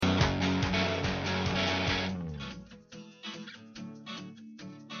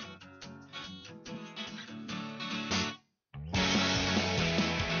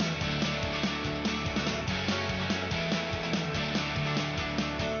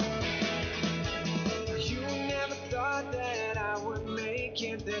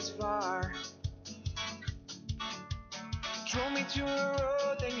this far. Drove me to a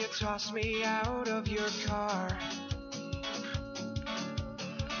road, then you tossed me out of your car.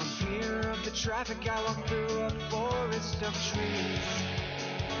 From fear of the traffic, I walked through a forest of trees.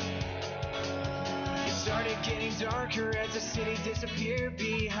 It started getting darker as the city disappeared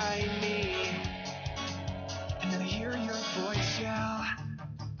behind me. And then I hear your voice yell,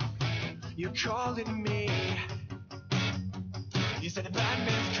 you're calling me. You said the bad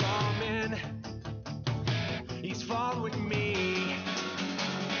man's coming, he's following me.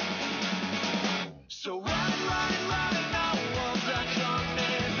 So run, run, run, and now wolves are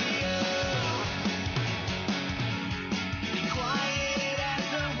coming for you. Be quiet as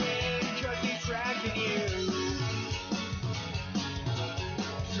the wind, 'cause he's tracking you.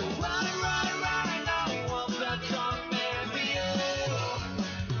 So run, run, run, and now wolves are coming for you.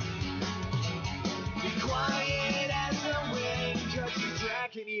 Be quiet as the wind, 'cause he's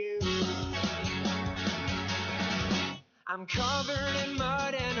tracking you. I'm covered in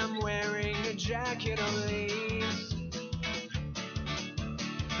mud and I'm wearing a jacket of leaves.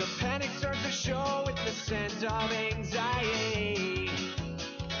 The panic starts to show with the scent of anxiety.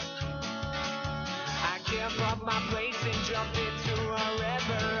 I give up my place and jump into a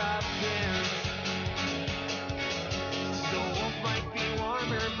river of fear. The wolf might be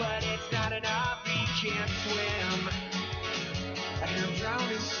warmer, but it's not enough, he can't swim. I hear him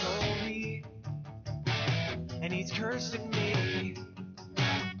drowning slowly, and he's cursing me.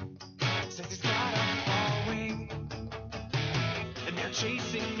 Says he's got a following, and they're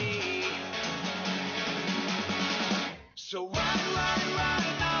chasing me. So run, run, run,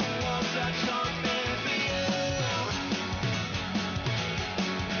 and the wolves are coming for you.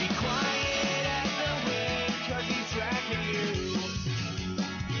 Be quiet as the wind, 'cause he's tracking you.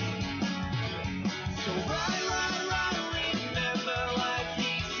 So run, run, run, remember what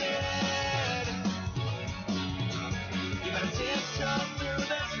he said. Tiptoe through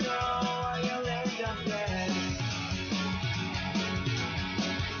the snow or you'll end up dead.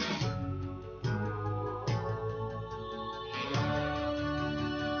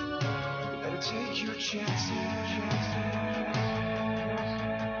 You better take your chances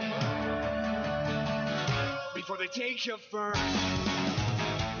before they take you first.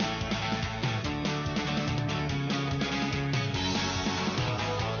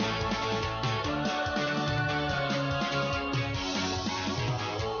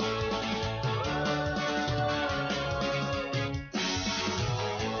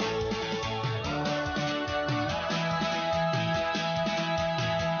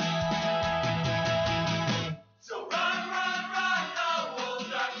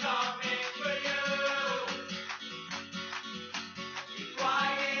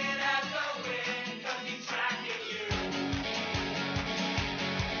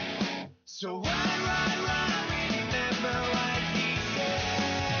 So run, run, run, remember what he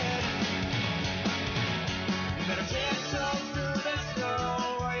said. You better tiptoe through the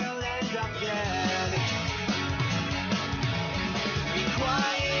snow or you'll end up dead. Be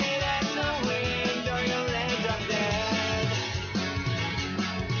quiet as the wind or you'll end up dead.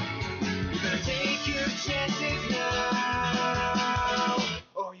 You better take your chances now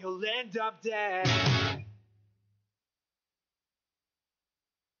or you'll end up dead.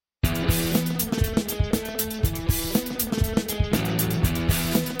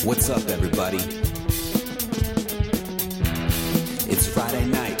 What's up, everybody? It's Friday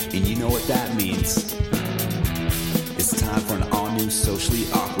night, and you know what that means. It's time for an all-new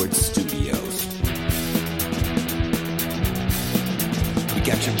Socially Awkward Studios. We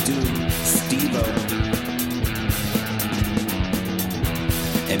got your dude, Steve-O.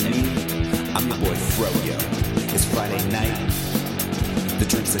 And me, I'm your boy, Froyo. It's Friday night. The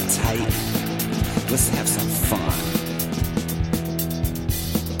drinks are tight. Let's have some fun.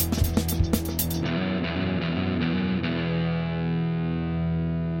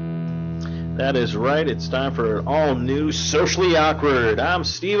 That is right. It's time for an all-new Socially Awkward. I'm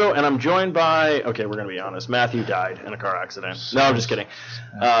Steve-O, and I'm joined by, okay, we're going to be honest, Matthew died in a car accident. No, I'm just kidding.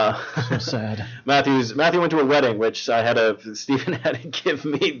 So sad. Matthew went to a wedding, which Stephen had to give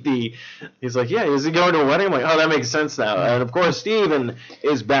me he's like, yeah, is he going to a wedding? I'm like, oh, that makes sense now. And, of course, Stephen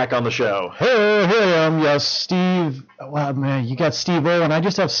is back on the show. Hey, here I am. Yes, Steve. Wow, man, you got Steve-O, and I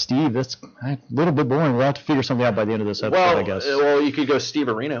just have Steve. That's a little bit boring. We'll have to figure something out by the end of this episode, I guess. Well, you could go Steve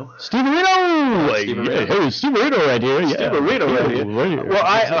Areno. Steve Areno! Steve Areno. Hey, Steve Areno right here. Yeah. Steve Areno right here. Well,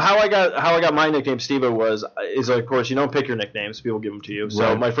 how I got my nickname Steve-O is, of course, you don't pick your nicknames. People give them to you. So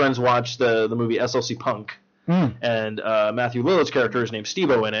Right. my friends watched the movie SLC Punk. and Matthew Lillard's character is named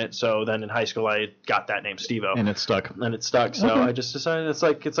Steve-O in it. So then in high school I got that name Steve-O, And it stuck. So I just decided it's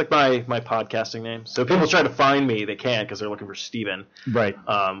like my podcasting name. So if people try to find me, they can't because they're looking for Steven, Right.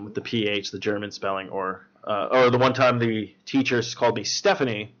 with the PH, the German spelling, or the one time the teachers called me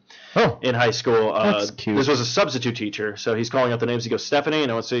Stephanie. Oh. In high school, That's cute. This was a substitute teacher, so he's calling out the names. He goes Stephanie,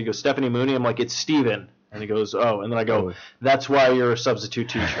 and I would say he goes Stephanie Mooney. I'm like, it's Steven. And he goes, oh, and then I go, that's why you're a substitute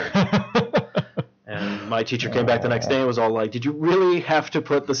teacher. And my teacher came back the next day and was all like, did you really have to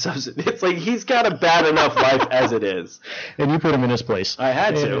put the substitute? It's like, he's got a bad enough life as it is. And you put him in his place. I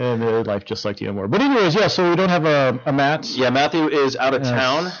had to. And life just liked you more. But anyways, yeah, so we don't have a Matt. Yeah, Matthew is out of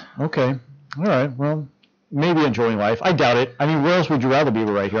town. Okay. All right. Well, maybe enjoying life. I doubt it. I mean, where else would you rather be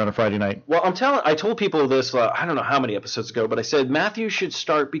right here on a Friday night? Well, I told people this, I don't know how many episodes ago, but I said Matthew should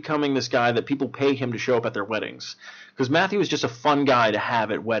start becoming this guy that people pay him to show up at their weddings. Because Matthew is just a fun guy to have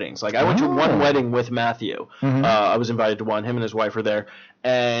at weddings. Like, I went to one wedding with Matthew. I was invited to one. Him and his wife were there.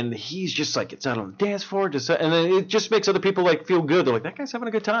 And he's just like, gets out on the dance floor. And then it just makes other people like feel good. They're like, that guy's having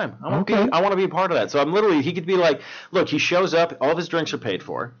a good time. I want to be a part of that. So I'm literally, he could be like, look, he shows up. All of his drinks are paid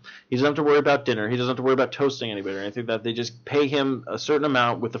for. He doesn't have to worry about dinner. He doesn't have to worry about toasting anybody or anything. That they just pay him a certain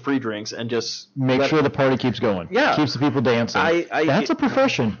amount with the free drinks and just make sure the party keeps going. Yeah. Keeps the people dancing. That's a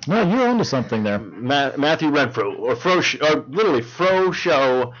profession. No, you're onto something there. Matthew Renfro, or literally Fro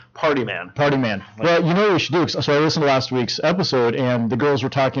Show Party Man. Party Man. Well, you know what we should do? So I listened to last week's episode, and the girls were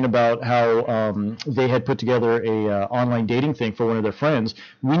talking about how they had put together a online dating thing for one of their friends.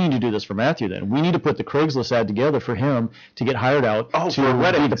 We need to do this for Matthew then. We need to put the Craigslist ad together for him to get hired out to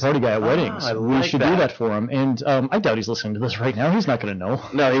be the party guy at weddings. We should do that for him. And I doubt he's listening to this right now. He's not going to know.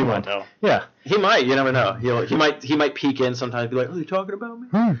 No, he won't know. Yeah. He might. You never know. He might peek in sometimes and be like, "Oh, you talking about me?"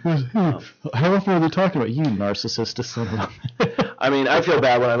 How often are they talking about you, narcissist? I mean, I feel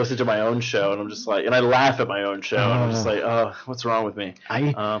bad when I listen to my own show, and I'm just like, and I laugh at my own show, and I'm just like, oh, what's wrong with me?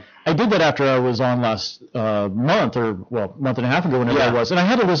 I did that after I was on last month and a half ago, whenever it was, and I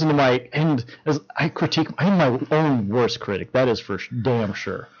had to listen to and as I critique, I'm my own worst critic. That is for damn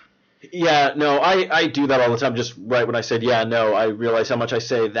sure. Yeah, no, I do that all the time. Just right when I said yeah, no, I realize how much I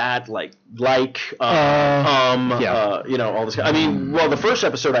say that, all this. I mean, well, the first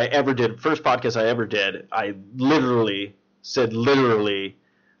podcast I ever did, I literally said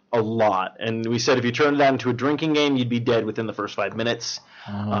a lot, and we said if you turned that into a drinking game, you'd be dead within the first 5 minutes.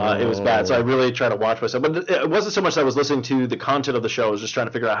 It was bad, so I really try to watch myself. But it wasn't so much that I was listening to the content of the show. I was just trying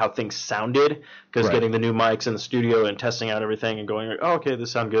to figure out how things sounded, because getting the new mics in the studio and testing out everything and going, oh, okay, this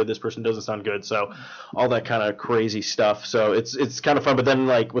sounds good, this person doesn't sound good, so all that kind of crazy stuff. So it's kind of fun. But then,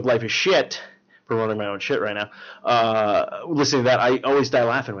 like, with Life is Shit, promoting my own shit right now, listening to that, I always die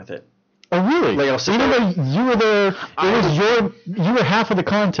laughing with it. Oh, really? Like, I'll sit even there. though you were there, you were half of the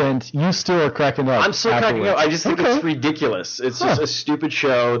content, you still are cracking up. I'm still cracking up. I just think it's ridiculous. It's just a stupid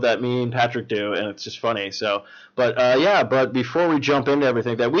show that me and Patrick do, and it's just funny. So, but before we jump into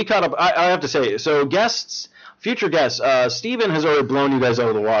everything that we caught up, I have to say, so future guests, Steven has already blown you guys out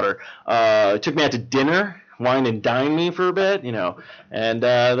of the water. Took me out to dinner. Wine and dine me for a bit, and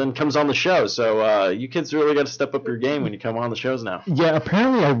then comes on the show. So you kids really got to step up your game when you come on the shows now. Yeah,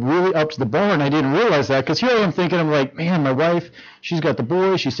 apparently I really upped the bar, and I didn't realize that, because here I am thinking, I'm like, man, my wife, she's got the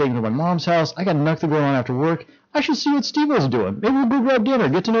boys, she's taking to my mom's house, I got nothing going on after work. I should see what Steve-O's doing. Maybe we'll go grab dinner,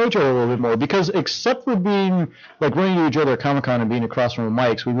 get to know each other a little bit more, because except for being, like, running into each other at Comic-Con and being across from the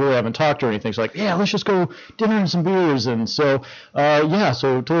mics, we really haven't talked or anything. So, like, yeah, let's just go dinner and some beers. And so,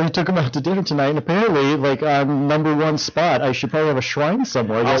 so totally took him out to dinner tonight, and apparently, like, on number one spot, I should probably have a shrine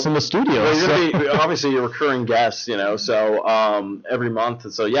somewhere, I guess, in the studio. Well, you're going to be, obviously, a recurring guest, so every month.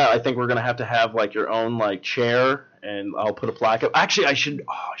 And so, yeah, I think we're going to have, like, your own, like, chair. And I'll put a plaque up. Actually, I should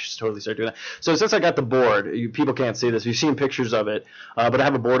totally start doing that. So since I got the board, people can't see this. You've seen pictures of it, but I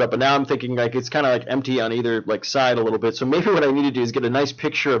have a board up. But now I'm thinking, like, it's kind of like empty on either, like, side a little bit. So maybe what I need to do is get a nice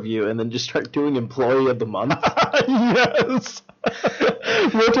picture of you and then just start doing Employee of the Month. Yes.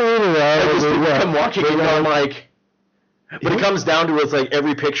 What come walking in, I'm like. But it comes down to it's like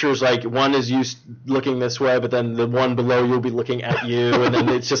every picture is like one is you looking this way, but then the one below you'll be looking at you, and then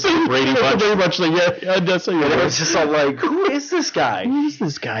it's just like a Brady Bunch. Brady Bunch, yeah, that's what and it's just all like, who is this guy? Who is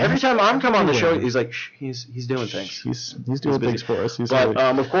this guy? Every time I'm come on the show, he's like, he's doing things. He's doing things for us. But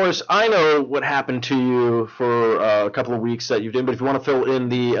of course, I know what happened to you for a couple of weeks that you've done. But if you want to fill in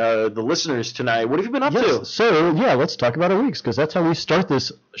the listeners tonight, what have you been up to? So let's talk about our weeks, because that's how we start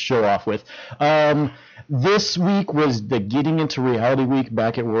this show off with. This week was the getting into reality week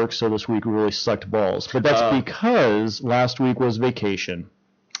back at work, so this week really sucked balls. But that's because last week was vacation.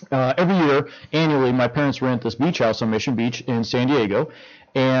 Every year, annually, my parents rent this beach house on Mission Beach in San Diego,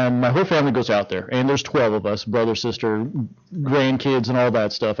 And my whole family goes out there, and there's 12 of us, brother, sister, grandkids, and all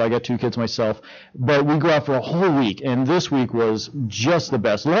that stuff. I got 2 kids myself. But we go out for a whole week, and this week was just the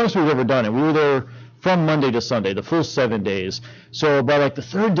best. The longest we've ever done it. We were there from Monday to Sunday, the full 7 days. So by like the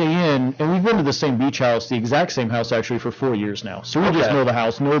 3rd day in, and we've been to the same beach house, the exact same house actually, for 4 years now. So we just know the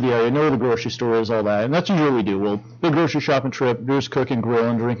house, know the area, know where the grocery store is, all that. And that's usually what we do. We'll big grocery shopping trip, just cooking,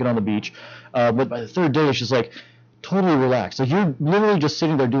 grilling, drinking on the beach. But by the 3rd day, it's just like totally relaxed. Like you're literally just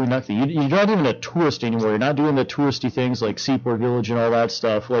sitting there doing nothing. You're not even a tourist anymore. You're not doing the touristy things like Seaport Village and all that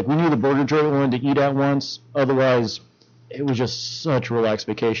stuff. Like we knew the burger joint we wanted to eat at once. Otherwise, it was just such a relaxed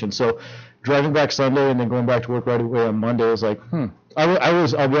vacation. So driving back Sunday and then going back to work right away on Monday was like,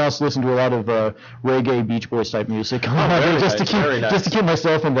 I'll be honest, listening to a lot of reggae Beach Boys type music just to keep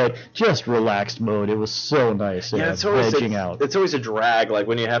myself in that just relaxed mode. It was so nice. Yeah, it's always a drag, like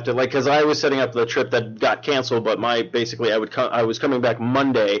when you have to, like, because I was setting up the trip that got canceled, but I was coming back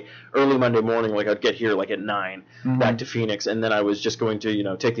early Monday morning, like I'd get here like at 9 back to Phoenix, and then I was just going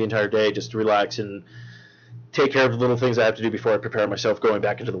to take the entire day just to relax and take care of the little things I have to do before I prepare myself going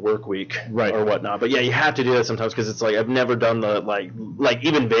back into the work week or whatnot. But yeah, you have to do that sometimes because it's like I've never done the like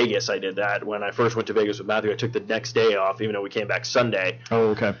even Vegas. I did that when I first went to Vegas with Matthew. I took the next day off, even though we came back Sunday. Oh,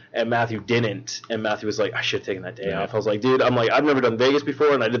 okay. And Matthew didn't. And Matthew was like, I should have taken that day off. I was like, dude, I've never done Vegas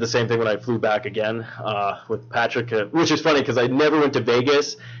before, and I did the same thing when I flew back again with Patrick, which is funny because I never went to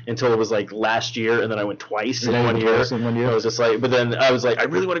Vegas until it was like last year, and then I went twice in 1 year. I was just like, but then I was like, I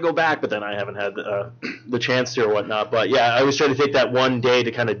really want to go back, but then I haven't had the chance to or whatnot. But yeah, I always try to take that one day to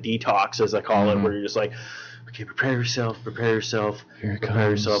kind of detox, as I call it, where you're just like, okay, prepare yourself, prepare yourself, and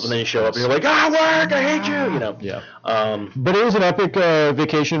then you show up and you're like, work, I hate you, Yeah. But it was an epic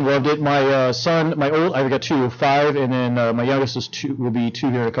vacation. Loved it. My son, I've got 2, 5, and then my youngest will be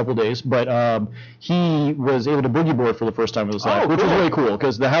 2 here in a couple of days. But he was able to boogie board for the first time in his life, which was really cool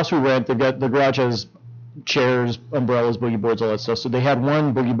because the house we rent, the garage has chairs, umbrellas, boogie boards, all that stuff. So they had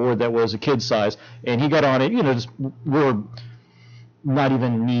one boogie board that was a kid's size, and he got on it. We're not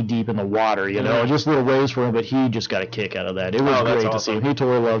even knee deep in the water, just little waves for him, but he just got a kick out of that. It was great to see him. He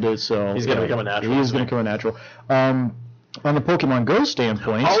totally loved it. So he's gonna become a natural. He's gonna become a natural. On the Pokemon Go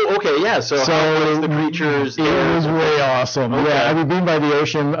standpoint. Oh, okay, yeah. So how was the creatures? It was way awesome. Okay. Yeah, I mean, being by the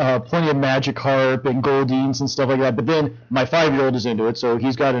ocean, plenty of Magikarp and Goldines and stuff like that. But then my 5-year-old is into it, so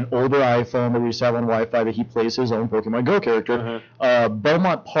he's got an older iPhone that we just have on Wi-Fi that he plays his own Pokemon Go character.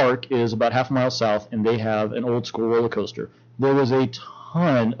 Belmont Park is about half a mile south, and they have an old school roller coaster. There was a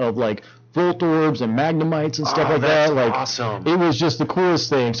ton of Voltorbs and Magnemites and stuff like that. Awesome. It was just the coolest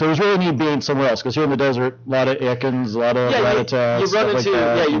thing. So it was really neat being somewhere else because here in the desert, a lot of Ekans, a lot of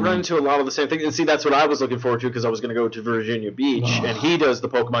Rattatas, you run into a lot of the same things. And see, that's what I was looking forward to because I was going to go to Virginia Beach, and he does the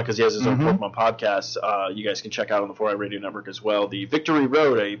Pokemon because he has his own Pokemon podcast. You guys can check out on the 4i Radio Network as well. The Victory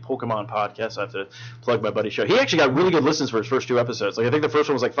Road, a Pokemon podcast. I have to plug my buddy's show. He actually got really good listens for his first 2 episodes. I think the first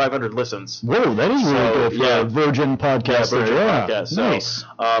one was 500 listens. Whoa, that is really good for a Virgin podcast. Podcast. So, nice.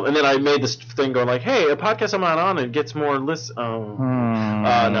 And then I made this thing going hey, a podcast I'm not on, and gets more lists. No,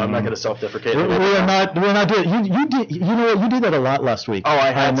 I'm not going to self-deprecate. We're not doing it. You did. You know what? You did that a lot last week. Oh,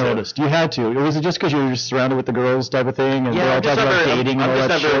 I noticed. You had to. Was it just because you were just surrounded with the girls type of thing, and they're all talking about dating and all that shit? I'm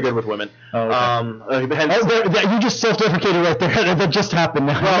just not very good with women. Oh, okay. You just self-deprecated right there. That just happened.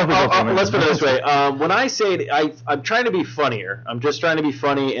 Well, let's put it this way. When I say I'm trying to be funnier. I'm just trying to be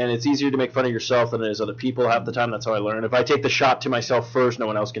funny, and it's easier to make fun of yourself than it is other people half the time. That's how I learn. If I take the shot to myself first, no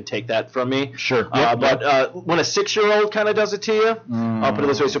one else can take that from me. Sure. But when a 6-year-old kind of does it to you, I'll put it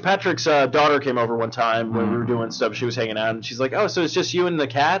this way. So Patrick's daughter came over one time when we were doing stuff. She was hanging out, and she's like, "Oh, so it's just you and the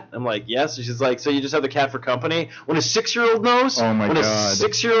cat?" I'm like, "Yes." And she's like, "So you just have the cat for company?" When a 6-year-old knows, oh my when God. A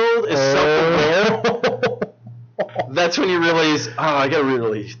 6-year-old is self-aware, that's when you realize, I gotta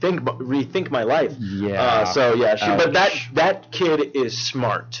really rethink my life. Yeah. But that kid is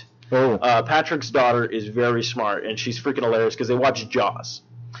smart. Oh. Patrick's daughter is very smart, and she's freaking hilarious because they watch Jaws.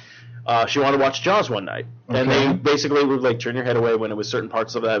 She wanted to watch Jaws one night, and they basically would turn your head away when it was certain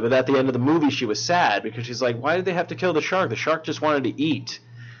parts of that. But at the end of the movie, she was sad because she's like, "Why did they have to kill the shark? The shark just wanted to eat."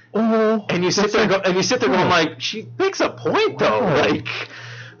 Oh, and you sit there going, she makes a point though,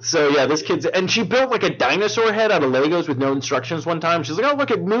 So yeah, this kid's, and she built a dinosaur head out of Legos with no instructions one time. She's like, "Oh,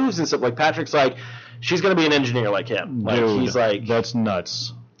 look, it moves and stuff." Patrick's like, she's gonna be an engineer like him. Dude, he's like, that's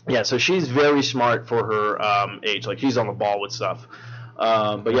nuts. Yeah, so she's very smart for her age. He's on the ball with stuff.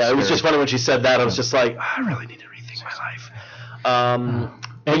 But yeah, it was just funny when she said that. I was just like, I really need to rethink my life.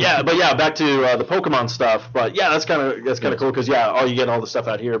 But yeah, back to the Pokemon stuff. But yeah, that's kind of cool because you get all the stuff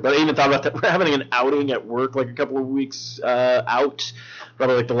out here. But I even thought about that. We're having an outing at work, like a couple of weeks out,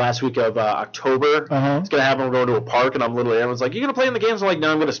 probably like the last week of October. It's gonna happen. We're going to a park, and I'm literally everyone's like, "You gonna play in the games?" I'm like,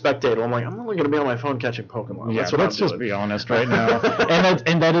 "No, I'm gonna spectate." I'm like, "I'm only gonna be on my phone catching Pokemon." Yeah, that's what let's I'm just be honest right now.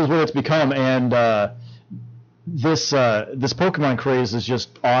 and that is what it's become. And this Pokemon craze is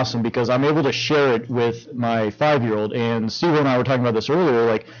just awesome because I'm able to share it with my 5-year-old. And Steve and I were talking about this earlier.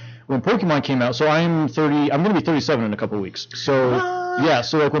 Like when Pokemon came out, so I'm 30. I'm going to be 37 in a couple of weeks. So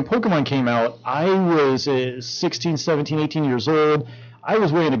so like when Pokemon came out, I was 16, 17, 18 years old. I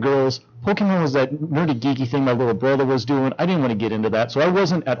was way into girls. Pokemon was that nerdy, geeky thing my little brother was doing. I didn't want to get into that, so I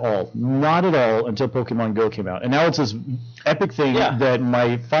wasn't not at all, until Pokemon Go came out. And now it's this epic thing that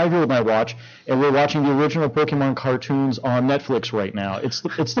my 5-year-old and I watch, and we're watching the original Pokemon cartoons on Netflix right now. It's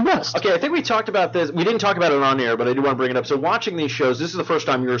the best. Okay, I think we talked about this. We didn't talk about it on air, but I do want to bring it up. So watching these shows, this is the first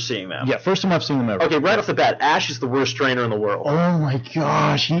time you're seeing them. Yeah, first time I've seen them ever. Okay, right off the bat, Ash is the worst trainer in the world. Oh my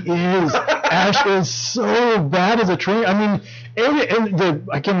gosh, he is. Ash is so bad as a trainer. I mean,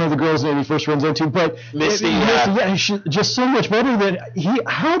 I can't remember the girl's name he first runs into, but Misty, she's just so much better than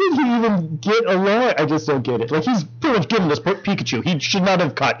how did he even get along? I just don't get it. Like, he's pretty much given us Pikachu. He should not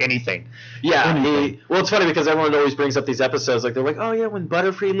have caught anything. Yeah, well, it's funny because everyone always brings up these episodes, like, they're like, oh yeah, when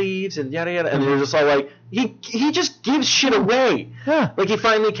Butterfree leaves and yada yada, and they're just all like, he just gives shit away. Yeah. Like, he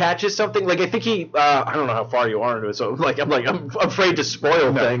finally catches something. Like, I think I don't know how far you are into it, so I'm afraid to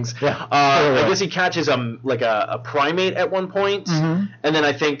spoil things. Yeah. I guess he catches a primate at one point, and then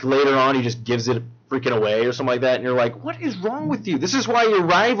I think later on he just gives it freaking away or something like that, and you're like, what is wrong with you? This is why your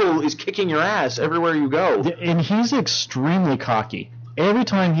rival is kicking your ass everywhere you go. And he's extremely cocky. Every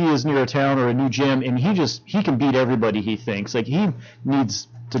time he is near a town or a new gym, and he can beat everybody, he thinks. Like, he needs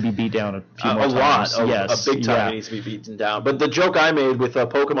to be beat down a few more times. A big time he needs to be beaten down. But the joke I made with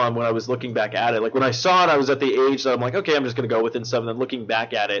Pokemon when I was looking back at it, like when I saw it, I was at the age that I'm like, okay, I'm just going to go within 7. And looking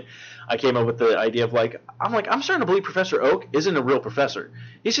back at it, I came up with the idea of I'm starting to believe Professor Oak isn't a real professor.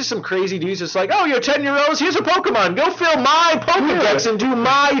 He's just some crazy dude just like, oh, you're 10-year-olds, here's a Pokemon, go fill my Pokedex and do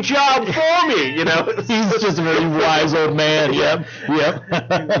my job for me, you know? He's just a very wise old man. Yep.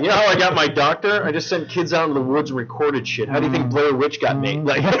 You know how I got my doctor? I just sent kids out in the woods and recorded shit. How do you think Blair Witch got made?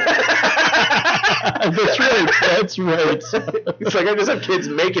 That's right. It's like I just have kids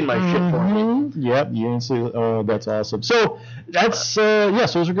making my shit for me. Yep, you see. Oh, that's awesome. So that's so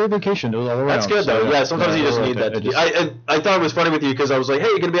it was a great vacation. It was all around. That's good though. Yeah, sometimes you just need that. I thought it was funny with you because I was like, hey,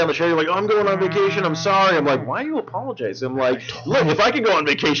 you're gonna be on the show. You're like, oh, I'm going on vacation. I'm sorry. I'm like, why are you apologizing? I'm like, look, if I could go on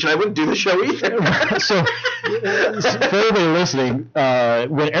vacation, I wouldn't do the show either. So for everybody listening,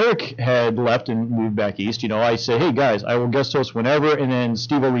 when Eric had left and moved back east, I say, hey guys, I will guest host whenever, and then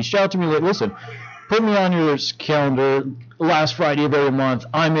Steve will reach out to me like, listen, put me on your calendar last Friday of every month.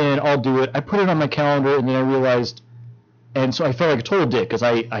 I'm in. I'll do it. I put it on my calendar, and then I realized, and so I felt like a total dick because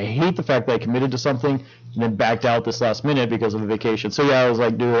I hate the fact that I committed to something and then backed out this last minute because of a vacation. So yeah, I was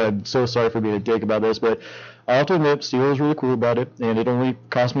like, dude, I'm so sorry for being a dick about this, but I have to admit, Steve was really cool about it, and it only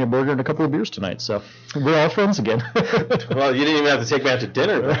cost me a burger and a couple of beers tonight, so we're all friends again. Well, you didn't even have to take me out to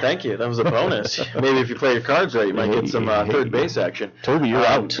dinner, but thank you. That was a bonus. Maybe if you play your cards right, you might get some third base action. Toby, you're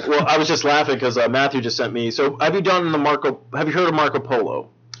out. Well, I was just laughing because Matthew just sent me. So, have you heard of Marco Polo?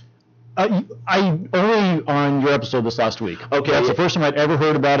 I only on your episode this last week. Okay. That's the first time I'd ever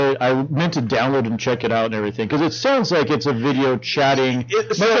heard about it. I meant to download and check it out and everything because it sounds like it's a video chatting.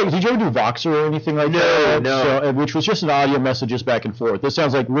 Did you ever do Voxer or anything like that? No. So, which was just an audio messages back and forth. This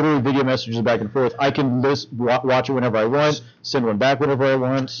sounds like literally video messages back and forth. I can watch it whenever I want, send one back whenever I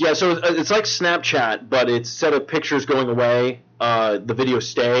want. Yeah, so it's like Snapchat, but instead of pictures going away, the videos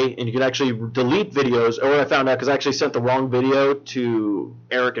stay, and you can actually delete videos. Or what I found out, because I actually sent the wrong video to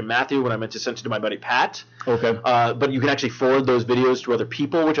Eric and Matthew when I meant to send it to my buddy Pat. Okay. But you can actually forward those videos to other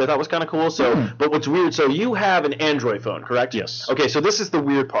people, which I thought was kind of cool. So, but what's weird, so you have an Android phone, correct? Yes. Okay, so this is the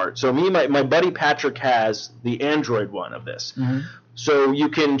weird part. So my buddy Patrick has the Android one of this. Mm-hmm. So you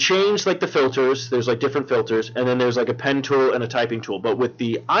can change like the filters. There's like different filters, and then there's like a pen tool and a typing tool. But with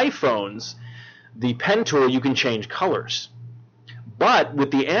the iPhones, the pen tool, you can change colors. But with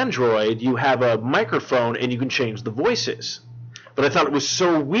the Android, you have a microphone and you can change the voices. But I thought it was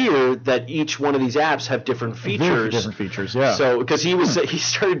so weird that each one of these apps have different features. Different features, yeah. So because he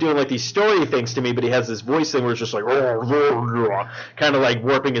started doing like these story things to me, but he has this voice thing where it's just like kind of like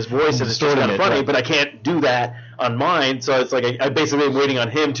warping his voice, and it's just kind of funny. Right. But I can't do that on mine. So it's like I basically am waiting on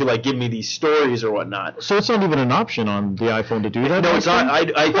him to like give me these stories or whatnot. So it's not even an option on the iPhone to do that? No, it's not.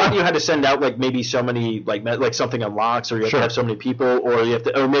 I thought you had to send out like maybe so many like something unlocks, or you have to have so many people, or you have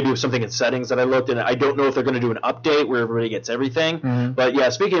to, or maybe it was something in settings that I looked, and I don't know if they're going to do an update where everybody gets everything. Mm-hmm. But yeah,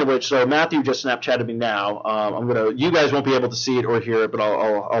 speaking of which, so Matthew just Snapchatted me now. You guys won't be able to see it or hear it, but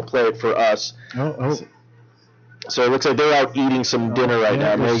I'll play it for us. So it looks like they're out eating some dinner right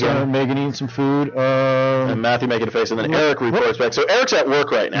now. Megan eating some food. And Matthew making a face, and then Eric reports back. So Eric's at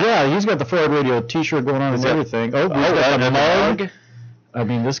work right now. Yeah, he's got the Forward Radio T-shirt going on and everything. He's got the mug. I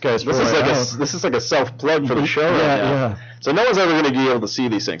mean, this guy's. This is like a self plug for the show right now. Yeah. So no one's ever going to be able to see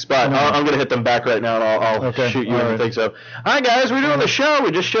these things, but I'm going to hit them back right now, and I'll shoot you anything. So, hi guys, we're doing the show. We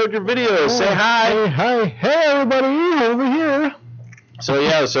just showed your videos. Say hi. Hey everybody over here. So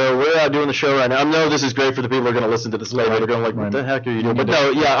we're doing the show right now. I know this is great for the people who are going to listen to this later. They're going like, what the heck are you doing? But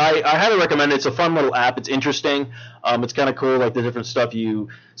no, I highly recommend it. It's a fun little app. It's interesting. It's kind of cool, like the different stuff you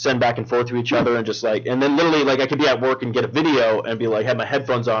send back and forth to each other, and just like, and then literally like I could be at work and get a video and be like, have my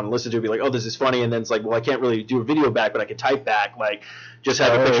headphones on and listen to it, be like, oh, this is funny, and then it's like, well, I can't really do a video back, but I could type back, like just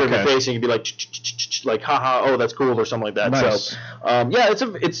have a picture of your face and you'd be like haha, oh, that's cool, or something like that. Nice.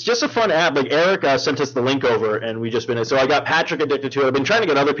 So it's just a fun app. Like Eric sent us the link over, and we just been, so I got Patrick addicted to it. I've been trying to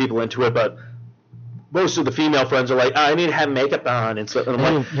get other people into it, but most of the female friends are like, I need to have makeup on, and so I'm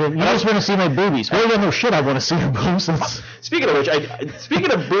like, you just want to see my boobies. Well, yeah, no shit, I want to see your boobs. Speaking of which,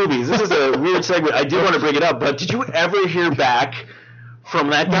 speaking of boobies, this is a weird segment. I did want to bring it up, but did you ever hear back from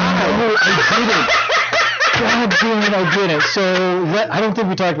that guy? No, I didn't. God damn it, I didn't. So I don't think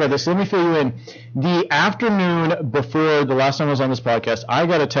we talked about this. Let me fill you in. The afternoon before the last time I was on this podcast, I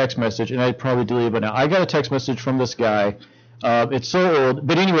got a text message, and I probably deleted it by now. I got a text message from this guy. It's so old.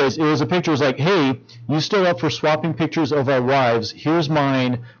 But anyways, it was a picture. It was like, hey, you still up for swapping pictures of our wives? Here's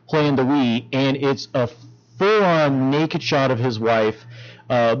mine playing the Wii. And it's a full-on naked shot of his wife.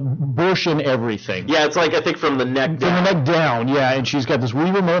 Bush and everything. Yeah, it's like, I think from the neck down. From the neck down, yeah, and she's got this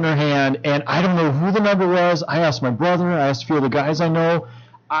Wii remote in her hand, and I don't know who the number was. I asked my brother, I asked a few of the guys I know.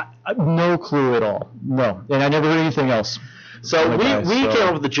 No clue at all. No, and I never heard anything else. So we came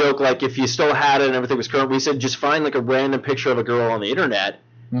up with the joke, like, if you still had it and everything was current, we said just find like a random picture of a girl on the internet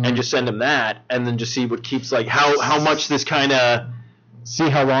and just send them that, and then just see what keeps, like, how much this kind of... See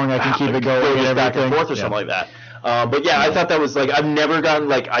how long I can keep it going and back and forth or something like that. But yeah, I thought that was like, I've never gotten,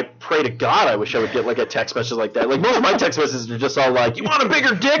 like, I pray to God I wish I would get like a text message like that. Like most of my text messages are just all like, you want a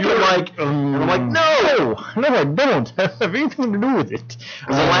bigger dick? And I'm like, no, I don't have anything to do with it.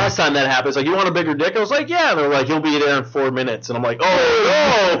 Because the last time that happened, it's like, you want a bigger dick? I was like, yeah. And they're like, you'll be there in 4 minutes. And I'm like,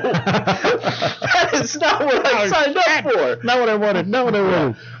 oh no, that is not what I signed up for. Not what I wanted.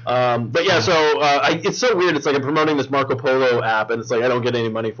 But yeah, so it's so weird. It's like I'm promoting this Marco Polo app, and it's like I don't get any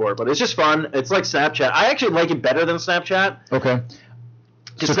money for it, but it's just fun. It's like Snapchat. I actually like it better than Snapchat. Okay.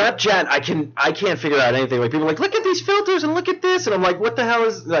 Because Snapchat, I can't figure out anything. Like people are like, look at these filters and look at this, and I'm like, what the hell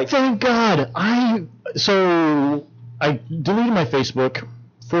is like? Thank God. I deleted my Facebook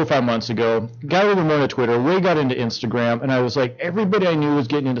 4 or 5 months ago. Got a little more into Twitter. Way got into Instagram, and I was like, everybody I knew was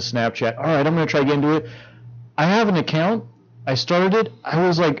getting into Snapchat. All right, I'm gonna try to get into it. I have an account. I started it. I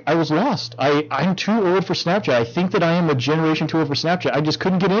was lost. I'm too old for Snapchat. I think that I am a generation too old for Snapchat. I just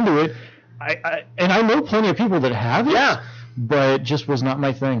couldn't get into it. And I know plenty of people that have it. Yeah. But it just was not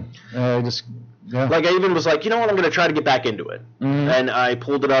my thing. Like I even was like, you know what, I'm going to try to get back into it. And I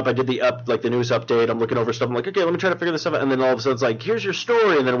pulled it up. I did the news update. I'm looking over stuff. I'm like, okay, let me try to figure this stuff out. And then all of a sudden it's like, here's your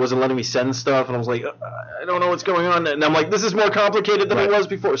story. And then it wasn't letting me send stuff. And I was like, I don't know what's going on. And I'm like, this is more complicated than it was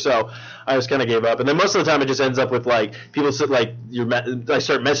before. So I just kind of gave up. And then most of the time it just ends up with like people sit like I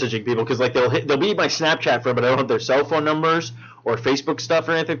start messaging people because like they'll be my Snapchat friend, but I don't have their cell phone numbers or Facebook stuff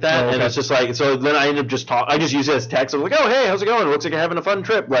or anything like that. And it's just like, so then I end up I just use it as text. I'm like, oh, hey, how's it going? It looks like you're having a fun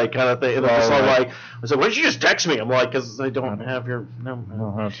trip, like kind of thing. And it's all like, I said, why did you just text me? I'm like, because I don't have your number. I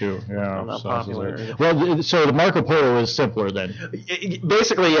don't have to. Yeah. I'm not popular. Well, so the Marco Polo is simpler then.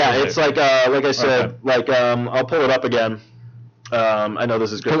 Basically, yeah. It's like I said, I'll pull it up again. I know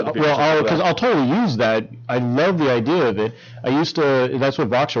this is great. Because I'll totally use that. I love the idea of it. That's what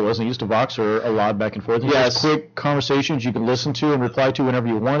Voxer was. I used to Voxer a lot back and forth. Yes. Quick conversations you can listen to and reply to whenever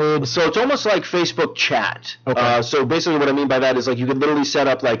you wanted. So it's almost like Facebook chat. Okay. So basically what I mean by that is like you could literally set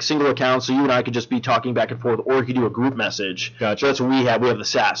up like single accounts, so you and I could just be talking back and forth, or you could do a group message. Gotcha. So that's what we have. We have the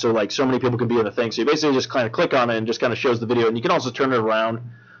SAS. So like so many people can be in the thing. So you basically just kind of click on it and just kind of shows the video. And you can also turn it around.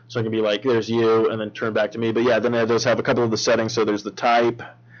 So it can be like, there's you, and then turn back to me. But yeah, then those have a couple of the settings. So there's the type,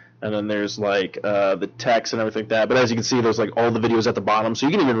 and then there's like the text and everything like that. But as you can see, there's like all the videos at the bottom, so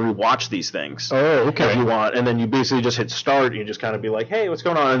you can even rewatch these things. Oh, okay. If you want, and then you basically just hit start, and you just kind of be like, hey, what's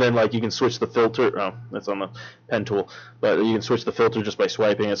going on? And then like you can switch the filter. Oh, that's on the pen tool, but you can switch the filter just by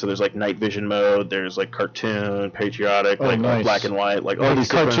swiping it. So there's like night vision mode, there's like cartoon, patriotic, nice. Black and white, like all Oh, the these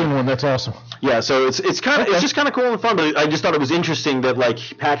different. cartoon one, that's awesome. Yeah, so it's kind of it's just kind of cool and fun, but I just thought it was interesting that like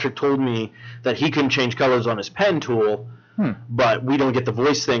Patrick told me that he couldn't change colors on his pen tool, but we don't get the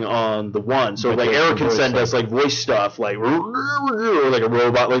voice thing on the one. So But like there's Eric the can voice send thing. us like voice stuff, like or like a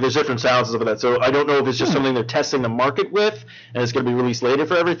robot, like there's different sounds and stuff like that. So I don't know if it's just something they're testing the market with, and it's going to be released later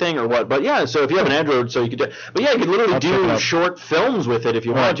for everything or what. But yeah, so if you have an Android, so you could do, but yeah, you could literally I'll check it do out. short films with it if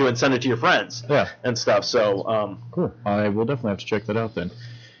you want to, and send it to your friends, Yeah. and stuff. So Cool. I will definitely have to check that out then.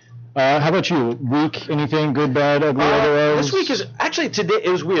 How about you? Week? Anything good, bad, ugly, otherwise? This week is actually today. It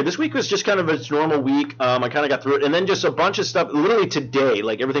was weird. This week was just kind of its normal week. I kind of got through it, and then just a bunch of stuff. Literally today,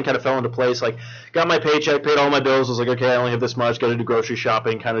 like everything kind of fell into place. Like got my paycheck, paid all my bills. I was like, okay, I only have this much. Got to do grocery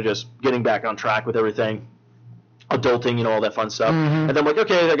shopping. Kind of just getting back on track with everything. Adulting, all that fun stuff. And then I'm like,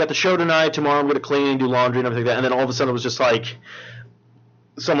 okay, I got the show tonight. Tomorrow I'm going to clean, do laundry, and everything like that. And then all of a sudden it was just like.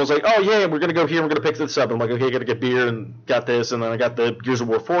 Someone was like, oh, yeah, we're going to go here, we're going to pick this up. I'm like, okay, got to get beer and got this, and then I got the Gears of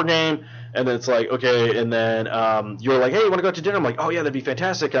War 4 game, and then it's like, okay, and then you're like, hey, you want to go out to dinner? I'm like, oh, yeah, that'd be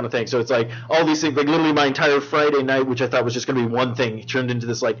fantastic kind of thing. So it's like all these things, like literally my entire Friday night, which I thought was just going to be one thing, turned into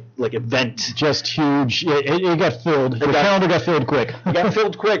this like event. Just huge. It got filled. The calendar got filled quick. It got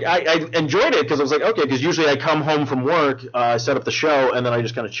filled quick. I enjoyed it because I was like, okay, because usually I come home from work, I set up the show, and then I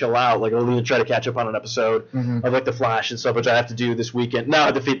just kind of chill out. Like I'll even try to catch up on an episode of like The Flash and stuff, which I have to do this weekend.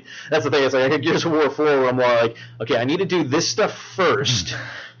 Now, that's the thing. It's like I got Gears of War 4 where I'm more like, okay, I need to do this stuff first.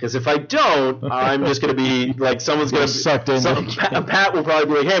 Because if I don't, I'm just going to be like someone's going to sucked in. Pat will probably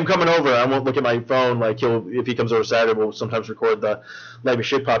be like, hey, I'm coming over. I won't look at my phone. Like if he comes over Saturday, we'll sometimes record the Live Your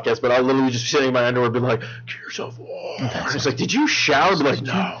Shit podcast. But I'll literally just be sitting in my underwear, and be like, Gears of War. It's like, did you shower? Be like,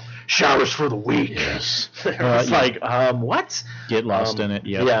 no, showers for the week. Yes. It's like, what? Get lost in it.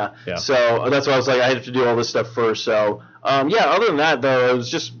 Yep. Yeah. So that's why I was like, I had to do all this stuff first. So yeah. Other than that, though, it was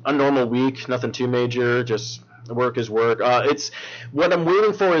just a normal week. Nothing too major. Just. Work is work. It's what I'm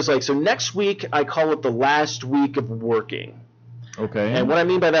waiting for is like, so next week I call it the last week of working. Okay. And what I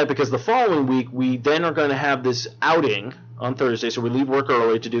mean by that, because the following week we then are going to have this outing on Thursday. So we leave work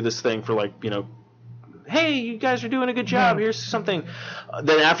early to do this thing for like, hey, you guys are doing a good job. Here's something.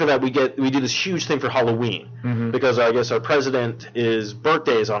 Then after that we do this huge thing for Halloween because I guess our president's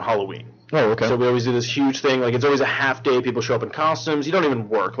birthday is on Halloween. Oh, okay. So we always do this huge thing. Like, it's always a half day. People show up in costumes. You don't even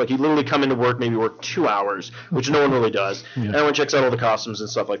work. Like, you literally come into work, maybe work 2 hours, which no one really does. Everyone checks out all the costumes and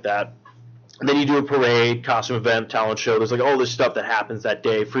stuff like that. And then you do a parade, costume event, talent show. There's, like, all this stuff that happens that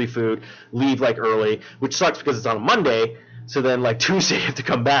day. Free food. Leave, like, early, which sucks because it's on a Monday. So then, like, Tuesday you have to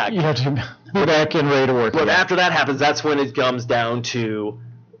come back. You have to be back and ready to work. But after that happens, that's when it comes down to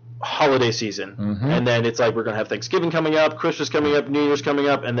holiday season, and then it's like we're gonna have Thanksgiving coming up, Christmas coming up, New Year's coming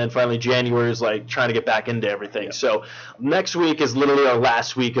up, and then finally January is like trying to get back into everything. So next week is literally our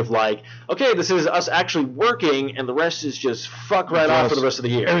last week of like, okay, this is us actually working, and the rest is just fuck right off for the rest of the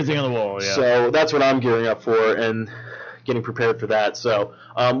year. Everything on the wall. Yeah. So that's what I'm gearing up for and getting prepared for that. So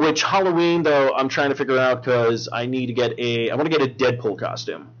which Halloween though I'm trying to figure out because I want to get a Deadpool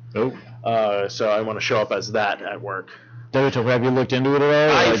costume. Oh. So I want to show up as that at work. Have you looked into it at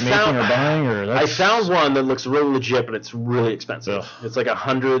all? Making or buying? I found one that looks really legit, but it's really expensive. It's like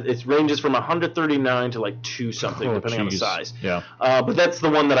 $100. It ranges from $139 to like $2 something, depending on the size. Yeah. But that's the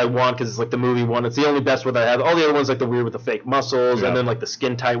one that I want because it's like the movie one. It's the only best one that I have. All the other ones like the weird with the fake muscles, and then like the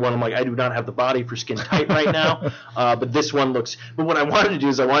skin tight one. I'm like, I do not have the body for skin tight right now. But this one looks. But what I wanted to do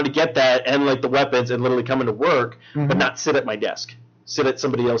is I wanted to get that and like the weapons and literally come into work, but not sit at my desk. Sit at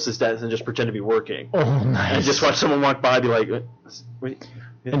somebody else's desk and just pretend to be working. Oh, nice. And just watch someone walk by and be like, wait.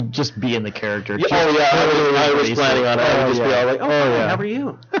 And just be in the character. Yeah, I was planning on it. I would just be all like, how are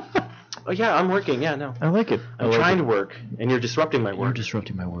you? Oh, yeah, I'm working. Yeah, no. I like it. I'm trying to work, and you're disrupting my work. You're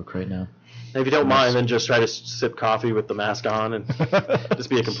disrupting my work right now. And if you don't mind, then just try to sip coffee with the mask on and just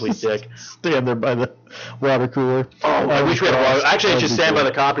be a complete dick. Stand there by the water cooler. Oh, I wish we had water. Actually, I should stand by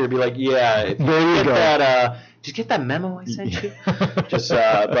the copier and be like, yeah, there you go. Did you get that memo I sent you?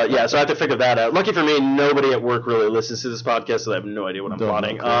 But yeah, so I have to figure that out. Lucky for me, nobody at work really listens to this podcast, so I have no idea what I'm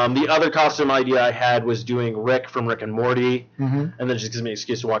plotting. The other costume idea I had was doing Rick from Rick and Morty, and then it just gives me an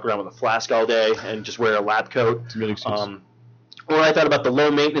excuse to walk around with a flask all day and just wear a lab coat. It's a good excuse. Or I thought about the low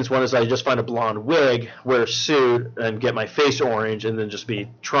maintenance one is I just find a blonde wig, wear a suit, and get my face orange, and then just be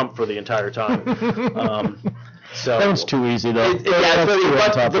Trump for the entire time. So That one's too easy, though.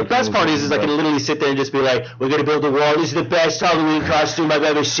 the best part is I can literally sit there and just be like, we're going to build a wall. This is the best Halloween costume I've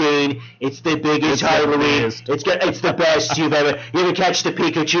ever seen. It's the biggest Halloween. It's the best you've ever. You ever catch the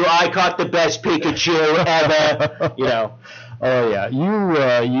Pikachu? I caught the best Pikachu ever. You know. Oh yeah,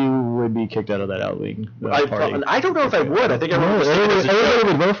 you would be kicked out of that Halloween party. I don't know if I would. I think everybody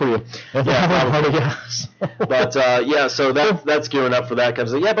would vote for you. But so that's gearing up for that kind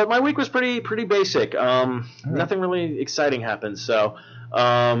of thing. Yeah, but my week was pretty basic. Nothing really exciting happened. So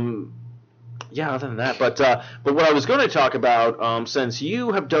yeah, other than that, but what I was going to talk about, since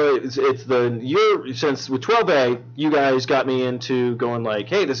you have done since with 12A, you guys got me into going like,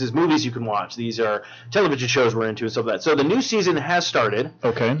 hey, this is movies you can watch. These are television shows we're into and stuff like that. So the new season has started.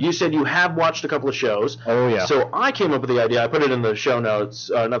 Okay. You said you have watched a couple of shows. Oh yeah. So I came up with the idea. I put it in the show notes,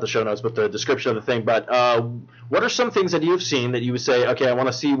 not the show notes, but the description of the thing. But what are some things that you've seen that you would say, okay, I want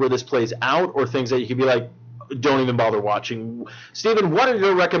to see where this plays out, or things that you could be like, don't even bother watching? Stephen, what are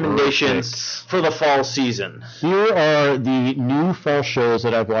your recommendations for the fall season? Here are the new fall shows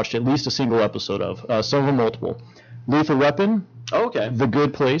that I've watched at least a single episode of, some of them multiple. Lethal Weapon, Okay. The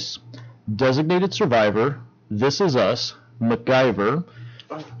Good Place, Designated Survivor, This Is Us, MacGyver,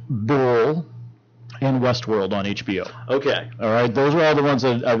 Bull, and Westworld on HBO. Okay. All right, those are all the ones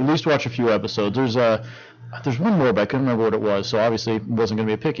that I've at least watched a few episodes. There's one more, but I couldn't remember what it was, so obviously it wasn't going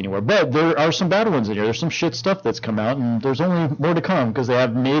to be a pick anywhere. But there are some bad ones in here. There's some shit stuff that's come out, and there's only more to come because they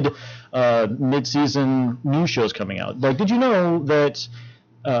have mid-season news shows coming out. Like, did you know that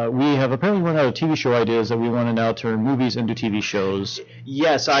we have apparently run out of TV show ideas that we want to now turn movies into TV shows?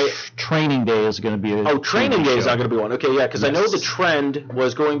 Yes, Training Day is going to be a Training Day is not going to be one. Okay, yeah, because Yes. I know the trend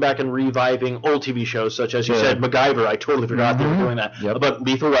was going back and reviving old TV shows, such as you said, MacGyver. I totally forgot they were doing that. Yep. But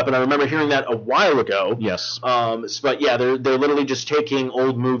Lethal Weapon, I remember hearing that a while ago. Yes. But yeah, they're literally just taking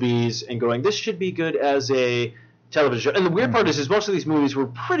old movies and going, this should be good as a television show. And the weird part is most of these movies were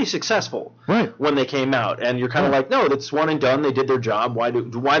pretty successful when they came out, and you're kind of like, no, that's one and done. They did their job. Why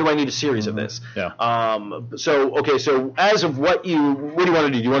do I need a series of this? Yeah. So as of what do you want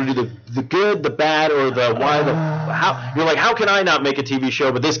to do? Do you want to do the good, the bad, or the why? How? You're like, how can I not make a TV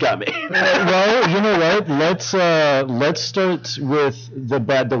show, but this got me? Well, you know what? Let's start with the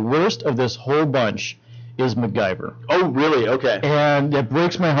bad. The worst of this whole bunch is MacGyver. Oh, really? Okay. And it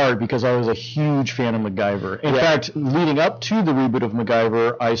breaks my heart because I was a huge fan of MacGyver. In fact, leading up to the reboot of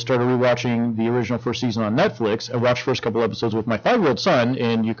MacGyver, I started rewatching the original first season on Netflix. I watched the first couple episodes with my 5-year-old son,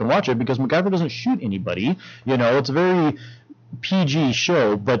 and you can watch it because MacGyver doesn't shoot anybody. You know, it's a very PG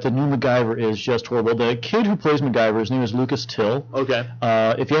show, but the new MacGyver is just horrible. The kid who plays MacGyver, his name is Lucas Till. Okay.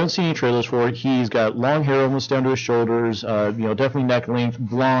 If you haven't seen any trailers for it, he's got long hair almost down to his shoulders, definitely neck length,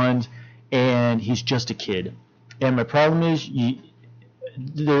 blonde, and he's just a kid. And my problem is,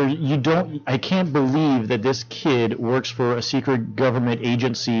 I can't believe that this kid works for a secret government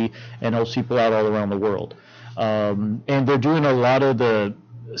agency and helps people out all around the world. And they're doing a lot of the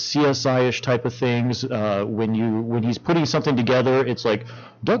CSI-ish type of things. When he's putting something together, it's like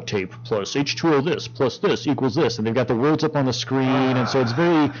duct tape plus H2O this plus this equals this, and they've got the words up on the screen, and so it's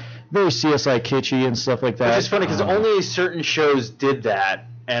very, very CSI kitschy and stuff like that. Which is funny because only certain shows did that.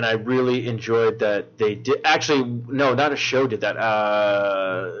 And I really enjoyed that they did. Actually, no, not a show did that.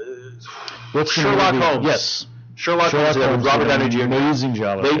 Sherlock Holmes. Yes. Sherlock Holmes with Robert Downey Jr. Amazing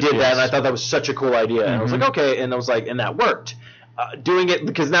job. They did that, and I thought that was such a cool idea. And I was like, okay, and I was like, and that worked. Doing it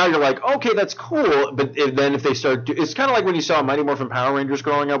because now you're like, okay, that's cool, but then if they start, it's kind of like when you saw Mighty Morphin Power Rangers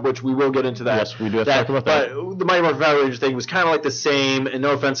growing up, which we will get into that. Yes, we do have to talk about that. But the Mighty Morphin Power Rangers thing was kind of like the same, and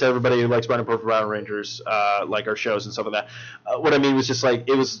no offense to everybody who likes Mighty Morphin Power Rangers, like our shows and stuff like that. What I mean was just like,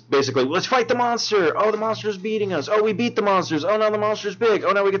 it was basically, let's fight the monster. Oh, the monster's beating us. Oh, we beat the monsters. Oh, now the monster's big.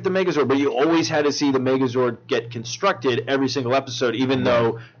 Oh, now we get the Megazord. But you always had to see the Megazord get constructed every single episode, even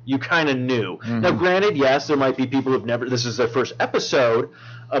though you kind of knew. Now, granted, yes, there might be people who've never, this is their first episode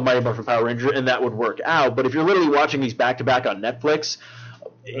of Mighty Morphin Power Ranger, and that would work out. But if you're literally watching these back-to-back on Netflix,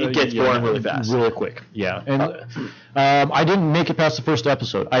 it gets boring really fast. Really quick, yeah. And I didn't make it past the first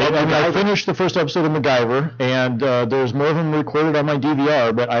episode. I finished the first episode of MacGyver, and there's more of them recorded on my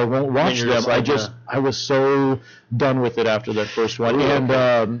DVR, but I won't watch them. I was so done with it after that first one. And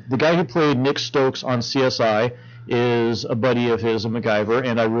the guy who played Nick Stokes on CSI is a buddy of his in MacGyver,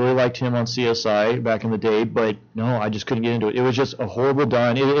 and I really liked him on CSI back in the day, but no, I just couldn't get into it. It was just a horrible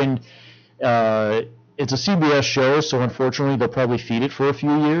done. it's a CBS show, so unfortunately they'll probably feed it for a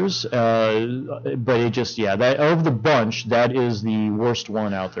few years. But it just, that of the bunch, that is the worst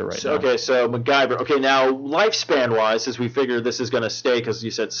one out there right now. Okay, so MacGyver. Okay, now lifespan-wise, as we figure this is going to stay, because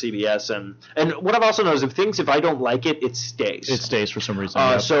you said CBS, and what I've also noticed, if I don't like it, it stays. It stays for some reason.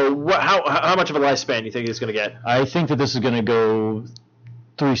 Yeah. So how much of a lifespan do you think it's going to get? I think that this is going to go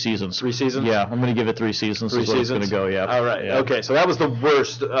 3 seasons. 3 seasons? Yeah, I'm going to give it 3 seasons. 3 seasons? It's going to go, yeah. All right, yeah. Okay, so that was the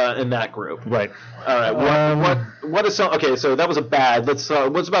worst in that group. Right. All right, what is some, okay, so that was a bad, what's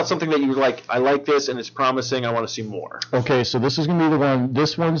about something that you like, I like this and it's promising, I want to see more? Okay, so this is going to be the one,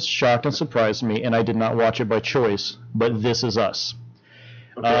 this one's shocked and surprised me, and I did not watch it by choice, but This Is Us.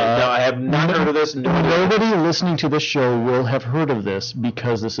 Okay, now I have not heard of this. Nobody listening to this show will have heard of this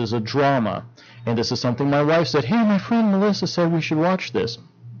because this is a drama. And this is something my wife said, hey, my friend Melissa said we should watch this.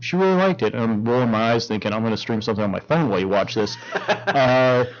 She really liked it. And I'm rolling my eyes thinking, I'm going to stream something on my phone while you watch this.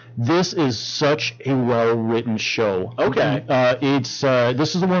 This is such a well-written show. Okay.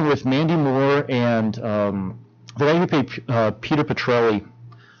 This is the one with Mandy Moore and the guy who played Peter Petrelli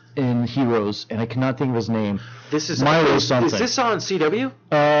in Heroes, and I cannot think of his name. This is Milo something. Is this on CW?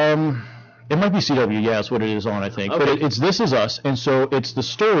 It might be CW, yeah, that's what it is on, I think. Okay. But it's This Is Us, and so it's the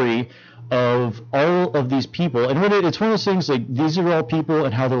story of all of these people, and it's one of those things like these are all people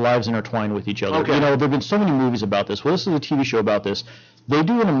and how their lives intertwine with each other. Okay. You know, there've been so many movies about this. Well, this is a TV show about this. They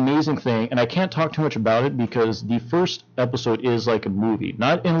do an amazing thing, and I can't talk too much about it because the first episode is like a movie,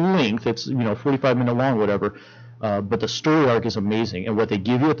 not in length. It's 45-minute long, whatever. But the story arc is amazing, and what they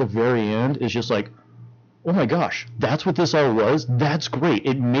give you at the very end is just like, oh my gosh, that's what this all was? That's great.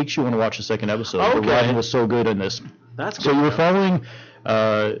 It makes you want to watch the second episode. Okay. The writing was so good in this. That's good. So you were following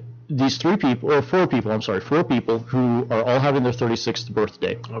these 4 people who are all having their 36th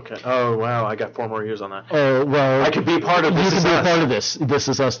birthday. Okay. Oh, wow, I got 4 more years on that. Oh, well, I could be a part of This You Is could be a Us. part of this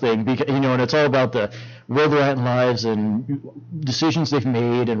Is Us thing, because, and it's all about where they're at in lives and decisions they've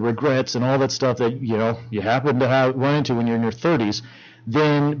made and regrets and all that stuff that, you happen to run into when you're in your 30s.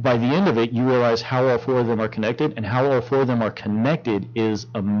 Then by the end of it, you realize how all 4 of them are connected, and how all 4 of them are connected is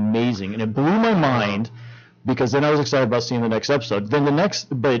amazing. And it blew my mind, because then I was excited about seeing the next episode.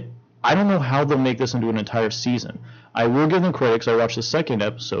 But I don't know how they'll make this into an entire season. I will give them credit because I watched the second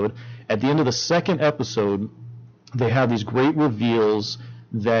episode. At the end of the second episode, they have these great reveals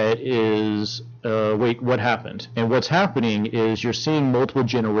that is, what happened? And what's happening is you're seeing multiple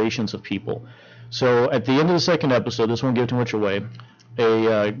generations of people. So at the end of the second episode, this won't give too much away,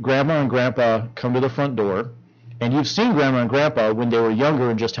 a grandma and grandpa come to the front door. And you've seen Grandma and Grandpa when they were younger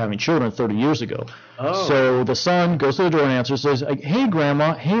and just having children 30 years ago. Oh. So the son goes to the door and answers, says, hey,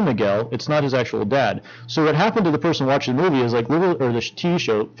 Grandma, hey, Miguel. It's not his actual dad. So what happened to the person watching the movie is the TV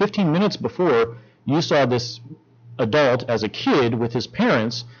show, 15 minutes before, you saw this adult as a kid with his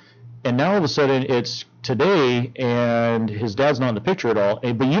parents, and now all of a sudden it's today and his dad's not in the picture at all,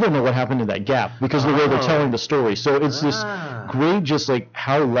 but you don't know what happened in that gap because of the way they're telling the story. So it's this great just like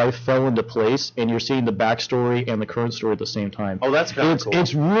how life fell into place, and you're seeing the backstory and the current story at the same time. Oh, that's kind of cool.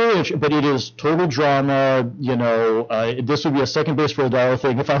 It's really, but it is total drama. This would be a second base for a dollar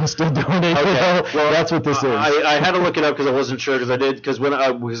thing if I was still doing it. Okay. Well, that's what this is. I had to look it up because I wasn't sure, because when a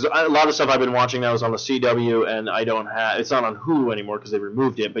lot of stuff I've been watching now is on the CW, and it's not on Hulu anymore because they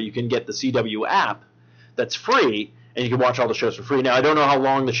removed it, but you can get the CW app that's free, and you can watch all the shows for free. Now, I don't know how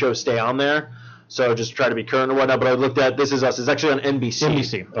long the shows stay on there, so just try to be current or whatnot, but I looked at This Is Us. It's actually on NBC.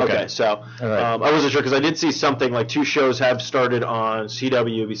 NBC, okay. So right. I wasn't sure because I did see something like 2 shows have started on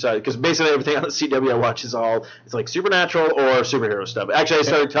CW besides, because basically everything on the CW I watch is it's like Supernatural or superhero stuff. Actually, I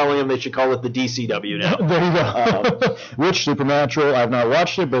started telling them they should call it the DCW now. There you go. Which Supernatural, I've not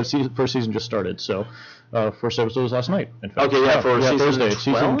watched it, but first season just started, so... first episode was last night, in fact. Okay, yeah, for season Thursday. 12?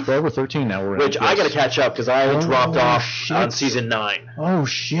 Season 12 or 13 now we're in. Which I got to catch up because I dropped off shit. on season 9. Oh,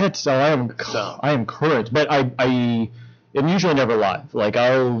 shit. So I am current. But I am usually never live. Like,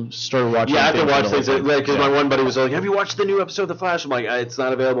 I'll start watching. Yeah, I have to watch things. things. Because my one buddy was like, have you watched the new episode of The Flash? I'm like, it's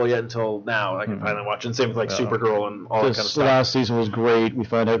not available yet until now. I can finally watch it. And same with, like, Supergirl and all that kind of This stuff. last season was great. We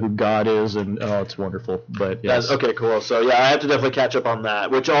found out who God is, and, it's wonderful. But, yes. Okay, cool. So, yeah, I have to definitely catch up on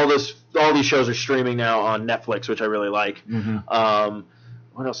that, which all these shows are streaming now on Netflix, which I really like. Mm-hmm.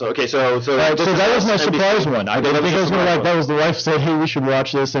 What else? Okay, so that was my surprise one. I didn't think I was going to like that. Was the wife said, "Hey, we should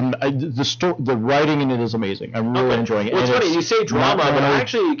watch this," and the writing in it is amazing. I'm really enjoying it. Well, it's and funny you say drama, not but I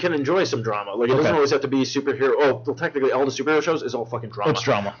actually can enjoy some drama. Like it doesn't always have to be superhero. Oh, well, technically, all the superhero shows is all fucking drama. It's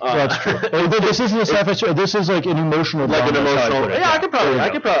drama. That's true. But this isn't a stuff. This is like an emotional. Like drama. an emotional. Yeah,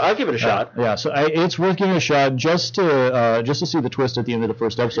 I'll give it a shot. Yeah, so it's worth giving a shot just to see the twist at the end of the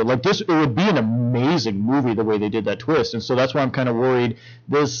first episode. Like this, it would be an amazing movie the way they did that twist, and so that's why I'm kind of worried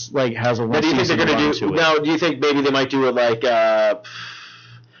This like has a. Now, do you think they're going to do? Now, do you think maybe they might do it like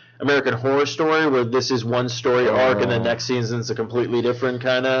American Horror Story, where this is one story arc and then next season's a completely different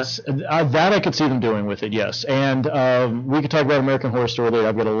kind of? That I could see them doing with it, yes. And we could talk about American Horror Story later.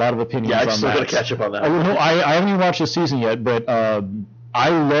 I've got a lot of opinions on that. Yeah, I'm still going to catch up on that. I haven't even watched this season yet, but I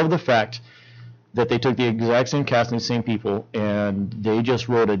love the fact that they took the exact same cast and the same people, and they just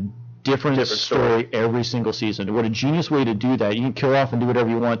wrote a different story every single season. What a genius way to do that. You can kill off and do whatever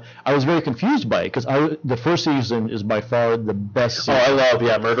you want. I was very confused by it because the first season is by far the best season. Oh, I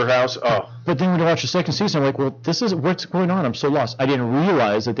love, Murder House. Oh. But then when you watch the second season, I'm like, well, this is what's going on. I'm so lost. I didn't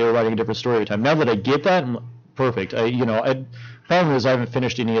realize that they were writing a different story every time. Now that I get that, I'm perfect. Problem is I haven't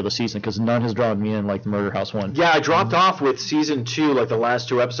finished any of the season because none has drawn me in like the Murder House one. Yeah, I dropped off with season 2, like the last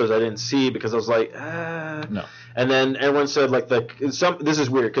 2 episodes I didn't see because I was like, No. And then everyone said like this is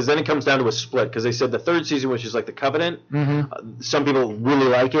weird because then it comes down to a split because they said the third season, which is like the Covenant, some people really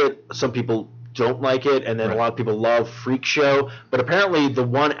like it, some people don't like it, and then a lot of people love Freak Show. But apparently the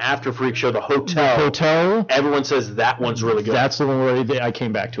one after Freak Show, the Hotel, everyone says that one's really good. That's the one where I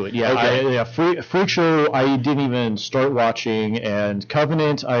came back to it. Yeah, okay. Freak Show I didn't even start watching, and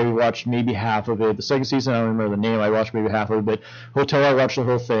Covenant I watched maybe half of it. The second season I don't remember the name. I watched maybe half of it, but Hotel I watched the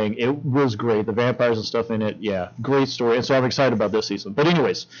whole thing. It was great. The vampires and stuff in it, yeah, great story. And so I'm excited about this season. But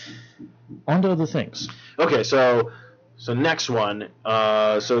anyways, on to other things. Okay, so next one,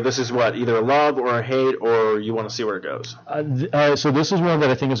 so this is what, either a love or a hate, or you want to see where it goes? So this is one that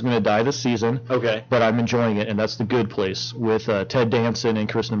I think is going to die this season. Okay. But I'm enjoying it, and that's The Good Place with Ted Danson and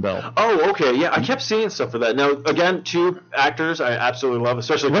Kristen Bell. Oh, okay, yeah, I kept seeing stuff for that. Now, again, 2 actors I absolutely love,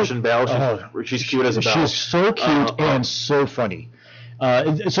 especially Kristen Bell. She's cute as a bell. She's so cute and so funny. So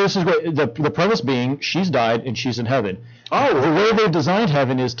this is great. The premise being she's died and she's in heaven. Oh. The way they designed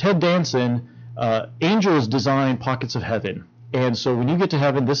heaven is Ted Danson... angels design pockets of heaven, and so when you get to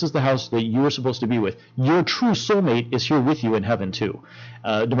heaven, this is the house that you are supposed to be with. Your true soulmate is here with you in heaven too,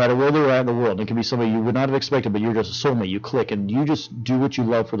 no matter where they're at in the world. It can be somebody you would not have expected, but you're just a soulmate. You click, and you just do what you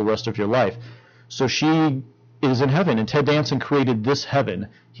love for the rest of your life. So she is in heaven, and Ted Danson created this heaven.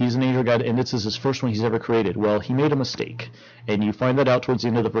 He's an angel god, and this is his first one he's ever created. Well, he made a mistake, and you find that out towards the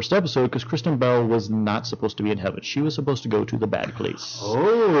end of the first episode because Kristen Bell was not supposed to be in heaven. She was supposed to go to the bad place.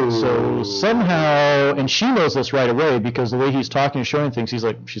 Oh. So somehow, and she knows this right away because the way he's talking and showing things, she's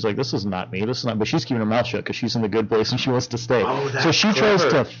like, this is not me. This is not. But she's keeping her mouth shut because she's in the good place and she wants to stay. Oh, that's so she tries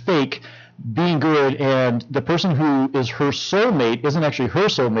to fake being good, and the person who is her soulmate isn't actually her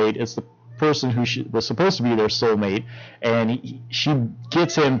soulmate. It's the person who was supposed to be their soulmate, and she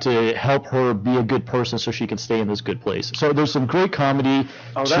gets him to help her be a good person so she can stay in this good place. So there's some great comedy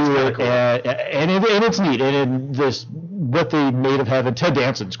to it, cool. and it's neat. And this what they made of heaven. Ted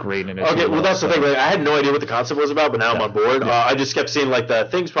Danson's great in it. Okay, well that's the thing. Like, I had no idea what the concept was about, but now I'm on board. Yeah. I just kept seeing like the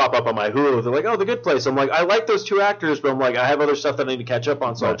things pop up on my Hulu. They're like, oh, The Good Place. I'm like, I like those 2 actors, but I'm like, I have other stuff that I need to catch up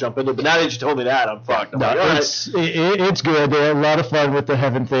on, so I'll jump into it. But now that you told me that, I'm fucked. I'm like, all right. It's good. They had a lot of fun with the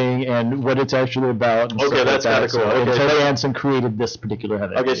heaven thing and what it's actually about. Okay, that's kind of cool. So, okay, Ted Danson created this particular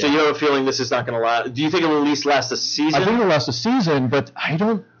heaven. Okay, so you have a feeling this is not going to last. Do you think it will at least last a season? I think it'll last a season, but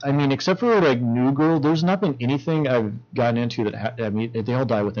I mean, except for like New Girl, there's not been anything I've gotten into that. They all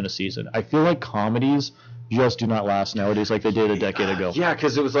die within a season. I feel like comedies just do not last nowadays like they did a decade ago. Yeah,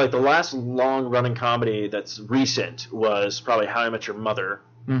 because it was like the last long-running comedy that's recent was probably How I Met Your Mother.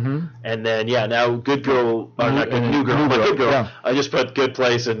 Mm-hmm. And then, now Good Girl, New Girl. Good Girl. Yeah. I just put Good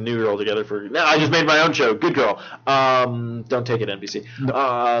Place and New Girl together I just made my own show, Good Girl. Don't take it, NBC.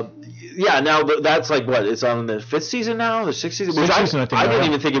 No. Now that's like what? It's on the 5th season now? The 6th season? I didn't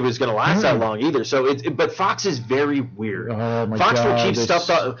even think it was going to last that long either. So but Fox is very weird. Oh my Fox God, will keep stuff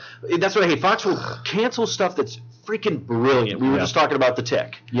up. That's what I hate. Fox will cancel stuff that's freaking brilliant. We were just talking about The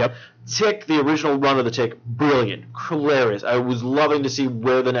Tick. Yep. Tick, the original run of The Tick, brilliant, hilarious. I was loving to see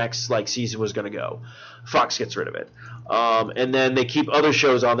where the next season was going to go. Fox gets rid of it, and then they keep other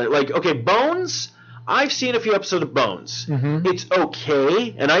shows on there. Like, okay, Bones. I've seen a few episodes of Bones. Mm-hmm. It's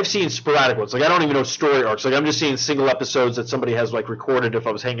okay, and I've seen sporadic ones. Like, I don't even know story arcs. Like, I'm just seeing single episodes that somebody has recorded if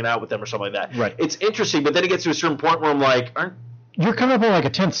I was hanging out with them or something like that. Right. It's interesting, but then it gets to a certain point where I'm like, you're coming up on a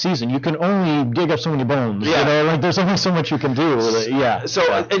 10th season. You can only dig up so many bones. Yeah. There's only so much you can do with it. Yeah. So,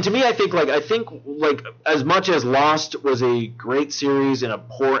 and to me, I think as much as Lost was a great series and a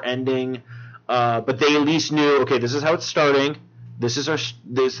poor ending, but they at least knew, okay, this is how it's starting. This is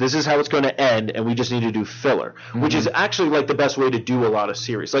how it's going to end, and we just need to do filler, which is actually the best way to do a lot of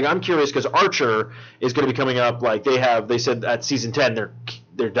series. Like, I'm curious because Archer is going to be coming up. Like, they said at season 10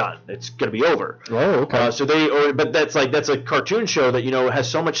 they're done. It's going to be over. Oh, okay. But that's a cartoon show that has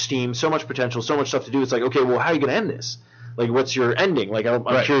so much steam, so much potential, so much stuff to do. It's like, okay, well, how are you going to end this? Like, what's your ending? Like, I'm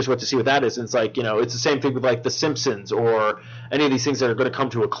Right. curious to see what that is. And it's like, it's the same thing with like The Simpsons or any of these things that are going to come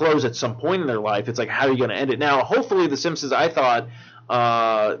to a close at some point in their life. It's like, how are you going to end it? Now, hopefully, The Simpsons, I thought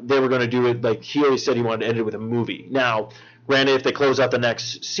they were going to do it like he always said he wanted to end it with a movie. Now, granted, if they close out the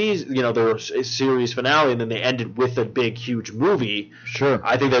next season, their series finale, and then they end it with a big, huge movie, Sure.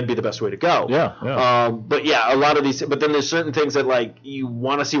 I think that'd be the best way to go. Yeah. But yeah, a lot of these. But then there's certain things that like you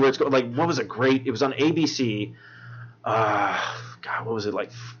want to see where it's going. Like, what was it? Great. It was on ABC. God, what was it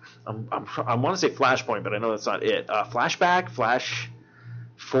like? I want to say Flashpoint, but I know that's not it. Flashback, Flash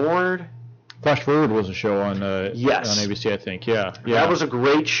Forward. Flash Forward was a show on Yes. on ABC, I think. Yeah. That was a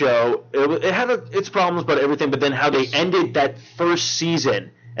great show. It had its problems, but everything. But then how they ended that first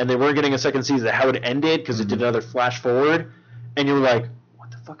season, and they weren't getting a second season. How it ended because it did another Flash Forward, and you were like, "What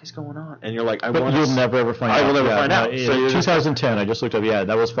the fuck is going on?" And you're like, But you'll never ever find out. I will never find out. So So you're just- 2010, I just looked up. Yeah,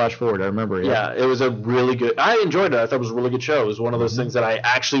 that was Flash Forward. I remember. Yeah, it was a really good. I enjoyed it. I thought it was a really good show. It was one of those things that I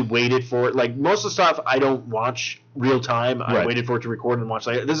actually waited for. Like most of the stuff, I don't watch real time. I Right. waited for it to record and watch.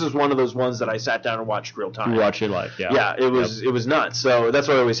 Like, this is one of those ones that I sat down and watched real time. You watch it live. Yeah. Yeah, it was nuts. So that's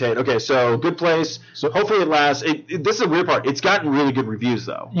what I always hate. Okay, so Good Place. So hopefully it lasts. This is the weird part. It's gotten really good reviews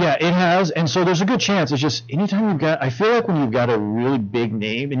though. Yeah, it has, and so there's a good chance. It's just anytime you've got, I feel like when you've got a really big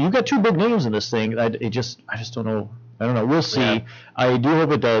name, and you've got two big names in this thing, I just don't know. I don't know. We'll see. Yeah. I do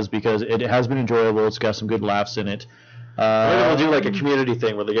hope it does because it has been enjoyable. It's got some good laughs in it. Maybe we'll do like a Community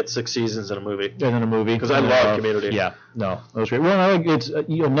thing where they get 6 seasons in a movie. And then a movie. Because I love Community. Yeah, no, that was great. Well, I like it's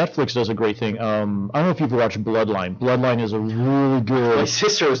Netflix does a great thing. I don't know if you've watched Bloodline. Bloodline is a really My good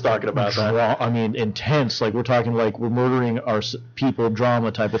sister was talking about that. I mean, intense. Like we're talking like we're murdering our people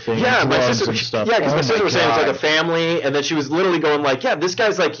drama type of thing. Yeah, my drugs sister. and stuff. Yeah, because Oh my sister was saying it's like a God. family, and then she was literally going like, "Yeah, this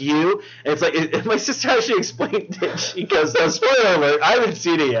guy's like you," and it's like, and my sister actually explained it. She goes, "No, spoiler alert, I haven't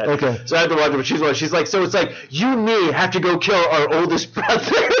seen it yet." Okay. So I have to watch it. But she's like, so it's like you and me have to go kill our oldest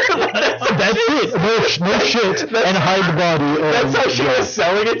brother. That's it. No shit. And hide the body. That's how she yeah. was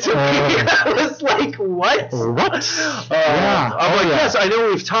selling it to me. I was like, what? What? Yeah. I'm like, yeah. yes, I know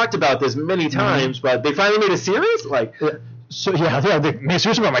we've talked about this many times, but they finally made a series? Like, So they made a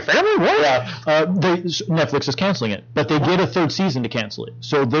series about my family. What? Yeah. Netflix is canceling it, but they get a third season to cancel it.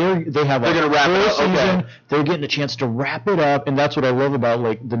 So they have They're a gonna wrap it full up, okay. season. They're getting a chance to wrap it up, and that's what I love about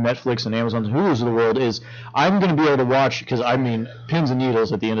like the Netflix and Amazon and Hulu's of the world is I'm going to be able to watch because I mean pins and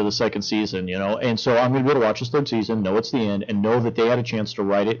needles at the end of the second season, and so I'm going to be able to watch this third season, know it's the end, and know that they had a chance to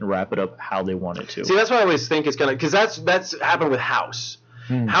write it and wrap it up how they wanted to. see, that's what I always think is gonna, because that's happened with House.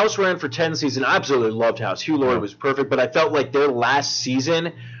 House ran for 10 seasons. I absolutely loved House. Hugh Laurie was perfect, but I felt like their last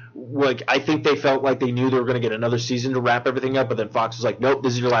season, like I think they felt like they knew they were going to get another season to wrap everything up, but then Fox was like, nope,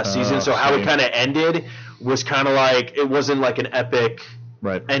 this is your last season. So how it same. kind of ended was kind of like, it wasn't like an epic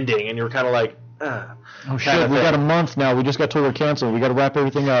Right. ending, and you were kind of like, Oh shit! kind of We thing. got a month now. We just got told we're canceled. We got to wrap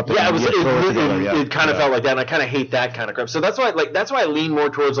everything up. and Yeah, it was. get throw together. It kind of felt like that, and I kind of hate that kind of crap. So that's why I lean more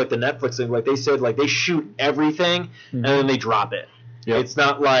towards like the Netflix thing. Like they said, like they shoot everything and then they drop it. Yep. It's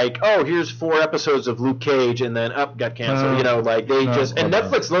not like, oh, here's 4 episodes of Luke Cage and then got canceled. Like they just and okay.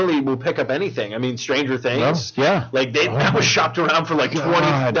 Netflix literally will pick up anything. I mean, Stranger Things. Well, yeah. Like that was shopped around for like 20.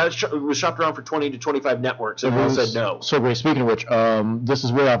 God. That was shopped around for 20 to 25 networks. Everyone said no. So great. Speaking of which, this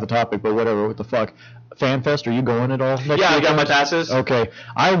is way off the topic, but whatever. What the fuck? FanFest? Are you going at all? Next Yeah, I got weekend? my passes. Okay,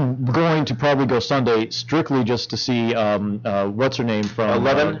 I'm going to probably go Sunday strictly just to see what's her name from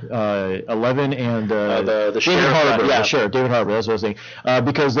 11? 11 and the David sheriff, Harbour. yeah. The sheriff, David Harbour. That's what I was saying.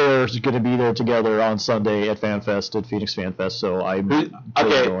 Because they're going to be there together on Sunday at FanFest at Phoenix FanFest. So I'm totally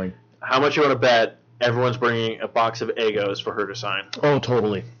Okay, going. how much you want to bet? Everyone's bringing a box of Egos for her to sign. Oh,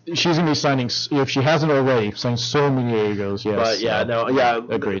 totally. She's gonna be signing if she hasn't already. Signed so many Egos. Yes. But yeah,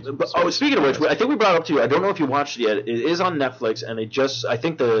 Agreed. But, speaking of which, I think we brought it up to you. I don't know if you watched it yet. It is on Netflix, and I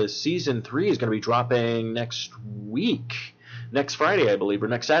think the season 3 is going to be dropping next week, next Friday, I believe, or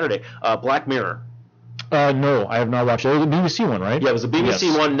next Saturday. Black Mirror. No, I have not watched it. It was a BBC one, right? Yeah, it was a BBC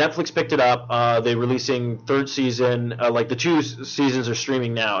Yes. one. Netflix picked it up. They're releasing 3rd season. Like the 2 seasons are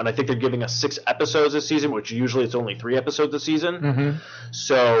streaming now, and I think they're giving us 6 episodes this season, which usually it's only 3 episodes a season. Mm-hmm.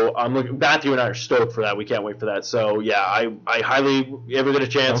 So I'm looking. Matthew and I are stoked for that. We can't wait for that. So yeah, I highly ever get a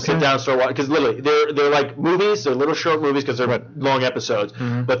chance sit down and start watching, because literally they're like movies. They're little short movies because they're long episodes,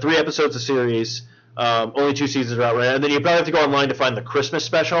 but 3 episodes a series. Only 2 seasons are out right now. And then you probably have to go online to find the Christmas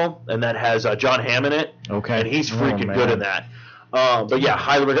special, and that has John Hamm in it. Okay. And he's Oh, freaking man. good in that. But yeah,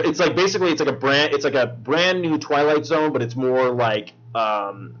 highly recommend. It's like basically it's like a brand new Twilight Zone, but it's more like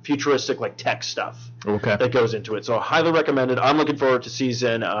futuristic like tech stuff Okay. that goes into it. So highly recommended. I'm looking forward to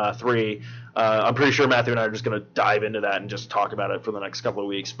season 3. I'm pretty sure Matthew and I are just going to dive into that and just talk about it for the next couple of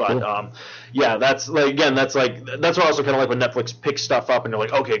weeks. But Cool. yeah, that's like again, that's also kind of like when Netflix picks stuff up and you're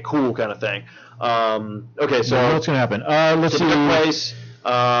like, okay, cool, kind of thing. Okay, so So what's going to happen? Let's it's a good see. place.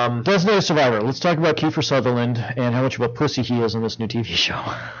 Designated Survivor. Let's talk about Kiefer Sutherland and how much of a pussy he is on this new TV show.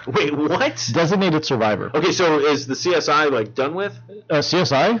 Wait, what? Designated Survivor. Okay, so is the CSI like done with?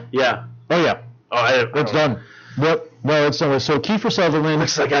 CSI? Yeah. Oh yeah, Oh, I it's done. Well, it's done with. So Kiefer Sutherland.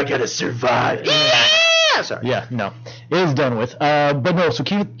 Looks like I gotta survive. Yeah. Sorry. Yeah, no, it is done with. But no, so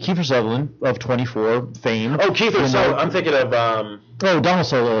Kiefer Sutherland of 24 fame. Oh, Keith. You So know- I'm thinking of Donald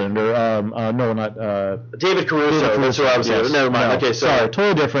Sutherland, or no, not David Caruso. That's what I was yes. thinking. Never mind. No, Okay, so sorry,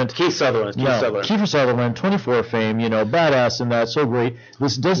 totally different. Keith Sutherland. Keith No, Sutherland. Kiefer Sutherland, 24 fame, badass in that, so great.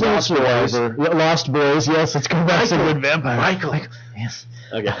 This Designated Lost Boys. Survivor, Lost Boys, yes, let's go back to Michael. Good Vampire. Michael. Yes.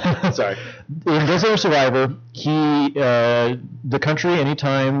 Okay. Sorry. In Designated Survivor, the country,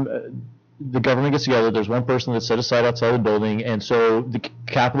 anytime the government gets together, there's one person that's set aside outside the building, and so the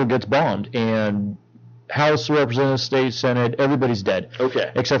Capitol gets bombed, and House, Representatives, State, Senate, everybody's dead.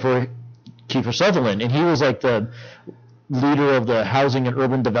 Okay. Except for Kiefer Sutherland, and he was like the leader of the Housing and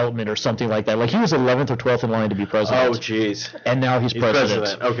Urban Development or something like that. Like he was 11th or 12th in line to be president. Oh, jeez. And now he's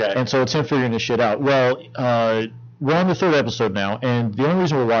president. Okay. And so it's him figuring this shit out. Well, we're on the 3rd episode now, and the only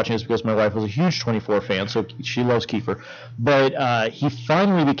reason we're watching is because my wife was a huge 24 fan, so she loves Kiefer. But he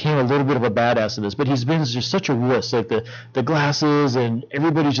finally became a little bit of a badass in this, but he's been just such a wuss. Like the glasses, and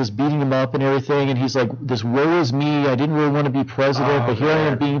everybody's just beating him up and everything, and he's like, this woe is me, I didn't really want to be president, but here I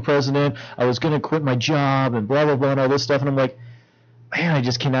am being president, I was going to quit my job, and blah, blah, blah, and all this stuff, and I'm like, man, I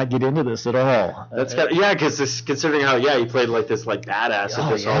just cannot get into this at all. That's kind of, yeah, because considering how he played like this like badass at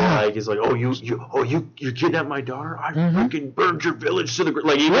this whole like he's like, oh you kidnapped my daughter, I freaking burned your village to the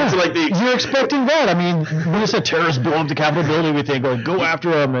like he went to like the You're expecting that. I mean, when it's a terrorist blow up the Capitol building, we think, like, go after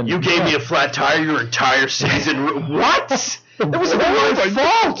him. And you gave me a flat tire your entire season. What? That was my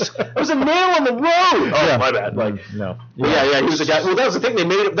fault. It was a nail on the road. Oh, Yeah. my bad. Like, no. yeah, he was a guy. Well, that was the thing. They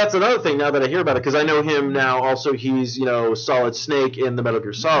made it. That's another thing now that I hear about it, because I know him now. Also, he's Solid Snake in the Metal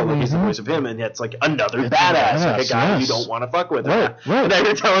Gear Solid. Like, he's the voice of him, and it's like another badass, like a guy you don't want to fuck with. Right. And now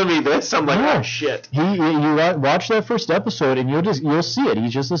you're telling me this. I'm like, Yeah. oh shit. You watch that first episode, and you'll see it.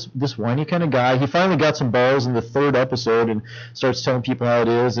 He's just this whiny kind of guy. He finally got some balls in the 3rd episode and starts telling people how it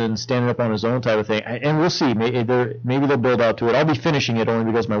is and standing up on his own type of thing. And we'll see. Maybe they'll build out to it. I'll be finishing it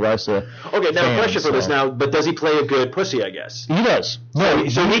only because my wife's a Okay, now fan, a question for this so. now. But does he play a good pussy? I guess. He does. No,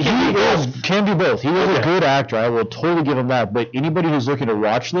 So he can do both. Can do both. He was Okay. a good actor. I will totally give him that. But anybody who's looking to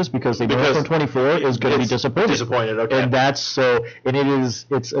watch this because they know Because it from 24 is going to be it's disappointed. disappointed, okay. And that's so. And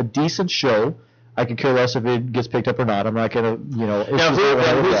it's a decent show. I could care less if it gets picked up or not. I'm not going to, It's Now, just not what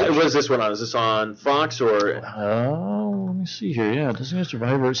I would watch. what is this one on? Is this on Fox or? Oh, let me see here. Yeah, Designated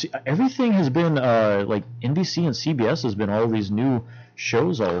Survivor. See, everything has been like NBC and CBS has been all these new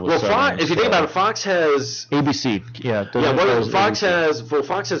shows all of a Well, sudden. Fox, if you think about it, Fox has. ABC. Yeah. Yeah, Fox ABC.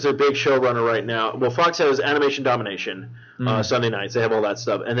 Fox has their big showrunner right now. Well, Fox has Animation Domination Sunday nights. They have all that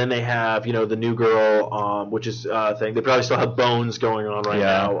stuff, and then they have the New Girl, which is thing. They probably still have Bones going on right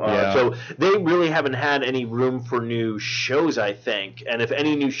now. Yeah. So they really haven't had any room for new shows, I think. And if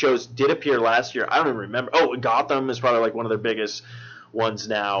any new shows did appear last year, I don't even remember. Oh, Gotham is probably like one of their biggest ones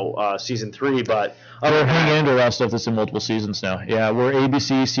now, season 3. But They're hanging into a lot of stuff that's in multiple seasons now. Yeah, we're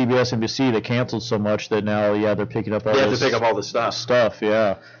ABC, CBS, NBC. They canceled so much that now, they're picking up all they have this to pick up all this stuff.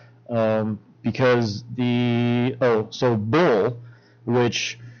 Yeah. Because so Bull,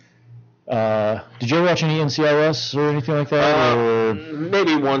 which did you ever watch any NCIS or anything like that? Or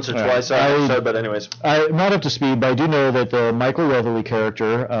Maybe once or All right. twice, but anyways. I'm not up to speed, but I do know that the Michael Reveley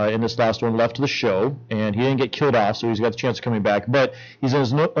character in this last one left the show, and he didn't get killed off, so he's got the chance of coming back. But he's in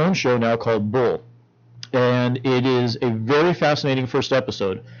his own show now called Bull, and it is a very fascinating first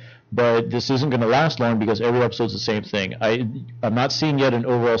episode. But this isn't going to last long because every episode's the same thing. I'm not seeing yet an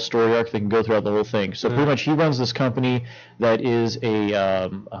overall story arc that can go throughout the whole thing. So pretty much he runs this company that is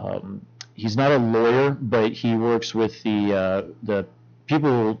he's not a lawyer, but he works with the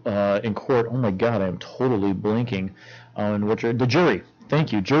people in court. Oh my God, I'm totally blinking on the jury.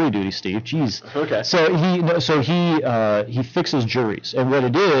 Thank you, jury duty, Steve. Jeez. Okay. So he fixes juries, and what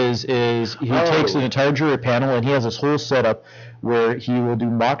it is he takes an entire jury panel, and he has this whole setup where he will do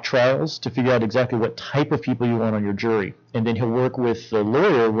mock trials to figure out exactly what type of people you want on your jury, and then he'll work with the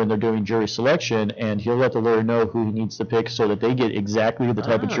lawyer when they're doing jury selection, and he'll let the lawyer know who he needs to pick so that they get exactly the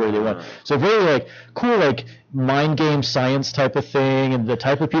type of jury they want. So very cool mind game science type of thing, and the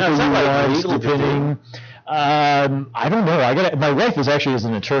type of people you want depending. I don't know. My wife is actually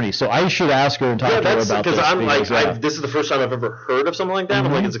an attorney, so I should ask her and talk to her about this. Because I'm like, yeah. this is the first time I've ever heard of something like that.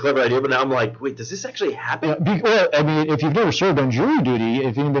 I'm like, it's a clever idea, but now I'm like, wait, does this actually happen? Well, I mean, if you've never served on jury duty,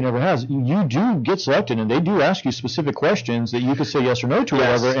 if anybody ever has, you do get selected, and they do ask you specific questions that you can say yes or no to, or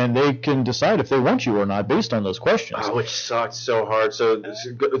whatever, and they can decide if they want you or not based on those questions. Oh, which sucked so hard. So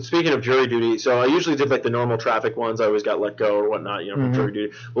speaking of jury duty, so I usually did like the normal traffic ones. I always got let go or whatnot, from jury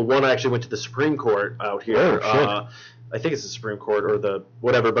duty. But one I actually went to the Supreme Court out here. Oh, shit. I think it's the Supreme Court or the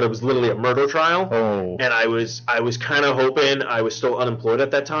whatever, but it was literally a murder trial. Oh. And I was kind of hoping I was still unemployed at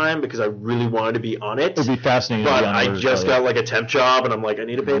that time because I really wanted to be on it. It'd be fascinating. But to be on a I murder just trial. got like a temp job, and I'm like, I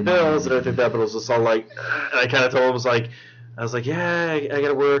need to pay bills and everything like that. But it was just all like, and I kind of told him, I was like, yeah, I got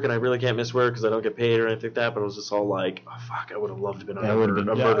to work, and I really can't miss work because I don't get paid or anything like that. But it was just all like, oh, fuck, I would have loved to have been on a murder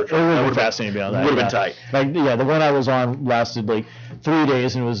trial. It would have been fascinating to be on that. Would have been tight. The one I was on lasted like 3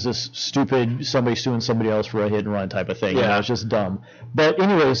 days, and it was this stupid somebody suing somebody else for a hit and run type of thing. Yeah. It was just dumb. But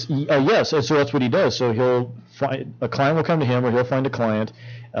anyways, yes, and so that's what he does. So he'll find a client will come to him, or he'll find a client.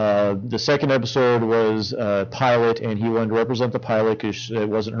 The second episode was pilot, and he wanted to represent the pilot because it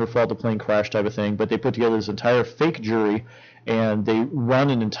wasn't her fault the plane crashed type of thing. But they put together this entire fake jury, and they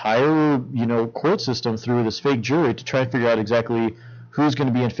run an entire court system through this fake jury to try and figure out exactly who's going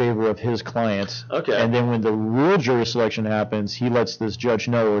to be in favor of his client. Okay. And then when the real jury selection happens, he lets this judge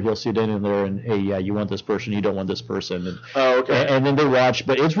know, or he'll sit in there and, hey, yeah, you want this person, you don't want this person. And, okay. And then they watch,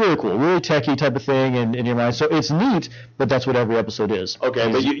 but it's really cool, really techie type of thing in your mind. So it's neat, but that's what every episode is.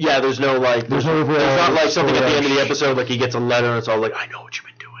 Okay, but there's no like, there's not like something at the end of the episode like he gets a letter and it's all like, I know what you've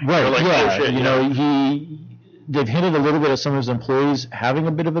been doing. Right. Or like, yeah. Oh, shit, They've hinted a little bit at some of his employees having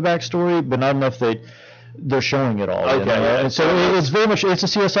a bit of a backstory, but not enough that they're showing it all. Okay. Yeah. And so it's very much, it's a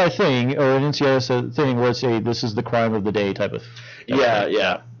CSI thing, or an NCIS thing, where it's this is the crime of the day type of thing.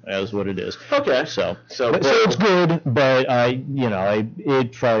 Yeah. That's what it is. Okay. So So it's good, but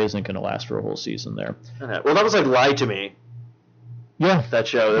it probably isn't going to last for a whole season there. Well, that was like Lie to Me. Yeah. That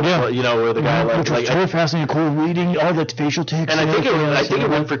show, where the guy which was totally fascinating, cool reading all the facial tics. And I think it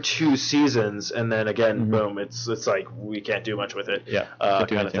went for 2 seasons, and then again, boom, it's like we can't do much with it. Yeah.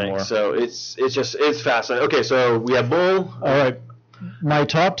 Kind of thing. More. So it's fascinating. Okay, so we have Bull. All right. My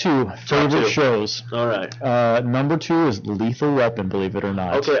top 2 favorite shows. All right. Number 2 is Lethal Weapon, believe it or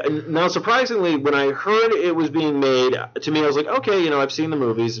not. Okay. Now, surprisingly, when I heard it was being made, to me, I was like, okay, I've seen the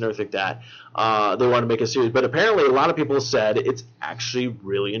movies and everything like that. They want to make a series, but apparently a lot of people said it's actually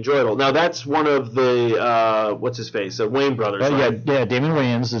really enjoyable. Now, that's one of the what's his face, Wayne brothers. Right? Yeah. Damon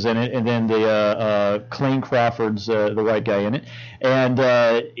Wayans is in it, and then the Clayne Crawford's the white guy in it, and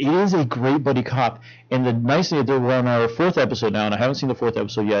it is a great buddy cop. And the nice thing is that we're on our 4th episode now, and I haven't seen the 4th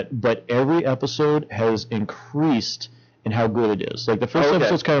episode yet, but every episode has increased in how good it is. Like the first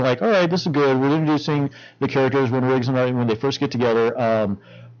episode's kind of like, all right, this is good. We're introducing the characters when they first get together.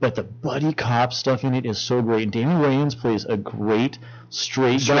 But the buddy cop stuff in it is so great. And Damon Wayans plays a great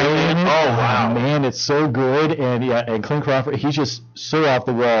straight guy in it. Oh, wow. Man, it's so good. And Clayne Crawford, he's just so off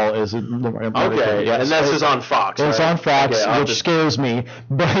the wall. Okay, and this is on Fox, It's right? on Fox, Okay, which scares me.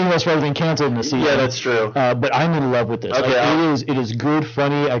 But it's probably been canceled in the season. Yeah, that's true. But I'm in love with this. Okay, it is good,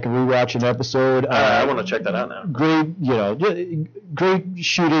 funny. I can rewatch an episode. I want to check that out now. Great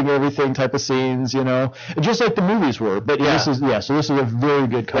shooting, everything type of scenes, just like the movies were. But this is a very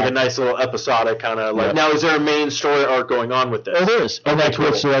good cop. Like a nice little episodic kind of like. Yeah. Now, is there a main story arc going on with this? It is, and that's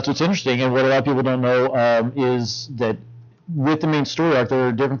what's interesting. And what a lot of people don't know is that with the main story arc, there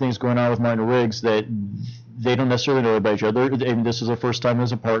are different things going on with Martin Riggs that they don't necessarily know about each other. And this is their first time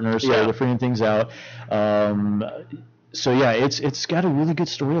as a partner, so they're figuring things out. It's got a really good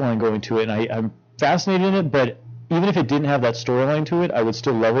storyline going to it, and I'm fascinated in it. But even if it didn't have that storyline to it, I would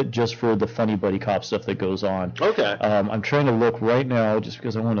still love it just for the funny buddy cop stuff that goes on. Okay. I'm trying to look right now just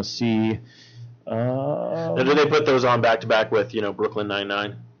because I want to see. Now, do they put those on back to back with Brooklyn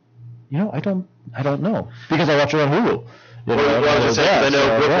Nine-Nine? I don't know because I watch it on Hulu. I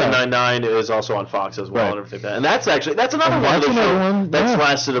know Brooklyn Nine-Nine is also on Fox as well, and everything like that. And that's another one of the shows that's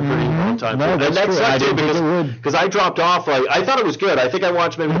lasted a pretty long time. No, and that's sucked too because I dropped off. Like I thought it was good. I think I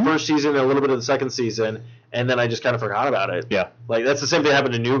watched maybe the first season and a little bit of the second season, and then I just kind of forgot about it. Yeah. Like that's the same thing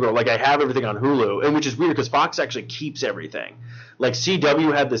happened to New Girl. Like I have everything on Hulu, and which is weird because Fox actually keeps everything. Like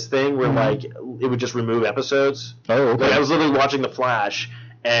CW had this thing where like it would just remove episodes. Oh, okay. Like I was literally watching The Flash.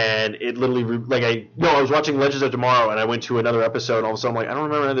 And it literally, I was watching Legends of Tomorrow, and I went to another episode, and all of a sudden I'm like, I don't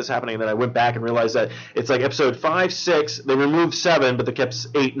remember any of this happening, and then I went back and realized that it's like episode 5, 6, they removed 7, but they kept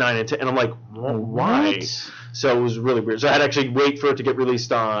 8, 9, and 10, and I'm like, why? What? So it was really weird. So I had to actually wait for it to get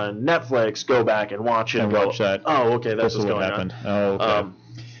released on Netflix, go back and watch it, and watch that. Oh, okay, that's what's what going happened. on. Oh, okay.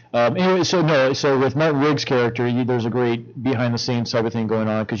 Anyway, so with Martin Riggs' character, there's a great behind-the-scenes type of thing going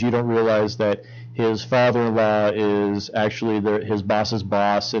on because you don't realize that his father-in-law is actually his boss's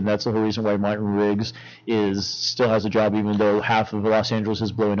boss, and that's the whole reason why Martin Riggs still has a job, even though half of Los Angeles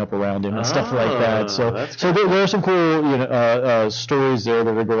is blowing up around him and stuff like that. So there are some cool stories there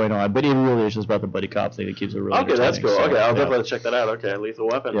that are going on, but it really is just about the buddy cop thing that keeps it really Okay, that's cool. So, okay, I'll definitely check that out. Okay, Lethal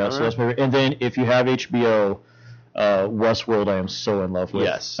Weapon. Yeah, so that's my, and then if you have HBO, Westworld I am so in love with.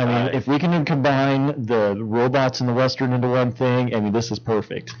 Yes. I mean, if we can combine the robots and the Western into one thing, I mean, this is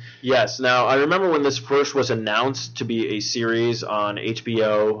perfect. Yes. Now, I remember when this first was announced to be a series on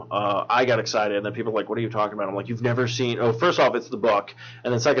HBO, I got excited, and then people were like, what are you talking about? I'm like, you've never seen... Oh, first off, it's the book,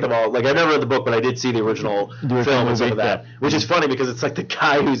 and then second of all, like, I never read the book, but I did see the original film and some of that, which is funny because it's like the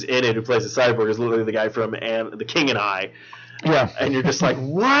guy who's in it who plays the cyborg is literally the guy from The King and I. Yeah. And you're just like,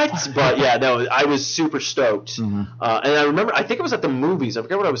 what? But yeah, no, I was super stoked. And I remember, I think it was at the movies. I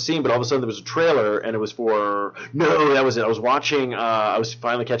forget what I was seeing, but all of a sudden there was a trailer, and it was for, no, that was it. I was watching, I was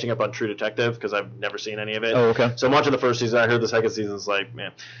finally catching up on True Detective because I've never seen any of it. Oh, okay. So I'm watching the first season. I heard the second season. It's like,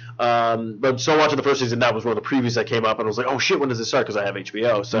 man. But so watching the first season, that was one of the previews that came up, and I was like, oh shit, when does this start? Because I have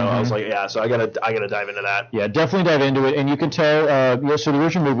HBO. So I was like, yeah, so I gotta dive into that. Yeah, definitely dive into it. And you can tell, so the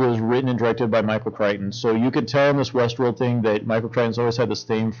original movie was written and directed by Michael Crichton. So you can tell in this Westworld thing that Michael Crichton's always had this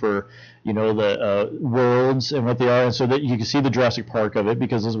thing for, the worlds and what they are. And so that you can see the Jurassic Park of it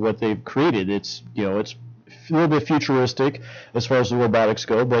because this is what they've created. It's, it's a little bit futuristic as far as the robotics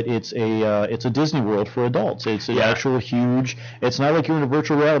go, but it's a Disney World for adults. It's an actual huge. It's not like you're in a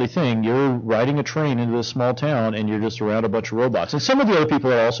virtual reality thing. You're riding a train into this small town, and you're just around a bunch of robots. And some of the other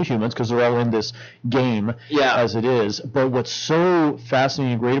people are also humans because they're all in this game as it is. But what's so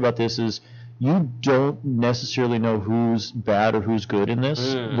fascinating and great about this is you don't necessarily know who's bad or who's good in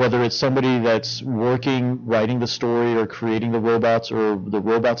this, whether it's somebody that's writing the story or creating the robots or the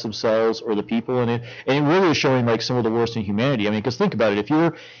robots themselves or the people in it. And it really is showing like some of the worst in humanity. I mean, because think about it. If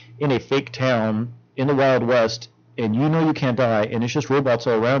you're in a fake town in the Wild West and you know you can't die and it's just robots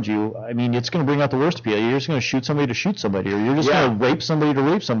all around you, I mean, it's going to bring out the worst of you. You're just going to shoot somebody to shoot somebody, or you're just going to rape somebody to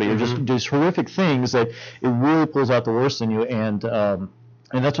rape somebody, or just these horrific things that it really pulls out the worst in you.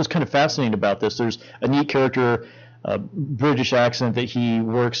 And that's what's kind of fascinating about this. There's a neat character, British accent, that he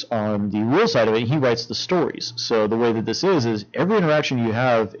works on the real side of it. He writes the stories. So the way that this is every interaction you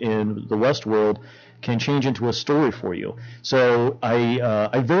have in the Westworld can change into a story for you. So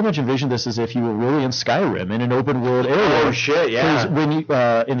I very much envision this as if you were really in Skyrim, in an open world area. Oh shit, yeah. When you,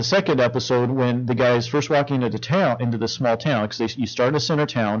 in the second episode, when the guy's first walking into the small town, because you start in a center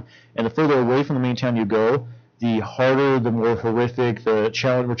town, and the further away from the main town you go, the harder, the more horrific, more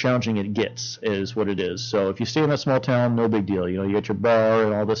challenging it gets, is what it is. So if you stay in that small town, no big deal. You get your bar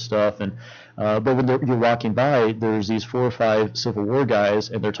and all this stuff. And but when you're walking by, there's these 4 or 5 Civil War guys,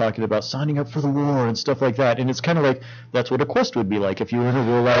 and they're talking about signing up for the war and stuff like that. And it's kind of like that's what a quest would be like if you were in a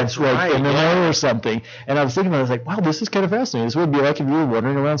real life MMO or something. And I was thinking, I was like, wow, this is kind of fascinating. This would be like if you were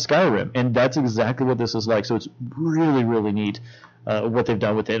wandering around Skyrim. And that's exactly what this is like. So it's really, really neat. What they've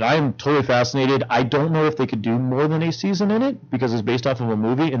done with it. I'm totally fascinated. I don't know if they could do more than a season in it because it's based off of a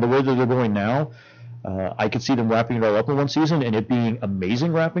movie, and the way that they're going now, I could see them wrapping it all up in one season and it being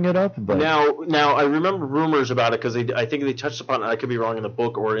amazing wrapping it up. But now I remember rumors about it because I think they touched upon it. I could be wrong in the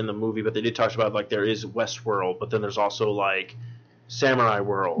book or in the movie, but they did talk about like there is Westworld, but then there's also like Samurai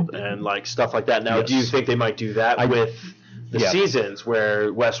World and like stuff like that. Now, do you think they might do that with the seasons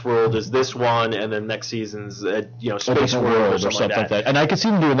where Westworld is this one, and then next season's Space World or something like that. And I could see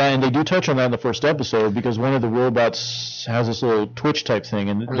them doing that, and they do touch on that in the first episode because one of the robots has this little Twitch type thing,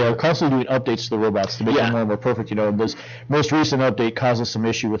 and they're constantly doing updates to the robots to make them more and more perfect. And this most recent update causes some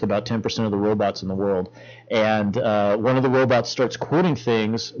issue with about 10% of the robots in the world, and one of the robots starts quoting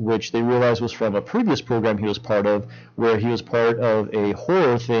things which they realize was from a previous program he was part of, where he was part of a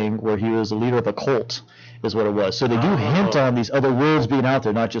horror thing where he was a leader of a cult. Is what it was. So they do hint on these other worlds being out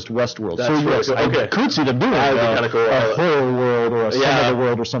there, not just Westworld. That's I could see them doing a horror world or some other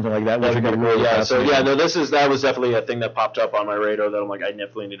world or something like that. That'd be really fascinating. That was definitely a thing that popped up on my radar that I'm like, I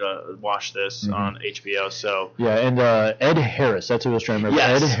definitely need to watch this on HBO. So and Ed Harris, that's who I was trying to remember.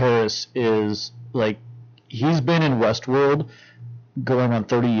 Yes. Ed Harris is like, he's been in Westworld going on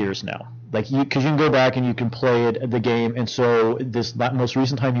 30 years now. Like, because you can go back and you can play the game, and so this most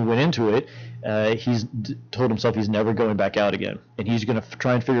recent time he went into it, he's told himself he's never going back out again, and he's going to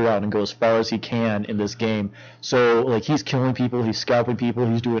try and figure it out and go as far as he can in this game. So like he's killing people, he's scalping people,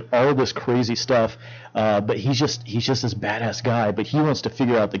 he's doing all of this crazy stuff, but he's just this badass guy. But he wants to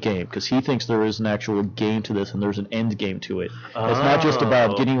figure out the game because he thinks there is an actual game to this and there's an end game to it. It's not just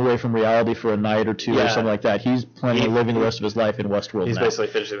about getting away from reality for a night or two or something like that. He's planning on living the rest of his life in Westworld. He's now. basically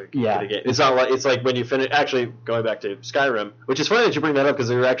finishing the game. It's not like, it's like when you finish. Actually, going back to Skyrim, which is funny that you bring that up because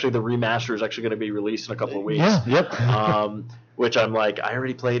they're actually the remaster is actually going to be released in a couple of weeks. Yeah. Yep. Which I'm like, I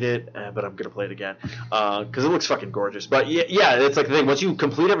already played it, but I'm going to play it again because it looks fucking gorgeous. But yeah, it's like the thing. Once you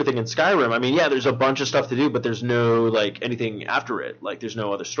complete everything in Skyrim, I mean, yeah, there's a bunch of stuff to do, but there's no like anything after it. Like, there's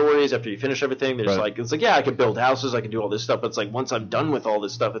no other stories after you finish everything. There's like, it's like, yeah, I can build houses, I can do all this stuff, but it's like once I'm done with all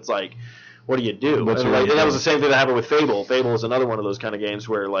this stuff, it's like, what do you do? And that was the same thing that happened with Fable. Fable is another one of those kind of games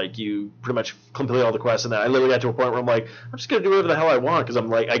where like you pretty much complete all the quests, and then I literally got to a point where I'm like, I'm just gonna do whatever the hell I want because I'm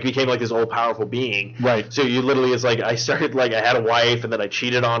like, I became like this all powerful being. Right. So you literally, it's like I started like I had a wife, and then I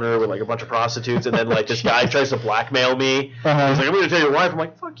cheated on her with like a bunch of prostitutes, and then like this guy tries to blackmail me. He's like, I'm gonna take your wife. I'm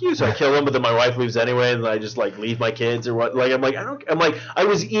like, fuck you. So I kill him, but then my wife leaves anyway, and I just like leave my kids or what. Like I'm like, I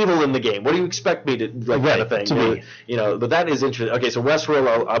was evil in the game. What do you expect me to like kind of thing? You know, but that is interesting. Okay, so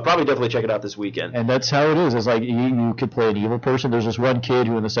Westworld, I'll probably definitely check it out this weekend. And that's how it is. It's like you could play an evil person. There's this one kid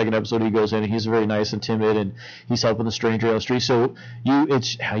who in the second episode he goes in and he's very nice and timid and he's helping the stranger on the street. So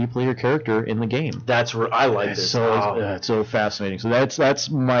it's how you play your character in the game. That's where I like this. So it's so fascinating. So that's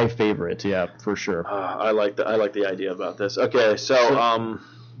my favorite. Yeah, for sure. I like the idea about this. Okay, so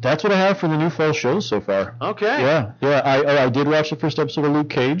that's what I have for the new fall shows so far. Okay. Yeah. I did watch the first episode of Luke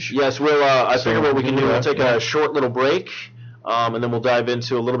Cage. Yes, we'll. I figure what we can do. We'll take a short little break. And then we'll dive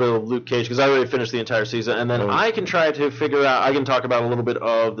into a little bit of Luke Cage because I already finished the entire season, and then I can try to figure out. I can talk about a little bit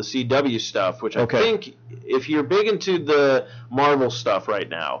of the CW stuff, which I think if you're big into the Marvel stuff right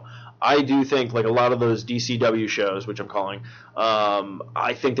now, I do think like a lot of those DCW shows, which I'm calling,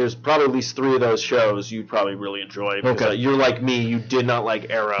 I think there's probably at least 3 of those shows you'd probably really enjoy because you're like me, you did not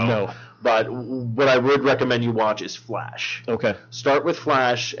like Arrow. No. But what I would recommend you watch is Flash. Okay. Start with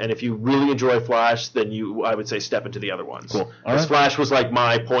Flash, and if you really enjoy Flash, then I would say step into the other ones. Cool. Because Flash was like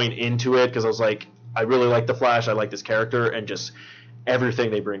my point into it because I was like, I really like the Flash, I like this character, and just everything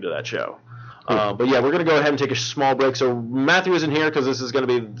they bring to that show. But yeah, we're going to go ahead and take a small break. So Matthew isn't here because this is going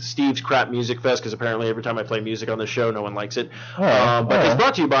to be Steve's Crap Music Fest because apparently every time I play music on this show, no one likes it. But it's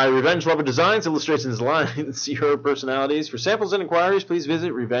brought to you by Revenge Lover Designs, Illustrations, Lines, Your Personalities. For samples and inquiries, please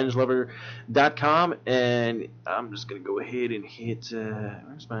visit RevengeLover.com. And I'm just going to go ahead and hit,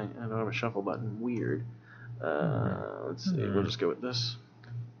 where's my, I don't have a shuffle button. Weird. Let's see, we'll just go with this.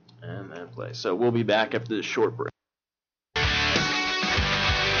 And then play. So we'll be back after this short break.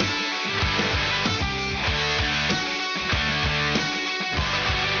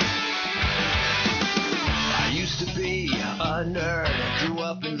 A nerd, grew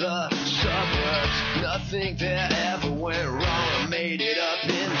up in the suburbs. Nothing that ever went wrong. I made it up in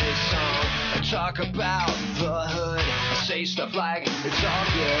this song. I talk about the hood. I say stuff like it's all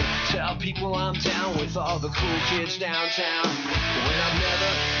good. Tell people I'm down with all the cool kids downtown when I've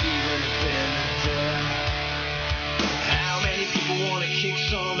never even been there. How many people want to kick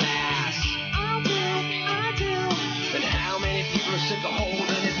some ass? I do. And how many people are sick of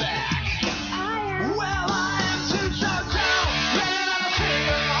holding it back? I am. Well, I am too tough.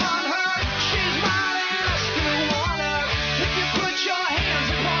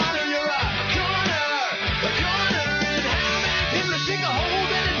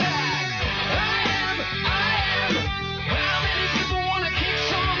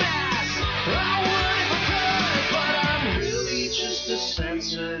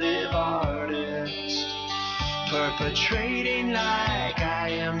 Sensitive artist, perpetrating like I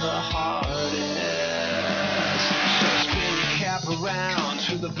am the hardest. So spin your cap around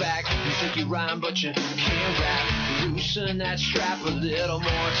to the back. You think you rhyme, but you can't rap. Loosen that strap a little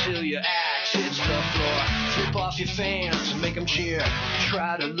more till your axe hits the floor. Flip off your fans, make them cheer.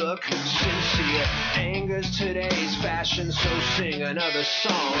 Try to look sincere. Anger's today's fashion, so sing another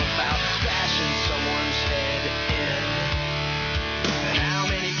song about bashing someone's head in. How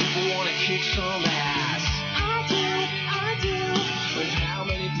many people want to kick some ass? I do. But how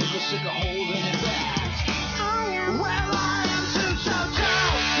many people sick of holding it back? I am. Well, I am too tough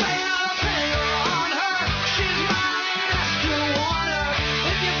down. Lay out a finger on her. She's mine and I still want her.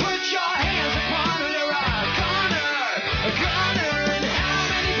 If you put your hands upon her, you're a gunner. And how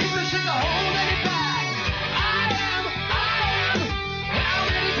many people sick of holding it back? I am. How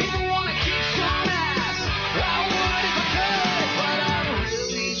many people want to kick some ass? I would if I could, but I'm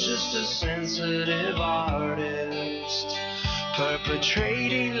really just a sensitive artist,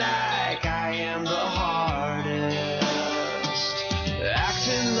 perpetrating like I am the hardest.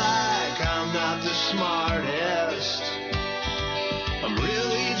 Acting like I'm not the smartest. I'm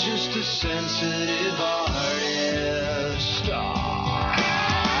really just a sensitive artist.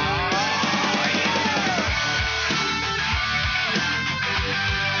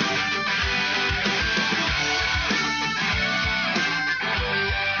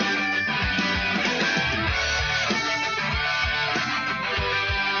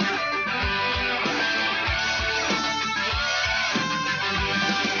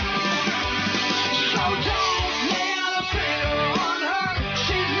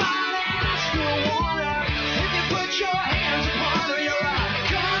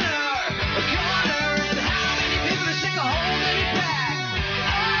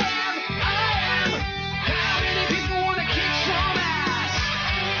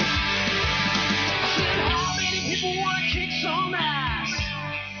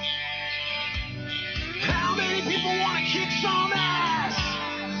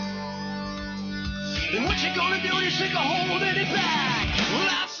 And what you gonna do when you think of holding it back? Well,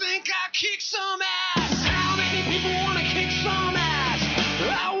 I think I'll kick some ass. How many people wanna kick some ass?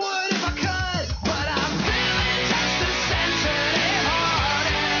 I would if I could, but I'm feeling just a sensitive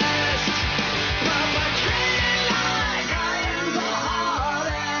artist. But treated like I am the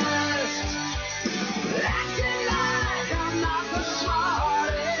hardest. Acting like I'm not the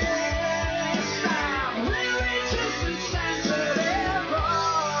smartest. I'm really just a sensitive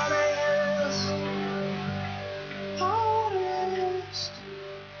artist. Hardest.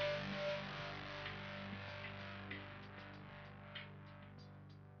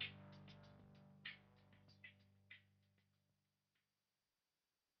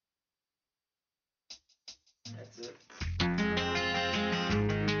 That's it.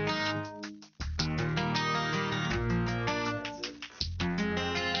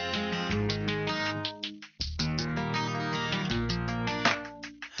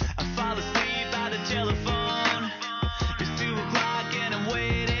 I fall asleep by the telephone. It's 2 o'clock and I'm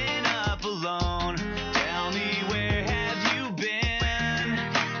waiting up alone. Tell me, where have you been?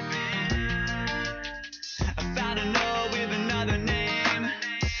 I found a note with another name.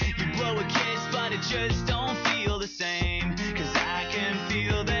 You blow a kiss, but it just don't feel the same.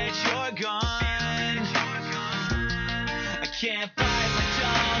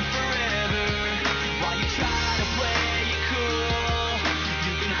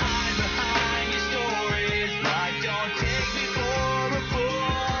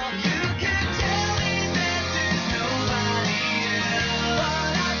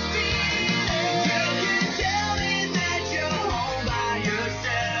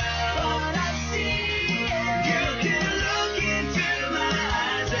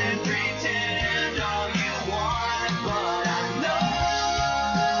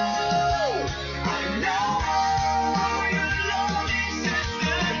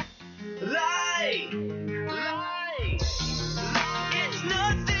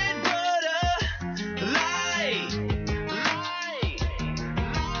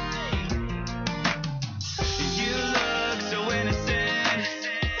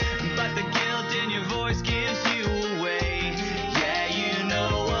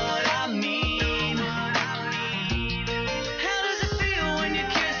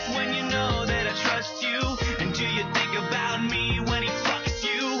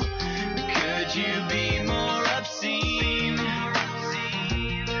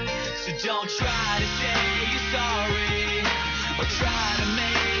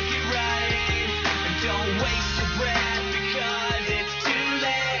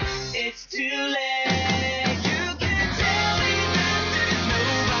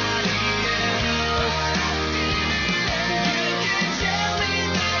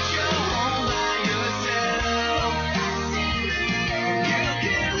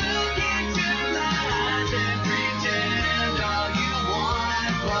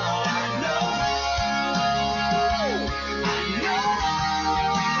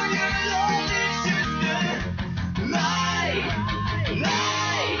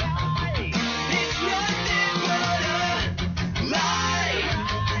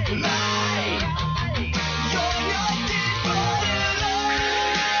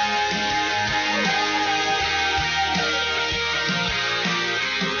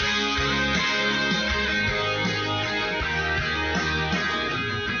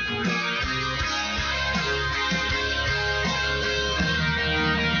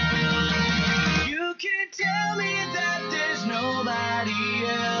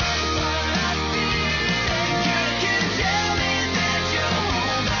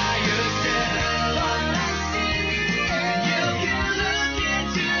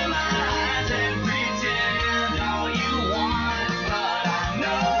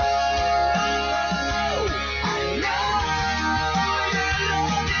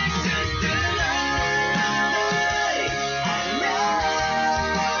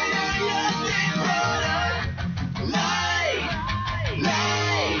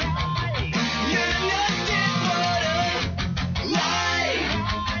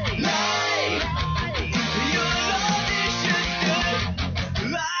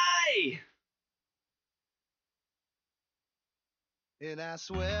 And I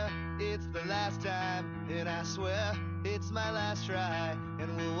swear it's the last time, and I swear it's my last try.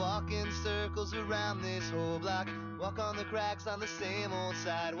 And we'll walk in circles around this whole block, walk on the cracks on the same old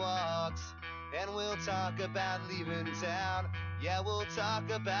sidewalks. And we'll talk about leaving town, yeah, we'll talk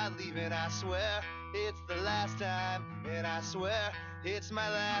about leaving. I swear it's the last time, and I swear it's my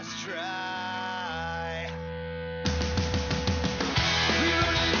last try. We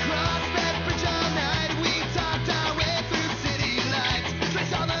rode across that bridge all night, we talked our way through city lights,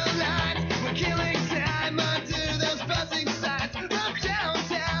 traced all the lines, we're killing time under those buzzing signs, from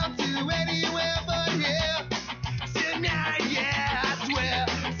downtown to anywhere but here. Tonight, yeah, I swear,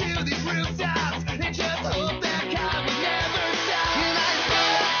 to these rooftops, and just hope that God will never stop. And I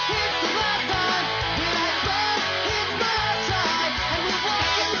swear it's the last time, and I swear it's my last try. And we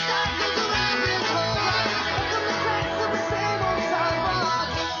walk in circles around this whole block, back on the cracks of the same old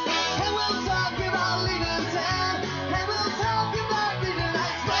sidewalk. And we'll talk about leaving town, and we'll talk about leaving. I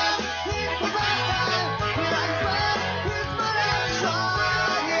swear it's the last time, and I swear it's my last try.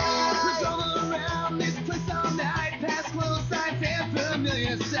 Yeah. We drove around this place all night, past closed signs and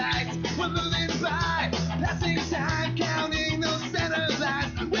familiar sights. We're moving by, passing time, counting those center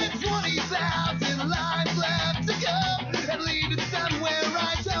lines, with 20,000 lives left to go, and lead us somewhere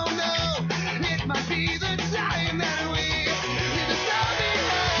I don't know. It might be the time that we need to stop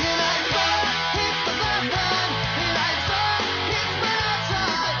behind. And I swear it's the last time, and I swear it's my last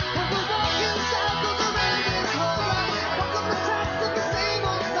try. And we'll walk in circles around this whole block, walk on the cracks of the same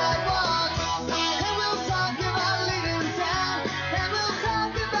old sidewalks. And we'll talk about leaving town, and we'll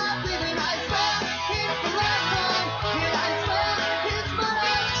talk about leaving. I swear it's the last time, and I swear it's my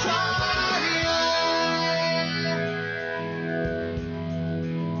last try.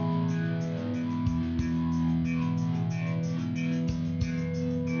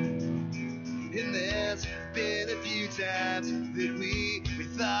 And there's been a few times that we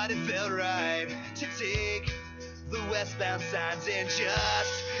thought it felt right to take the westbound signs and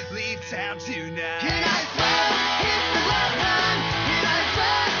just leave town tonight. And I swear it's the last time, and I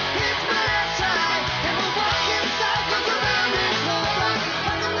swear it's my last time. And we'll walk in circles around this whole block,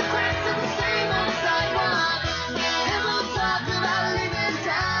 back on the cracks of the same old sidewalk. And we'll talk about leaving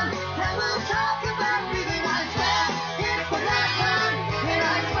town, and we'll talk about leaving. I swear it's the last time, and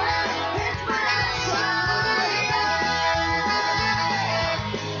I swear it's my last try. And I swear it's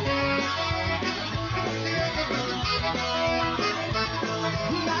my last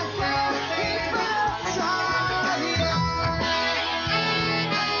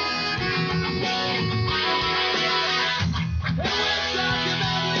And we'll talk about leaving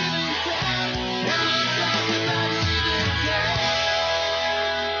town, and we'll talk about leaving town.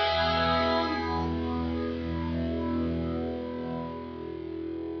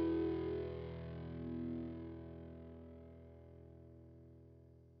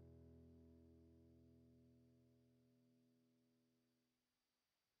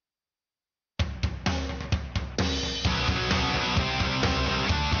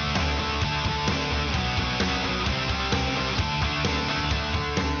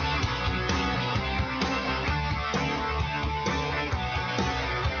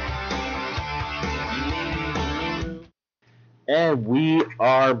 And we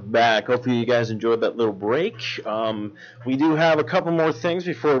are back. Hopefully you guys enjoyed that little break. We do have a couple more things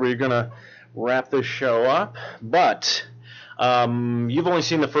before we're going to wrap this show up. But you've only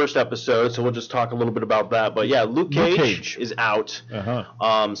seen the first episode, so we'll just talk a little bit about that. But yeah, Luke Cage is out.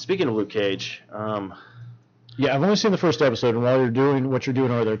 Speaking of Luke Cage, Yeah, I've only seen the first episode, and while you're doing what you're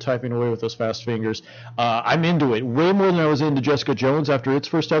doing over there, typing away with those fast fingers, I'm into it way more than I was into Jessica Jones after its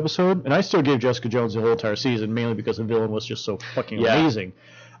first episode, and I still gave Jessica Jones the whole entire season, mainly because the villain was just so fucking amazing.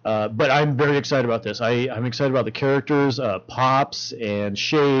 But I'm very excited about this. I'm excited about the characters, Pops and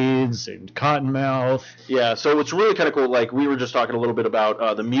Shades and Cottonmouth. Yeah, so it's really kind of cool. Like, we were just talking a little bit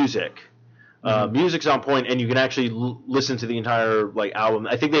about the music. Music's on point, and you can actually listen to the entire album.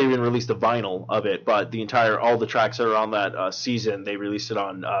 I think they even released a vinyl of it, but all the tracks that are on that season, they released it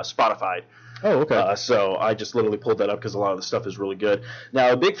on Spotify. Oh, okay. So I just literally pulled that up because a lot of the stuff is really good. Now,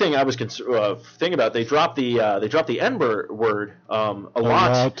 a big thing I was thinking about, they dropped the N word a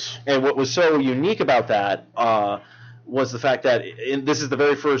lot, and what was so unique about that was the fact that this is the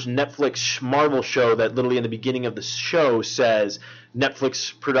very first Netflix Marvel show that literally in the beginning of the show says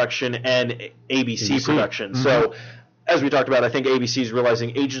Netflix production and ABC production. Mm-hmm. So, as we talked about, I think ABC is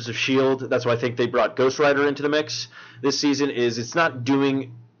realizing Agents of S.H.I.E.L.D., that's why I think they brought Ghost Rider into the mix this season, is it's not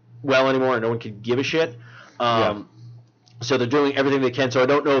doing well anymore and no one can give a shit. So they're doing everything they can. So I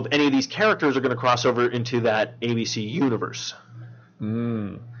don't know if any of these characters are going to cross over into that ABC universe.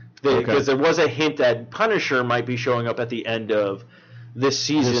 Because there was a hint that Punisher might be showing up at the end of this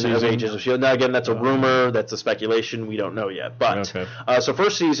season of season? Agents of S.H.I.E.L.D. Now, again, that's a rumor. That's a speculation. We don't know yet. But Okay. so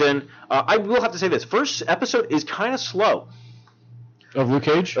first season, I will have to say this. First episode is kind of slow Of Luke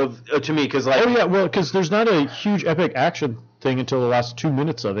Cage? to me because, like, Oh, yeah, well, because there's not a huge epic action thing until the last 2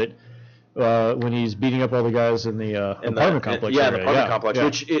 minutes of it when he's beating up all the guys in the apartment complex. Yeah, area. the apartment complex, yeah.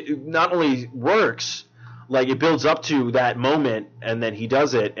 which it not only works, like, it builds up to that moment, and then he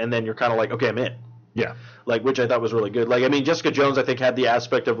does it, and then you're kind of like, okay, I'm in. Yeah. Like, which I thought was really good. Like, I mean, Jessica Jones, I think, had the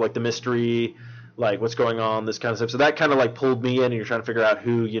aspect of, like, the mystery, like, what's going on, this kind of stuff. So that kind of, like, pulled me in, and you're trying to figure out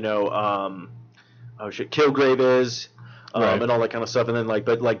who, Kilgrave is, Right. and all that kind of stuff. And then, like,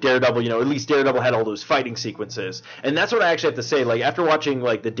 but, like, Daredevil, at least Daredevil had all those fighting sequences. And that's what I actually have to say. Like, after watching,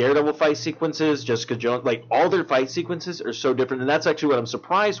 like, the Daredevil fight sequences, Jessica Jones, like, all their fight sequences are so different. And that's actually what I'm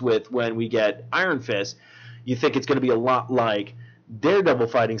surprised with when we get Iron Fist. You think it's going to be a lot like Daredevil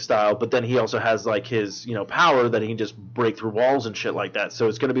fighting style, but then he also has, like, his power that he can just break through walls and shit like that. So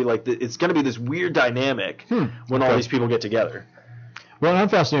it's going to be like it's going to be this weird dynamic when all Okay. these people get together. Well, I'm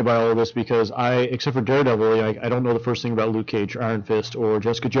fascinated by all of this because except for Daredevil, I don't know the first thing about Luke Cage, or Iron Fist, or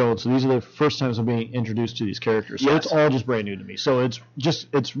Jessica Jones. So these are the first times I'm being introduced to these characters. So Yes. it's all just brand new to me. So it's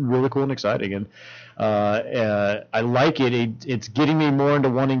really cool and exciting, and I like it. It's getting me more into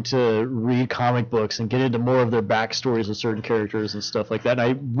wanting to read comic books and get into more of their backstories of certain characters and stuff like that.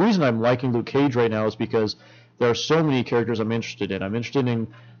 And the reason I'm liking Luke Cage right now is because there are so many characters I'm interested in. I'm interested in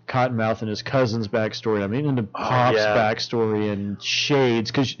Cottonmouth and his cousin's backstory. I'm into Pop's yeah. backstory and Shades,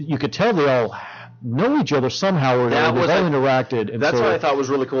 because you could tell they all know each other somehow, or That they've was all like- interacted. And That's so, what I thought was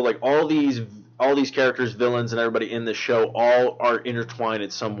really cool. Like, all these characters, villains, and everybody in the show all are intertwined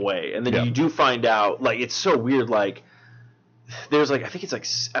in some way. And then Yeah. you do find out, like, it's so weird, like, there's, like, I think it's, like,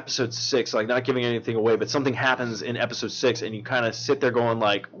 episode 6, like, not giving anything away, but something happens in episode 6, and you kind of sit there going,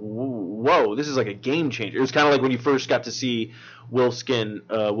 like, whoa, this is, like, a game changer. It was kind of like when you first got to see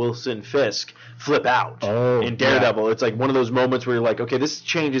Wilson Fisk flip out in Daredevil. It's, like, one of those moments where you're like, okay, this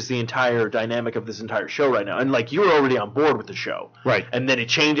changes the entire dynamic of this entire show right now. And, like, you were already on board with the show. Right. And then it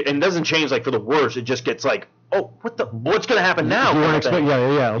changed, and it doesn't change, like, for the worse. It just gets, like, oh, what's going to happen now? You weren't kind of thing.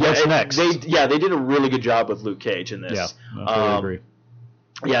 yeah. What's and next? They did a really good job with Luke Cage in this. Yeah, I totally agree.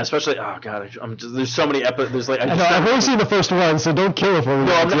 Yeah, especially there's so many episodes. There's like I've only seen the first one, so don't kill it for me.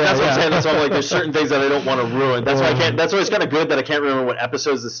 No, that's what I'm saying. That's why I'm like, there's certain things that I don't want to ruin. That's why I can't. That's why it's kind of good that I can't remember what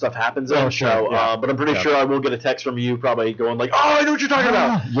episodes this stuff happens in. Oh, sure, So, yeah. but I'm pretty sure I will get a text from you probably going like, oh, I know what you're talking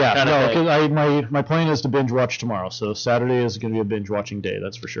about. Yeah, Kinda no, thing. because my plan is to binge watch tomorrow, so Saturday is going to be a binge watching day.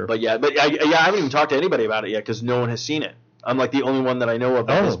 That's for sure. But I haven't even talked to anybody about it yet because no one has seen it. I'm like the only one that I know of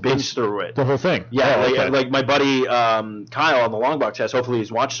that has binged through it. The whole thing. Yeah, Oh, okay. like my buddy Kyle on the Long Box Test. Hopefully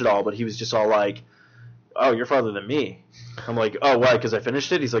he's watched it all, but he was just all like, "Oh, you're farther than me." I'm like, "Oh, why? Because I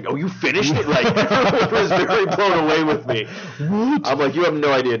finished it." He's like, "Oh, you finished it?" Like, he was very blown away with me. What? I'm like, "You have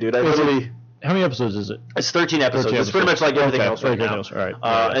no idea, dude. I literally." How many episodes is it? It's 13 episodes. 13 It's pretty much like everything Okay, else right everything now. else, all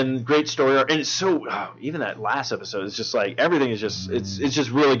right. And great story arc. And it's so even that last episode is just like everything is just it's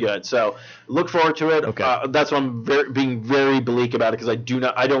just really good. So look forward to it. Okay. That's why I'm being very bleak about it because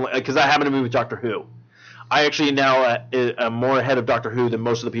because I happen to be with Doctor Who. I actually now am more ahead of Doctor Who than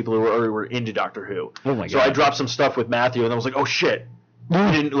most of the people who already were into Doctor Who. Oh my So God. I dropped some stuff with Matthew, and I was like, oh shit. I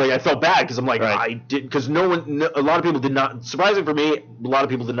didn't I felt bad because I'm like Right. I did because a lot of people did not. Surprising for me, a lot of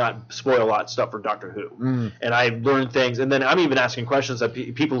people did not spoil a lot of stuff for Doctor Who, and I learned things. And then I'm even asking questions that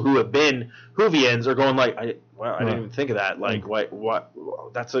people who have been Whovians are going like, I didn't even think of that. Like, what?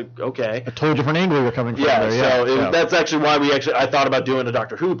 That's okay. A totally different angle you're coming from Yeah, there. so that's actually why I thought about doing a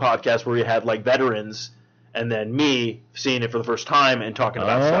Doctor Who podcast where we had like veterans and then me seeing it for the first time and talking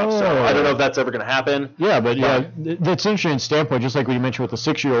about stuff. So I don't know if that's ever going to happen. Yeah, but that's an interesting standpoint, just like what you mentioned with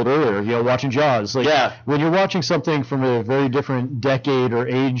the 6-year-old earlier, watching Jaws. Like, Yeah. when you're watching something from a very different decade or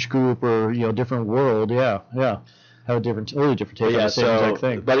age group or, different world, have a totally different take on the same exact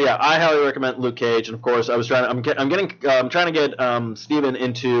thing. But yeah, I highly recommend Luke Cage, and of course, I'm trying to get Steven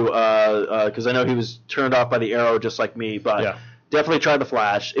into because I know he was turned off by the Arrow just like me, but. Yeah. Definitely try The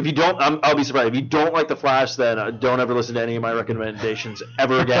Flash. If you don't, I'll be surprised. If you don't like The Flash, then don't ever listen to any of my recommendations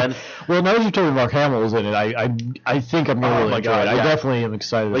ever again. Well, now that you told me Mark Hamill is in it, I think I'm going to really enjoy it. I yeah. definitely am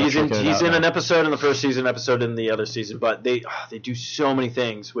excited But about checking it out he's in now. an episode in the first season, episode in the other season. But they do so many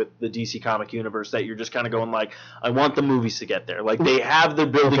things with the DC comic universe that you're just kind of going like, I want the movies to get there. Like they have the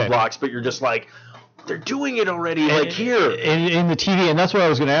building blocks, but you're just like, they're doing it already. Like here in the TV, and that's what I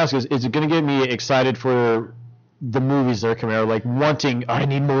was going to ask: is it going to get me excited for the movies that are coming out, like wanting, I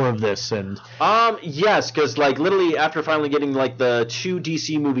need more of this? And yes, because like literally after finally getting like the 2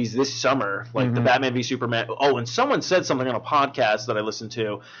 DC movies this summer, like the Batman v Superman. Oh, and someone said something on a podcast that I listened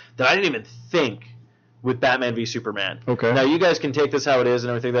to that I didn't even think with Batman v Superman. Okay. Now you guys can take this how it is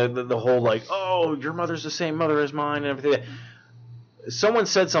and everything. The whole like, oh, your mother's the same mother as mine and everything. Someone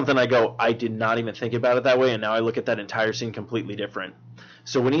said something. I go, I did not even think about it that way, and now I look at that entire scene completely different.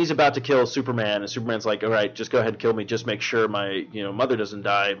 So when he's about to kill Superman, and Superman's like, all right, just go ahead and kill me. Just make sure my mother doesn't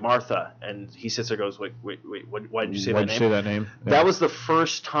die, Martha. And he sits there and goes, wait, why did you say that name? Why'd you say that name? Yeah. That was the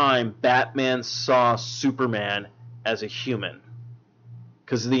first time Batman saw Superman as a human.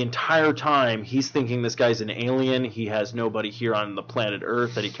 Because the entire time he's thinking this guy's an alien, he has nobody here on the planet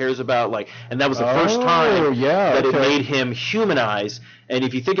Earth that he cares about, and that was the first time that it made him humanize. And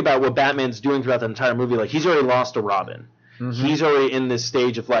if you think about what Batman's doing throughout the entire movie, like he's already lost to Robin. Mm-hmm. He's already in this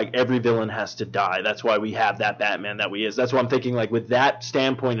stage of like every villain has to die. That's why we have that Batman that we is. That's why I'm thinking like with that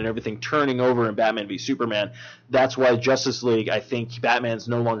standpoint and everything turning over in Batman v Superman, that's why Justice League, I think Batman's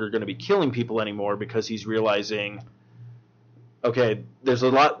no longer going to be killing people anymore because he's realizing, okay, there's a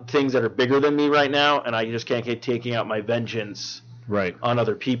lot of things that are bigger than me right now, and I just can't keep taking out my vengeance on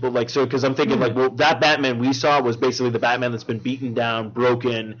other people. Like, so, because I'm thinking, like, well, that Batman we saw was basically the Batman that's been beaten down,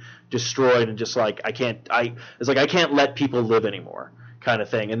 broken, destroyed, and just like, I can't let people live anymore, kind of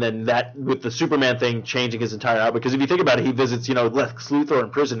thing. And then that, with the Superman thing changing his entire outlook, because if you think about it, he visits, Lex Luthor in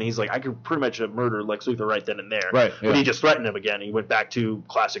prison, and he's like, I could pretty much have murdered Lex Luthor right then and there. Right. Yeah. But he just threatened him again. He went back to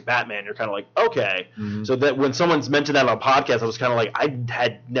classic Batman. You're kind of like, okay. Mm-hmm. So that when someone's mentioned that on a podcast, I was kind of like, I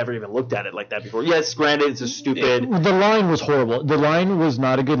had never even looked at it like that before. Yes, granted, it's a stupid. The line was horrible. The line was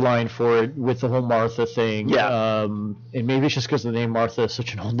not a good line for it with the whole Martha thing. Yeah. And maybe it's just because the name Martha is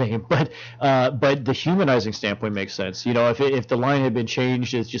such an old name, but the humanizing standpoint makes sense. If the line had been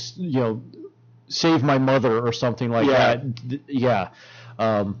changed, it's just save my mother or something like that. Yeah.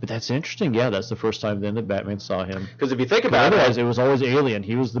 But that's interesting. Yeah, that's the first time then that Batman saw him. Because if you think about it was always Alien.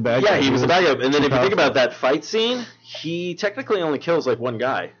 He was the bad guy. Yeah, he was the bad guy. And then if you think about that fight scene, he technically only kills like one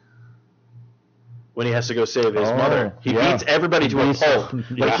guy when he has to go save his mother. He beats everybody to a pulp.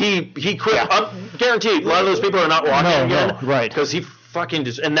 Like he quit. I'm guaranteed a lot of those people are not watching again. Right. Because he fucking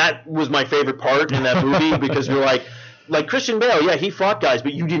just, and that was my favorite part in that movie because you're like Christian Bale, he fought guys,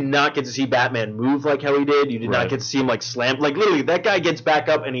 but you did not get to see Batman move like how he did. You did not get to see him like slam. Like literally, that guy gets back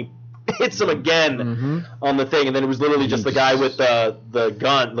up and he hits him again on the thing, and then it was literally just the guy with the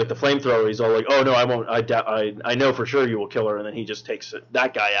gun, like the flamethrower. He's all like, "Oh no, I won't. I know for sure you will kill her," and then he just takes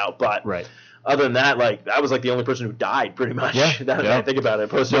that guy out. But other than that, like that was like the only person who died pretty much. Yeah, I think about it.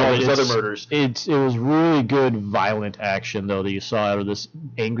 Opposed to all these other murders. It was really good, violent action though that you saw out of this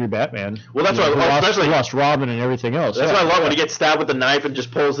angry Batman. Well, that's why I lost Robin and everything else. That's why I love when he gets stabbed with the knife and just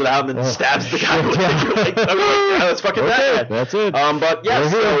pulls it out and then stabs the guy with it. That's fucking bad. That's it. But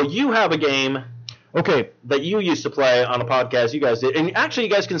so you have a game. Okay. That you used to play on a podcast you guys did. And actually, you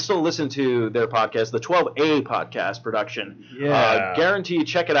guys can still listen to their podcast, the 12A podcast production. Yeah. Guarantee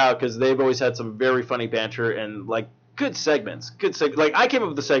check it out because they've always had some very funny banter and, like, good segments. Like, I came up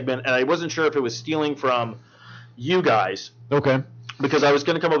with the segment, and I wasn't sure if it was stealing from you guys. Okay. Because I was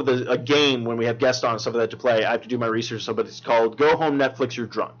going to come up with a game when we have guests on and stuff like that to play. I have to do my research, but it's called Go Home Netflix, You're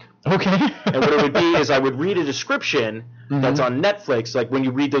Drunk. Okay. And what it would be is I would read a description that's on Netflix. Like, when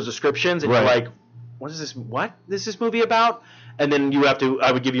you read those descriptions, and you're like, what is this movie about? And then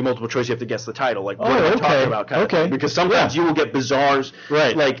I would give you multiple choice. You have to guess the title. Like, what am I talking about? Kind of thing. Because sometimes you will get bizarres.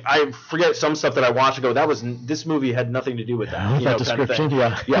 Right. Like, I forget some stuff that I watched and go, this movie had nothing to do with that. That description,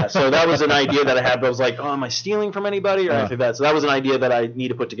 kind of thing. Yeah. So that was an idea that I had, but I was like, oh, am I stealing from anybody or anything like that? So that was an idea that I need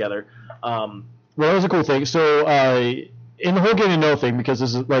to put together. Well, that was a cool thing. So, in the whole get to know thing, because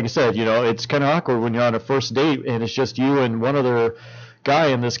this is, like I said, it's kind of awkward when you're on a first date and it's just you and one other guy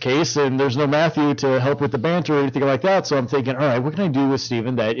in this case, and there's no Matthew to help with the banter or anything like that. So I'm thinking, all right, what can I do with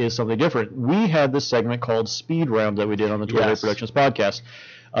Steven that is something different? We had this segment called Speed Round that we did on the 12A Productions podcast.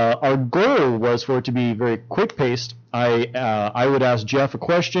 Our goal was for it to be very quick-paced. I would ask Jeff a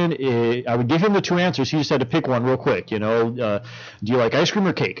question. I would give him the two answers. He just had to pick one real quick. Do you like ice cream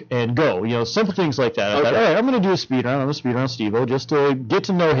or cake? And go. Simple things like that. I thought, all right, I'm going to do a speed round. I'm going to speed round Steve-O just to get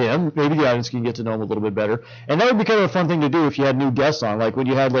to know him. Maybe the audience can get to know him a little bit better. And that would be kind of a fun thing to do if you had new guests on. Like when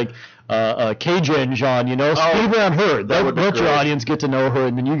you had K-Gen on, speed round her. That would let your audience get to know her,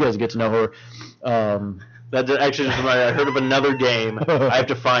 and then you guys get to know her. That actually just reminded me, I heard of another game. I have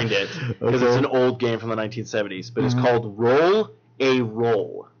to find it because it's an old game from the 1970s, but it's called Roll a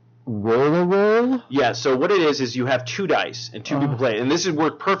Roll. Roll a Roll? Yeah, so what it is you have two dice and two people play it. And this would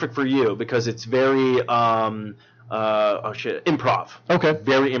work perfect for you because it's very improv. Okay.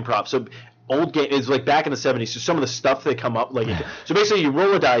 Very improv. So old game is like back in the 70s. So some of the stuff that come up, so basically you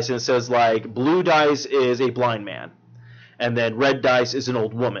roll a dice and it says like blue dice is a blind man, and then red dice is an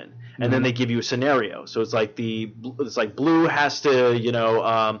old woman. and then they give you a scenario. So it's like Blue has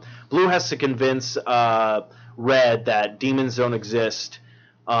to convince Red that demons don't exist,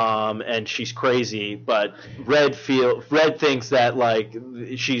 and she's crazy, but Red thinks that like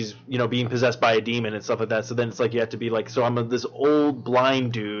she's being possessed by a demon and stuff like that. So then it's like you have to be like, so I'm this old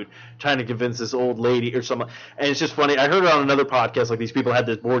blind dude trying to convince this old lady or something. And it's just funny. I heard it on another podcast, like these people had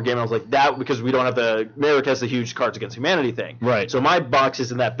this board game, and I was like, that because we don't have Merrick has the huge Cards Against Humanity thing, Right. So my box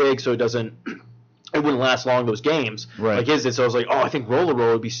isn't that big, so it wouldn't last long, those games. Right. Like his did. So I was like, I think Roller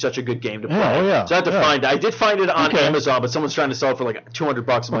Roll would be such a good game to play. Oh, yeah. So I had to find it. I did find it on Okay. Amazon, but someone's trying to sell it for like $200. I'm like,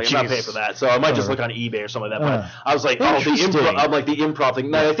 I'm not jeez. paying for that. So I might just look on eBay or something like that. But Uh, I was like, the interesting. improv. I'm like, the improv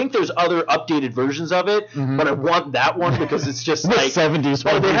thing. Now, I think there's other updated versions of it, but I want that one because it's just The like 70s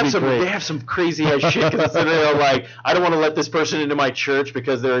one they would have be some. great. They have some crazy ass shit. Because they're like, I don't want to let this person into my church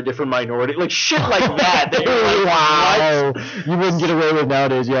because they're a different minority. Like shit like that. They were like, Wow. what? You wouldn't get away with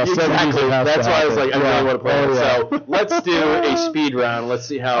nowadays. Yeah, 70s Exactly. it has That's to why I was happen. like, I really want to play it. Oh, yeah. So let's do a speed round. Let's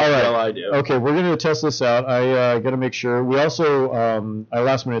see how All right. well I do. Okay, we're going to test this out. I got to make sure. We also, I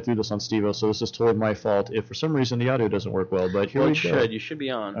last minute threw this on Steve-O, so this is totally my fault if for some reason the audio doesn't work well. But here Well, we go. you should be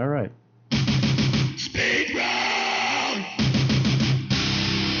on. All right. Speed round.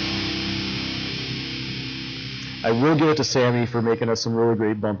 I will give it to Sammy for making us some really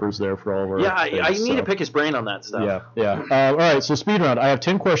great bumpers there for all of our. Yeah, I things, need so. to pick his brain on that stuff. Yeah. All right, so speed round. I have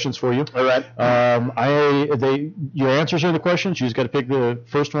 10 questions for you. All right. Your answers are the questions. You just got to pick the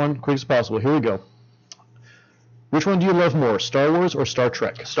first one quick as possible. Here we go. Which one do you love more, Star Wars or Star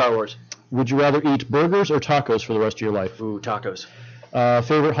Trek? Star Wars. Would you rather eat burgers or tacos for the rest of your life? Ooh, tacos.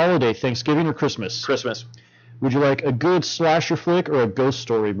 Favorite holiday, Thanksgiving or Christmas? Christmas. Would you like a good slasher flick or a ghost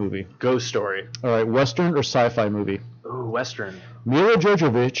story movie? Ghost Story. All right, Western or sci-fi movie? Ooh, Western. Mila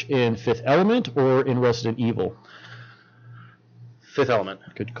Jovovich in Fifth Element or in Resident Evil? Fifth Element.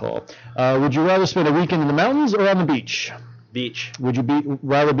 Good call. Would you rather spend a weekend in the mountains or on the beach? Beach. Would you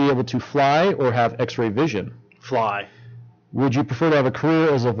rather be able to fly or have X-ray vision? Fly. Would you prefer to have a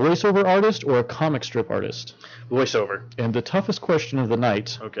career as a voiceover artist or a comic strip artist? Voiceover. And the toughest question of the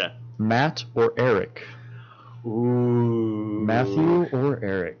night, Okay. Matt or Eric? Ooh. Matthew or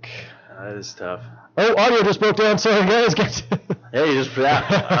Eric? That is tough. Oh, audio just broke down. Sorry, guys. Yeah, you just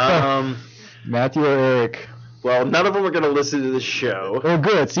that. Matthew or Eric? Well, none of them are going to listen to this show, Oh,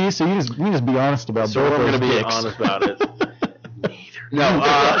 good. See, so you just be honest about so both I'm going those to be dicks. honest about it. No.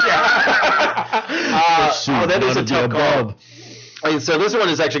 That is a tough call. So this one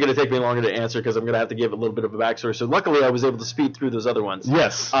is actually going to take me longer to answer because I'm going to have to give a little bit of a backstory. So luckily, I was able to speed through those other ones.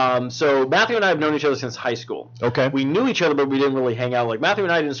 Yes. So Matthew and I have known each other since high school. Okay. We knew each other, but we didn't really hang out. Like Matthew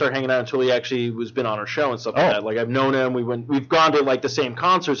and I didn't start hanging out until he actually been on our show and stuff like Oh. that. Like I've known him. We've gone to like the same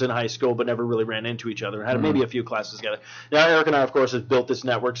concerts in high school, but never really ran into each other. Had maybe a few classes together. Now Eric and I, of course, have built this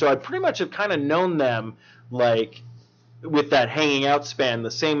network, so I pretty much have kind of known them like with that hanging out span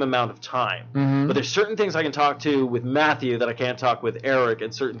the same amount of time. But there's certain things I can talk to with Matthew that I can't talk with Eric,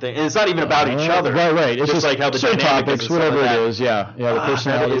 and certain things, and it's not even about each other. Right. It's just like how the certain dynamic topics, is and stuff whatever like it that. is. Yeah. The That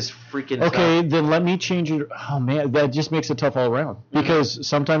personality is freaking Okay, tough. then let me change it. Oh man, that just makes it tough all around. Because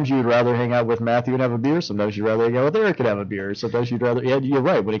sometimes you'd rather hang out with Matthew and have a beer. Sometimes you'd rather hang out with Eric and have a beer. Sometimes you'd rather. Yeah, you're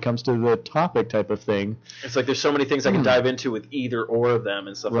right. When it comes to the topic type of thing. It's like there's so many things I can dive into with either or of them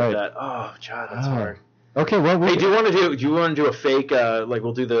and stuff Right. like that. Oh, God, that's hard. Okay, well, Hey, do you want to do a fake like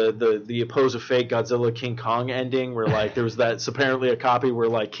we'll do the oppose a fake Godzilla King Kong ending where like there was that's apparently a copy where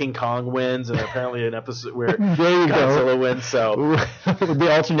like King Kong wins and apparently an episode where There you go. Godzilla wins. So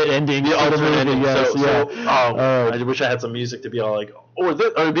the alternate ending. the alternate ending. Yes, I wish I had some music to be all like or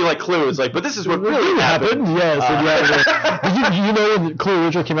it'd be like Clue. It's like, but this is what really happened. Yes. Did you know when Clue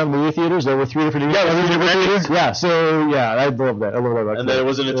originally came out in movie theaters? There were 3 different theaters. Yeah. So yeah, I love that. I love that. About And Clue. then it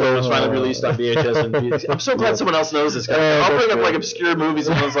wasn't until it was finally released on VHS and VHS. I'm so glad someone else knows this guy. I'll that's bring up like great. obscure movies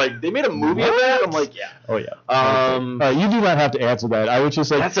and I was like, they made a movie of that? I'm like, yeah. Oh yeah. Um, You do not have to answer that. I would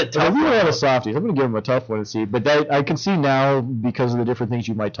just like That's a tough we one, have a though. softie. I'm going to give him a tough one and see. But that, I can see now because of the different things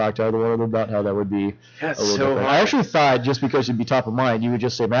you might talk to either one of them about how that would be That's a little so different. hard. I actually thought just because you'd be top of mind, you would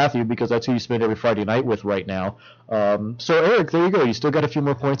just say Matthew because that's who you spend every Friday night with right now. So Eric, there you go. You still got a few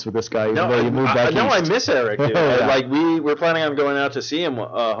more points with this guy, even though you moved back no, east. I miss Eric. Dude. Yeah. Like we're planning on going out to see him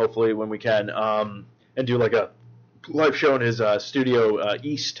hopefully when we can and do like a live show in his studio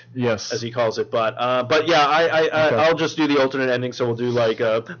East. Yes. As he calls it, but yeah, I'll just do the alternate ending. So we'll do like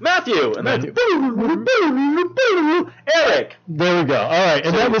Matthew, and then Eric. There we go. All right,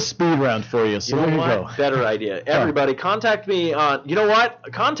 and that was speed round for you. So You know there you what? go. Better idea. Everybody, contact me on. You know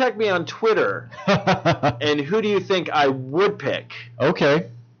what? Contact me on Twitter. And who do you think I would pick? Okay.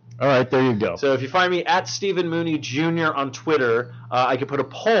 All right, there you go. So if you find me at Stephen Mooney Jr. on Twitter, I can put a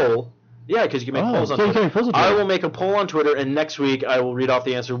poll. Yeah, because you can make polls on so you Twitter. can make polls on I Twitter. will make a poll on Twitter, and next week I will read off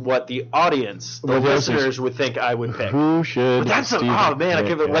the answer what the audience, the What the listeners, listeners- would think I would pick. Who should? But that's Stephen oh man, I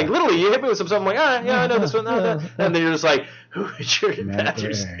pick? can't like literally you hit me with some stuff. I'm like, yeah, I know this one, and then you're just like, who is your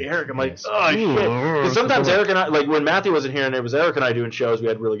Matthew's Eric? I'm like, Yes. oh shit. Ooh. Because sometimes Eric and I, like when Matthew wasn't here and it was Eric and I doing shows, we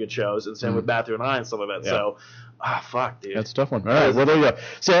had really good shows, and same with Matthew and I and stuff like that. Yeah. So, fuck, dude. That's a tough one. All right, well, there you go.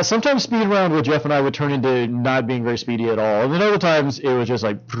 So yeah, sometimes speed around with Jeff and I would turn into not being very speedy at all. And then other times it was just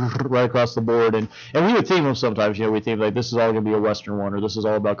like right across the board. And we would theme them sometimes. You know, we theme like this is all going to be a Western one or this is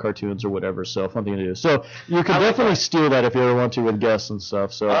all about cartoons or whatever. So fun thing to do. So you can I like definitely that. steal that if you ever want to with guests and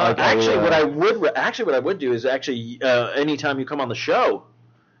stuff. So what I would do is anytime you come on the show,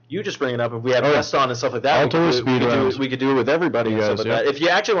 you just bring it up. If we have guests on and stuff like that, I'll we totally could do speed rounds. we could do it with everybody. and You stuff guys, like that. yeah. If you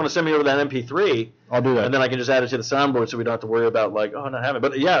actually want to send me over that MP3, I'll do that. and then I can just add it to the soundboard, so we don't have to worry about like, oh, not having it.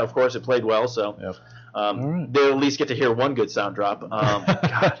 But yeah, of course, it played well, so Yep. right. they'll at least get to hear one good sound drop. God,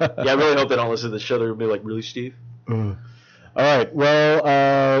 yeah, I really hope they don't listen to the show. They'll be like, really, Steve? All right. Well,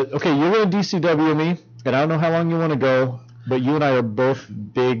 okay, you're going to DCW me, and I don't know how long you want to go, but you and I are both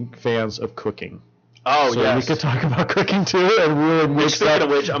big fans of cooking. Oh, So yes. we could talk about cooking too, and really mix Speaking that of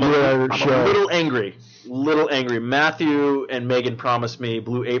which, I'm with our a show. little angry. Matthew and Megan promised me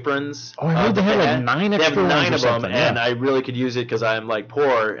blue aprons. Oh, I heard they had, like, 9 They have extra 9 ones or of them, something, and yeah. I really could use it because I'm like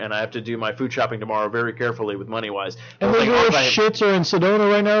poor and I have to do my food shopping tomorrow very carefully with money wise. And those little shits are in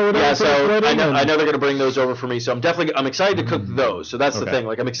Sedona right now. Or whatever Yeah, for the so wedding, I know they're going to bring those over for me. So I'm excited to cook those. So that's the Okay. thing.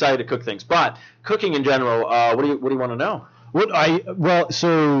 Like I'm excited to cook things, but cooking in general. What do you want to know?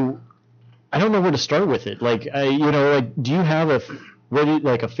 So I don't know where to start with it. Like, do you have a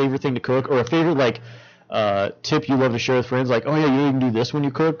favorite thing to cook or a favorite tip you love to share with friends? Like, oh yeah, you even do this when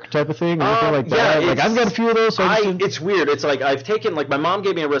you cook, type of thing, or anything like that. Like I've got a few of those. So It's weird. It's like I've taken my mom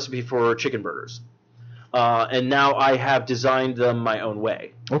gave me a recipe for chicken burgers, and now I have designed them my own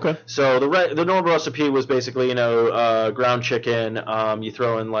way. okay. So the normal recipe was basically ground chicken. You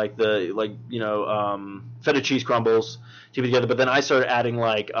throw in feta cheese crumbles, keep it together. But then I started adding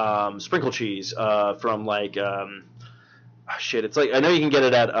sprinkle cheese from it's like I know you can get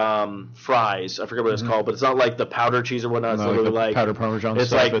it at Fry's. I forget what it's called, but it's not like the powder cheese or whatnot. It's No, literally like the powder Parmesan It's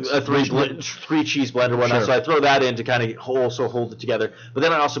stuff. like a three cheese blend or whatnot. Sure. So I throw that in to kind of also hold it together. But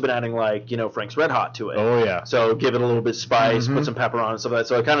then I also been adding Frank's Red Hot to it. Oh yeah. So give it a little bit of spice, put some pepper on and stuff like that.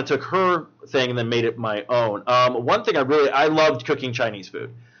 So I kind of took her thing and then made it my own. One thing I loved cooking Chinese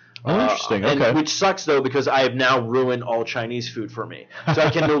food. Oh, interesting. And Okay. which sucks though because I have now ruined all Chinese food for me. So I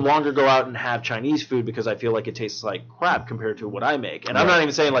can no longer go out and have Chinese food because I feel like it tastes like crap compared to what I make. And I'm not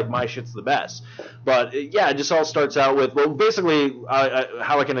even saying my shit's the best, but it just all starts out with basically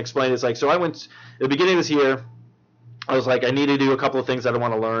how I can explain it is so I went at the beginning of this year. I was like, I need to do a couple of things that I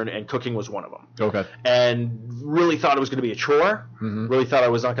want to learn, and cooking was one of them. Okay. And really thought it was going to be a chore. Mhm. Really thought I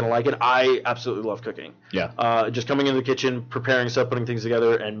was not going to like it. I absolutely love cooking. Yeah. Just coming into the kitchen, preparing stuff, putting things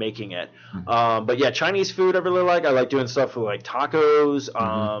together, and making it. But yeah, Chinese food I really like. I like doing stuff with tacos,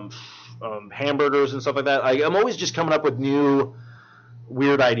 hamburgers, and stuff like that. I'm always just coming up with new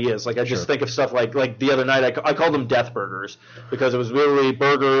weird ideas. I just think of stuff like the other night I called them death burgers because it was literally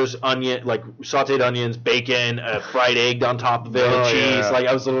burgers, onion, sauteed onions, bacon, fried egg on top of it, cheese. Yeah.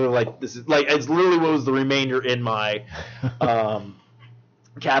 I was literally this is it's literally what was the remainder in my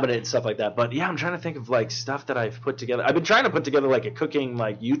cabinet and stuff like that. But yeah, I'm trying to think of stuff that I've put together. I've been trying to put together a cooking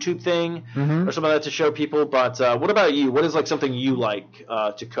YouTube thing or something like that to show people. But what about you? What is something you like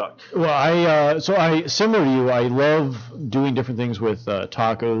to cook? Well, I similar to you. I love doing different things with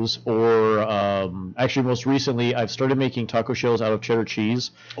tacos, or actually, most recently, I've started making taco shells out of cheddar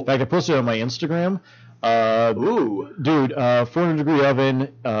cheese. In fact, I posted it on my Instagram. Ooh, Dude, 400-degree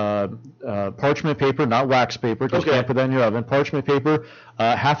oven, parchment paper, not wax paper, because you can't put that in your oven. Parchment paper,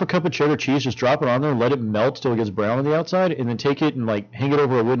 half a cup of cheddar cheese, just drop it on there and let it melt till it gets brown on the outside, and then take it and hang it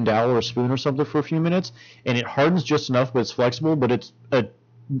over a wooden dowel or a spoon or something for a few minutes, and it hardens just enough, but it's flexible, but it's a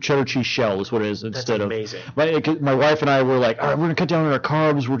cheddar cheese shell is what it is instead amazing. of my wife and I were like, all right, we're gonna cut down on our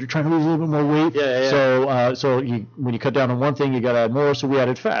carbs, we're trying to lose a little bit more weight. Yeah. So when you cut down on one thing, you gotta add more. So we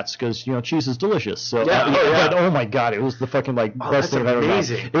added fats because cheese is delicious. So but oh my god, it was the fucking best thing I've ever done.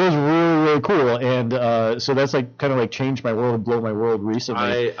 It was really, really cool, and so that's kind of changed my world, blow my world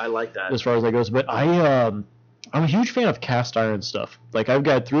recently. I like that as far as that goes. But I'm a huge fan of cast iron stuff. I've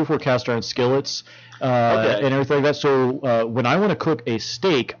got 3 or 4 cast iron skillets and everything like that. So when I want to cook a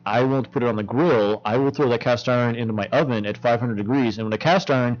steak, I won't put it on the grill. I will throw that cast iron into my oven at 500 degrees. And when the cast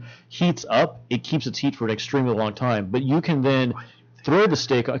iron heats up, it keeps its heat for an extremely long time. But you can then throw the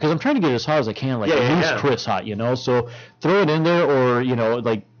steak, because I'm trying to get it as hot as I can, like Yeah, at yeah, least yeah. crisp hot, So throw it in there, or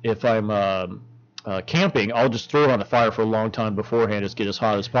like if I'm camping, I'll just throw it on the fire for a long time beforehand, just get as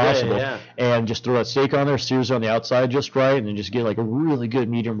hot as possible, yeah. and just throw that steak on there, sears on the outside just right, and then just get like a really good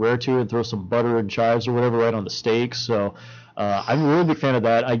medium rare to it, and throw some butter and chives or whatever right on the steak. So I'm a really big fan of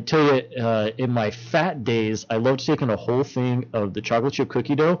that. I tell you, in my fat days, I loved taking a whole thing of the chocolate chip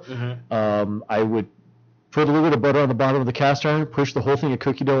cookie dough. I would put a little bit of butter on the bottom of the cast iron, push the whole thing of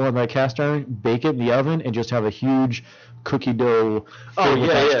cookie dough on that cast iron, bake it in the oven, and just have a huge cookie dough filled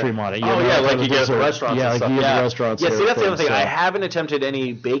with ice cream on it. Like you get at the restaurants. Yeah, and like stuff. you get at the restaurants. Yeah, see, that's the other thing. So. I haven't attempted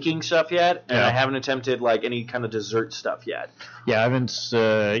any baking stuff yet, and Yeah. I haven't attempted like any kind of dessert stuff yet. Yeah, I haven't,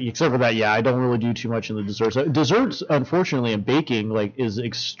 except for that, I don't really do too much in the desserts. Desserts, unfortunately, in baking, like, is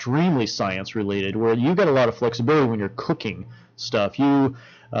extremely science related, where you got a lot of flexibility when you're cooking stuff. You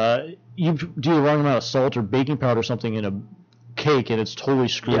do the wrong amount of salt or baking powder or something in a cake, and it's totally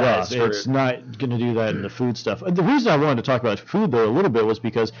screwed Yeah, up. it's screwed. It's not going to do that in the food stuff. The reason I wanted to talk about food, though, a little bit was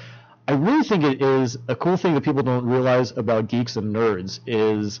because I really think it is a cool thing that people don't realize about geeks and nerds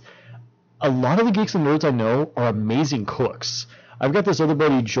is a lot of the geeks and nerds I know are amazing cooks. I've got this other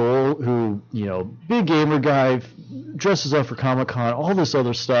buddy, Joel, who, big gamer guy, dresses up for Comic-Con, all this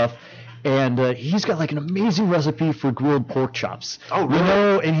other stuff, and he's got like an amazing recipe for grilled pork chops. Oh,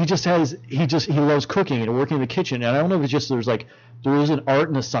 really? And he loves cooking and working in the kitchen, and I don't know if it's just there is an art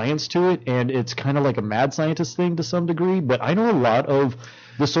and a science to it, and it's kind of like a mad scientist thing to some degree, but I know a lot of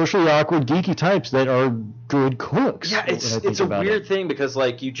the socially awkward, geeky types that are good cooks. Yeah, it's a weird thing because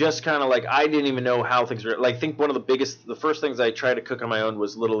like you just kind of like I didn't even know how things were. Like I think one of the first things I tried to cook on my own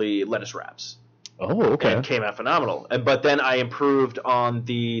was literally lettuce wraps. Oh, okay. And it came out phenomenal. But then I improved on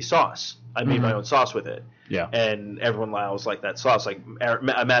the sauce. I made my own sauce with it. Yeah. And everyone always liked that sauce. Like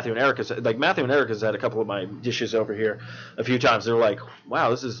Matthew and Erica's had a couple of my dishes over here a few times. They were like, "Wow,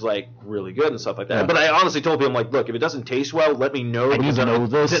 this is like really good" and stuff like that. Yeah. But I honestly told them like, "Look, if it doesn't taste well, let me know." I need to know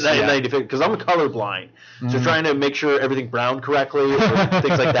this. Because I'm colorblind, so trying to make sure everything browned correctly or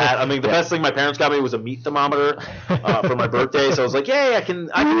things like that. I mean, the best thing my parents got me was a meat thermometer for my birthday. So I was like, "Yay, I can.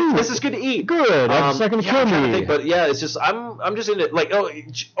 This is good to eat." Good. That's not going to kill I'm trying to me. think, but yeah, it's just I'm just into like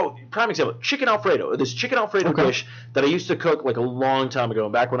prime example, chicken Alfredo. This chicken Alfredo dish that I used to cook like a long time ago,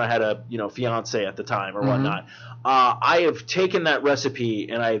 back when I had a fiance at the time or whatnot. I have taken that recipe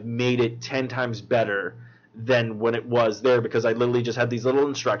and I've made it 10 times better than when it was there because I literally just had these little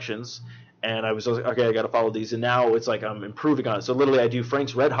instructions and I was like, okay, I got to follow these, and now it's like I'm improving on it. So literally, I do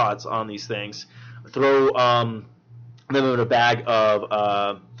Frank's Red Hots on these things, throw them in a bag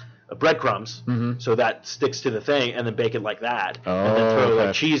of breadcrumbs, so that sticks to the thing, and then bake it like that, and then throw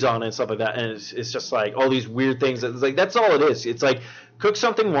like cheese on it and stuff like that, and it's just like all these weird things. It's like that's all it is. It's like cook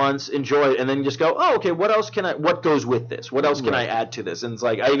something once, enjoy it, and then just go, oh, okay, what goes with this? What else can I add to this? And it's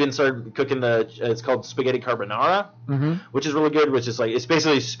like I even started cooking it's called spaghetti carbonara, which is really good. Which is like it's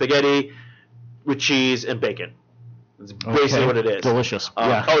basically spaghetti with cheese and bacon. It's basically what it is. Delicious.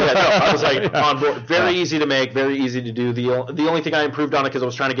 Yeah. Oh yeah, no, I was like on board. Very easy to make, very easy to do. The only thing I improved on it because I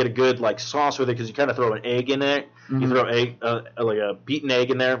was trying to get a good like sauce with it because you kind of throw an egg in it. You throw like a beaten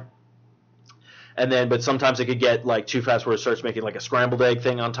egg in there. And then, but sometimes it could get like too fast where it starts making like a scrambled egg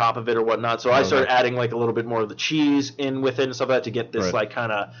thing on top of it or whatnot. So I started adding like a little bit more of the cheese in with it and stuff like that to get this like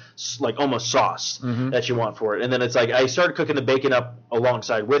kind of like almost sauce that you want for it. And then it's like I started cooking the bacon up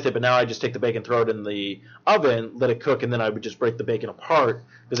alongside with it, but now I just take the bacon, throw it in the oven, let it cook, and then I would just break the bacon apart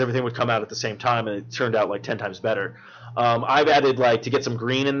because everything would come out at the same time, and it turned out like 10 times better. I've added like to get some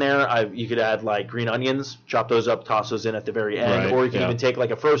green in there. You could add like green onions, chop those up, toss those in at the very end, or you can even take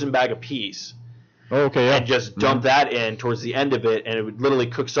like a frozen bag of peas. And just dump that in towards the end of it, and it would literally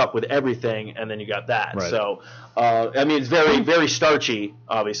cooks up with everything, and then you got that. Right. So, I mean, it's very, very starchy,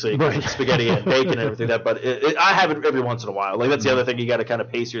 obviously, because it's spaghetti and bacon and everything that. But I have it every once in a while. Like that's the other thing you got to kind of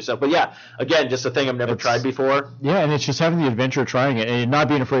pace yourself. But yeah, again, just a thing I've never tried before. Yeah, and it's just having the adventure of trying it and not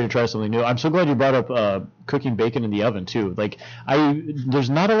being afraid to try something new. I'm so glad you brought up cooking bacon in the oven too. Like there's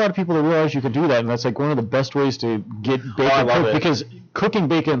not a lot of people that realize you can do that, and that's like one of the best ways to get bacon cooked because cooking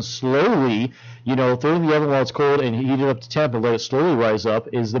bacon slowly, throw it in the oven while it's cold and heat it up to temp and let it slowly rise up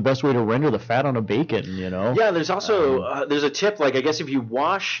is the best way to render the fat on a bacon, Yeah, there's also there's a tip, like I guess if you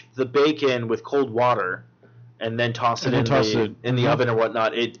wash the bacon with cold water and then toss it in the oven or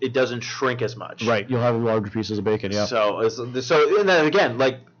whatnot, it doesn't shrink as much. Right, you'll have larger pieces of bacon, yeah. So and then again,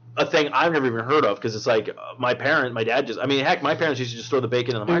 like a thing I've never even heard of because it's like my parents used to just throw the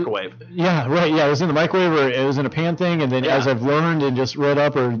bacon in the microwave. Yeah, right. Yeah, it was in the microwave or it was in a pan thing, and then as I've learned and just read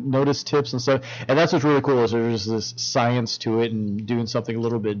up or noticed tips and stuff, and that's what's really cool is there's this science to it and doing something a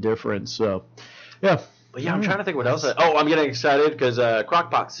little bit different. So, yeah. But yeah, I'm trying to think what else. I'm getting excited because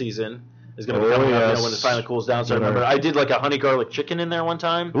Crock-Pot season is going to be coming up, when it finally cools down. So I remember I did like a honey garlic chicken in there one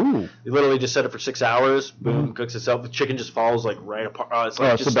time. Ooh. You literally just set it for 6 hours. Boom, cooks itself. The chicken just falls like right apart. It's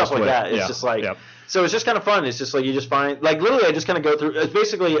like it's just the stuff best like way. that. It's just like so. It's just kind of fun. It's just like you just find like literally I just kind of go through. It's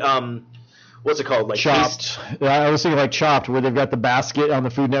basically what's it called? Like Chopped. I was thinking like Chopped, where they've got the basket on the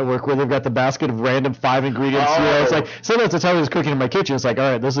Food Network, where they've got the basket of random 5 ingredients. It's like sometimes that's how I was cooking in my kitchen. It's like,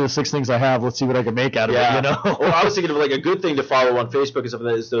 all right, those are the 6 things I have. Let's see what I can make out of it. You know. Well, I was thinking of like a good thing to follow on Facebook and stuff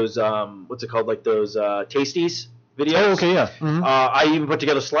like that is those what's it called? Like those Tasties videos. Oh, okay, yeah. Mm-hmm. I even put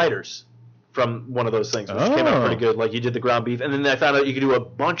together sliders from one of those things, which came out pretty good. Like you did the ground beef, and then I found out you could do a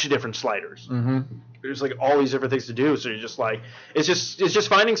bunch of different sliders. Mm-hmm. There's like all these different things to do, so you're just like it's just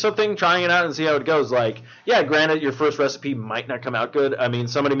finding something, trying it out, and see how it goes. Like, yeah, granted, your first recipe might not come out good. I mean,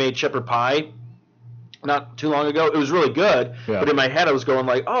 somebody made shepherd pie not too long ago. It was really good, but in my head I was going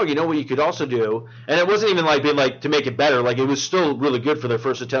like, oh, you know what you could also do, and it wasn't even like being like to make it better. Like it was still really good for their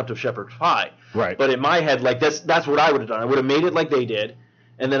first attempt of shepherd pie. Right. But in my head, like that's what I would have done. I would have made it like they did.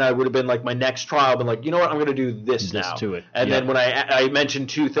 And then I would have been like my next trial, been like, you know what, I'm going to do this now. To it. And then when I mentioned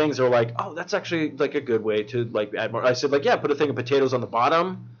 2 things, they were like, oh, that's actually like a good way to like add more. I said like, yeah, put a thing of potatoes on the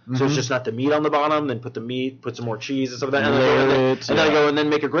bottom, so it's just not the meat on the bottom. Then put the meat, put some more cheese and stuff like that, and then I go and then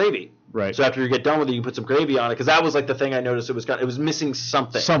make a gravy. Right. So after you get done with it, you can put some gravy on it because that was like the thing I noticed. It was missing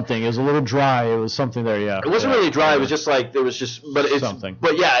something. Something. It was a little dry. It was something there. Yeah. It wasn't really dry. It was just like there was just, but it's something.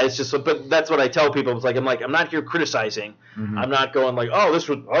 But yeah, it's just. But that's what I tell people. It's like I'm not here criticizing. I'm not going like, oh,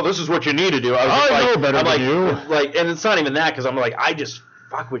 this is what you need to do. I know better than you. Like, and it's not even that because I'm like I just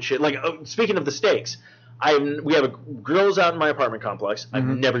fuck with shit. Like speaking of the steaks, we have grills out in my apartment complex. I've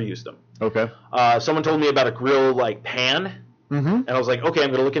never used them. Okay. Someone told me about a grill like pan. And I was like, okay, I'm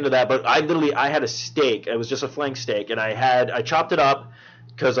going to look into that. But I had a steak. It was just a flank steak, and I chopped it up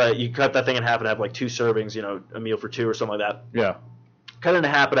because you cut that thing in half and have like 2 servings, you know, a meal for 2 or something like that. Yeah. Cut it in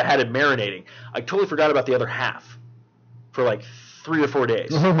half, but I had it marinating. I totally forgot about the other half for like 3 or 4 days.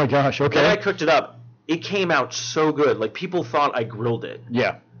 Oh my gosh. Okay. Then I cooked it up. It came out so good. Like people thought I grilled it.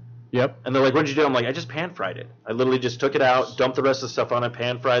 Yeah. Yep. And they're like, what'd you do? I'm like, I just pan fried it. I literally just took it out, dumped the rest of the stuff on it,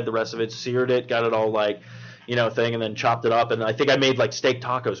 pan fried the rest of it, seared it, got it all like, you know, thing, and then chopped it up, and I think I made like steak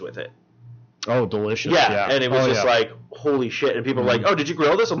tacos with it. Oh, delicious. Yeah. And it was just like, holy shit. And people were like, oh, did you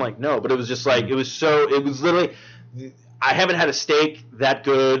grill this? I'm like, no, but it was just like, it was literally, I haven't had a steak that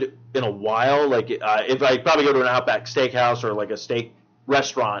good in a while. Like, if I probably go to an Outback Steakhouse or like a steak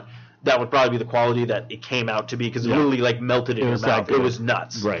restaurant, that would probably be the quality that it came out to be because it literally like melted in your mouth. It was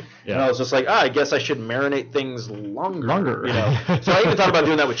nuts. Right. Yeah. And I was just like, I guess I should marinate things longer. You know. So I even thought about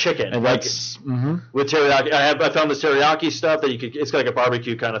doing that with chicken. And like, that's with teriyaki. I found this teriyaki stuff that you could. It's like a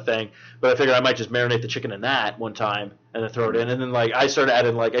barbecue kind of thing. But I figured I might just marinate the chicken in that one time and then throw it in. And then like I started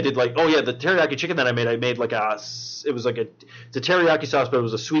adding like I did like the teriyaki chicken that I made like it's a teriyaki sauce, but it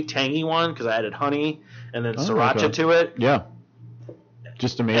was a sweet tangy one because I added honey and then sriracha to it. Yeah.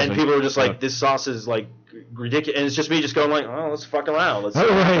 Just amazing. And people were just like, this sauce is like ridiculous. And it's just me just going like, oh, let's fuck around. Let's,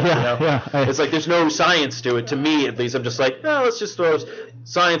 it's like there's no science to it. To me, at least, I'm just like, no, let's just throw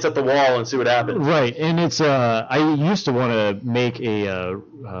science at the wall and see what happens. Right. And it's I used to want to make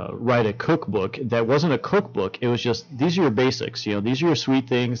write a cookbook that wasn't a cookbook. It was just these are your basics. You know, these are your sweet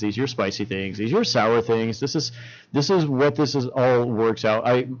things. These are your spicy things. These are your sour things. This is what this is all works out.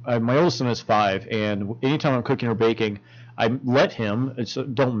 My oldest son is 5, and anytime I'm cooking or baking, I let him.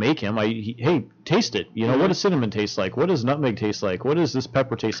 Don't make him. Hey, taste it. You know, what does cinnamon taste like? What does nutmeg taste like? What does this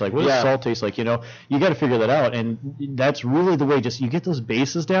pepper taste like? What does salt taste like? You know, you got to figure that out, and that's really the way. Just you get those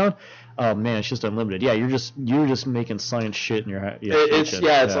bases down. Oh man, it's just unlimited. Yeah, you're just making science shit in your kitchen.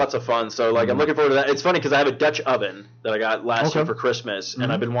 It's lots of fun. So like I'm looking forward to that. It's funny because I have a Dutch oven that I got last year for Christmas,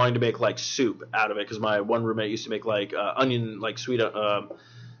 and I've been wanting to make like soup out of it because my one roommate used to make like onion like sweet.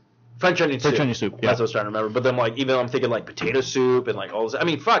 French onion soup. That's what I was trying to remember. But then, like, even I'm thinking, like, potato soup and, like, all this. I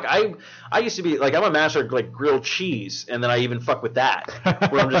mean, fuck, I used to be, like, I'm a master of, like, grilled cheese, and then I even fuck with that.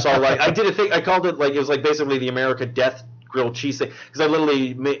 Where I'm just all, like, I did a thing, I called it, like, it was, like, basically the America Death grilled cheese thing. Because I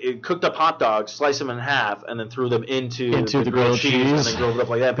literally cooked up hot dogs, sliced them in half, and then threw them into the grilled cheese, and then grilled it up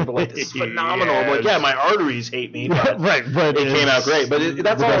like that. And people are like, this is phenomenal. I'm like, yeah, my arteries hate me, but, but it came out great. But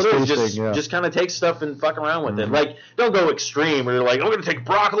that's all it is. Just kind of take stuff and fuck around with it. Like, don't go extreme where you're like, I'm going to take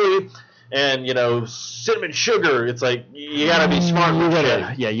broccoli and, you know, cinnamon sugar. It's like, you got to be smart with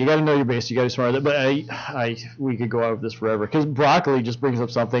shit. Yeah, you got to know your base. You got to be smart with it. But we could go on with this forever because broccoli just brings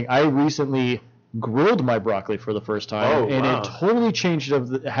up something. I recently grilled my broccoli for the first time, it totally changed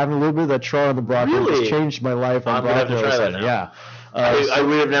it. Having a little bit of that char on the broccoli just changed my life on broccoli. I'm going to have to try that now. Yeah. I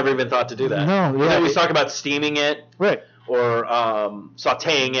would have never even thought to do that. No, yeah. We talk about steaming it. Right. Or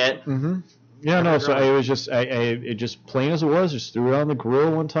sautéing it. Yeah, no. So it was just, it just plain as it was. Just threw it on the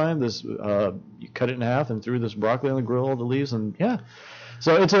grill one time. This, you cut it in half and threw this broccoli on the grill, all the leaves, and yeah.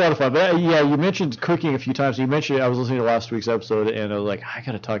 So it's a lot of fun. But yeah, you mentioned cooking a few times. You mentioned I was listening to last week's episode, and I was like, I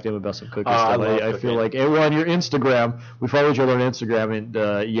got to talk to him about some cooking stuff. I feel like on your Instagram, we follow each other on Instagram, and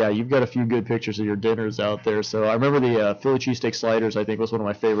yeah, you've got a few good pictures of your dinners out there. So I remember the Philly cheesesteak sliders. I think was one of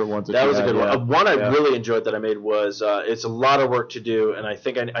my favorite ones. That was a good one. One I really enjoyed that I made was it's a lot of work to do, and I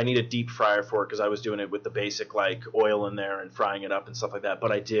think I need a deep fryer for it because I was doing it with the basic like oil in there and frying it up and stuff like that.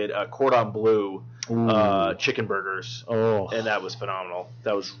 But I did cordon bleu chicken burgers, and that was phenomenal.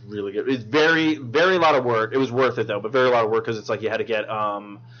 That was really good. It's very, very lot of work. It was worth it though, but very a lot of work because it's like you had to get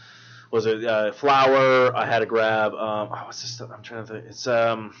flour. I had to grab what's this stuff? I'm trying to think.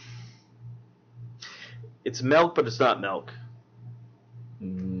 It's milk, but it's not milk.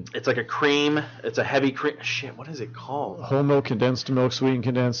 It's like a cream. It's a heavy cream. Shit, what is it called? Whole milk, condensed milk, sweetened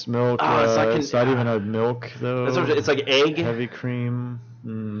condensed milk. It's not even a milk though. It's like egg. Heavy cream.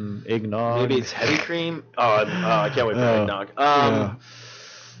 Eggnog. Maybe it's heavy cream. I can't wait for eggnog.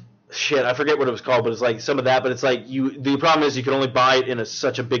 Shit, I forget what it was called, but it's like some of that. But it's like the problem is you can only buy it in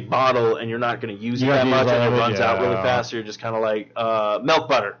such a big bottle, and you're not going to use it that much, and it runs out really fast. So you're just kind of like milk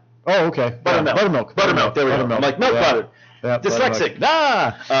butter. Oh, okay. Buttermilk. There we go. I'm like milk butter. Yeah, dyslexic.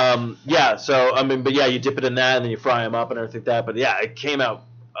 Yeah. So I mean, but yeah, you dip it in that, and then you fry them up and everything like that. But yeah, it came out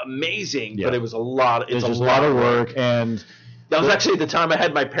amazing. Yeah. But it was a lot. It's a lot of work, and. That was actually the time I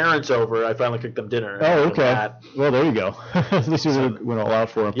had my parents over. I finally cooked them dinner. Oh, okay. Well, there you go. At least you went all out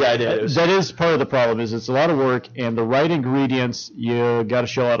for them. Yeah, I did. That is part of the problem. Is it's a lot of work, and the right ingredients, you got to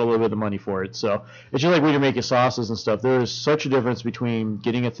shell out a little bit of money for it. So it's just like when you're making sauces and stuff. There is such a difference between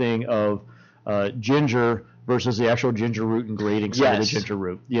getting a thing of ginger versus the actual ginger root and grating side of the ginger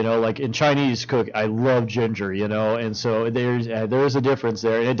root. You know, like in Chinese cook, I love ginger. You know, and so there is a difference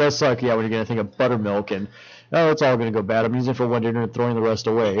there, and it does suck. Yeah, when you're going to think of buttermilk and. Oh, it's all going to go bad. I'm using it for one dinner and throwing the rest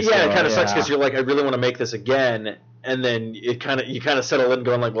away. Yeah, so, it kind of sucks because you're like, I really want to make this again, and then you kind of settle in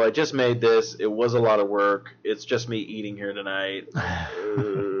going like, well, I just made this. It was a lot of work. It's just me eating here tonight, kind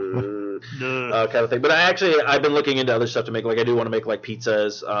of thing. But I've been looking into other stuff to make. Like I do want to make like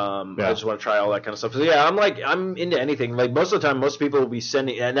pizzas. I just want to try all that kind of stuff. So yeah, I'm into anything. Like most of the time, most people will be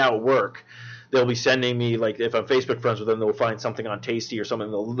sending, and now at work. They'll be sending me, like, if I'm Facebook friends with them, they'll find something on Tasty or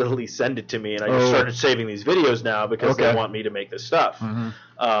something, they'll literally send it to me, and I just started saving these videos now because they want me to make this stuff.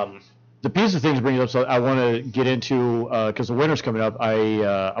 Mm-hmm. The pizza thing's bringing up, so I want to get into, because the winter's coming up,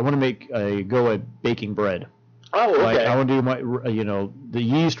 I want to make a go at baking bread. Oh, okay. Like, I want to do my, the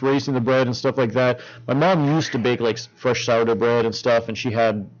yeast, raising the bread and stuff like that. My mom used to bake, like, fresh sourdough bread and stuff, and she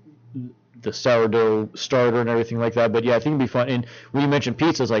had the sourdough starter and everything like that. But yeah, I think it'd be fun. And when you mentioned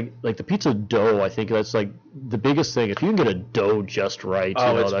pizzas, like the pizza dough, I think that's like the biggest thing. If you can get a dough just right,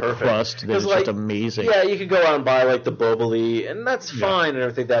 it's that perfect. Crust, that's just amazing. Yeah, you could go out and buy like the Boboli, and that's fine and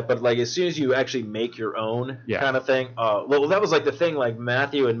everything like that. But like as soon as you actually make your own kind of thing, well, that was like the thing. Like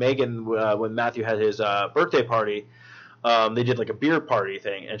Matthew and Megan, when Matthew had his birthday party, they did like a beer party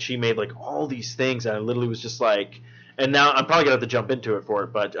thing, and she made like all these things, and I literally was just like. And now I'm probably gonna have to jump into it for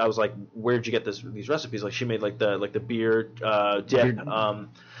it, but I was like, "Where'd you get these recipes?" Like she made like the beer dip.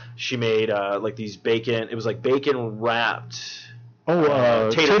 She made like these bacon. It was like bacon wrapped.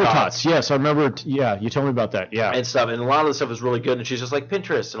 Tater tots. Yes, I remember. You told me about that. Yeah, and stuff. And a lot of the stuff is really good. And she's just like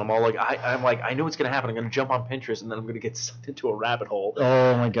Pinterest, and I'm all like, I'm like, I know what's gonna happen. I'm gonna jump on Pinterest, and then I'm gonna get sucked into a rabbit hole.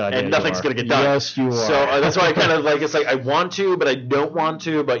 Oh my god! And nothing's gonna get done. Yes, you are. So that's why I kind of like. It's like I want to, but I don't want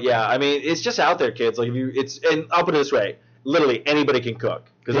to. But yeah, I mean, it's just out there, kids. Like and I'll put it this way: literally anybody can cook.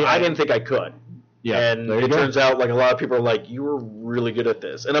 Because I didn't think I could. Yeah, and it turns out like a lot of people are like, you were really good at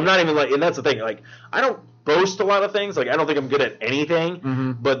this, and I'm not even like, and that's the thing, like I don't boast a lot of things, like I don't think I'm good at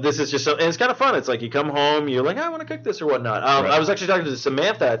anything, but this is just so, and it's kind of fun. It's like you come home, you're like, I want to cook this or whatnot. I was actually talking to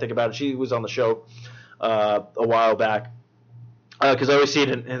Samantha, I think about it. She was on the show a while back. Because I always see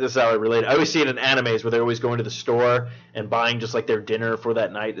it in, this is how I relate. I always see it in animes where they're always going to the store and buying just like their dinner for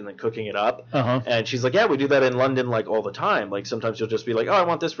that night and then cooking it up. And she's like, yeah, we do that in London like all the time. Like sometimes you'll just be like, oh, I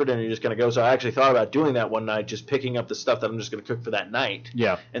want this for dinner. You're just going to go. So I actually thought about doing that one night, just picking up the stuff that I'm just going to cook for that night.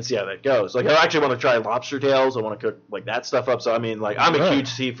 Yeah. And see how that goes. Like I actually want to try lobster tails. I want to cook like that stuff up. So I mean, like I'm a huge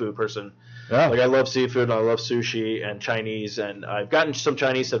seafood person. Yeah. Like I love seafood and I love sushi and Chinese, and I've gotten some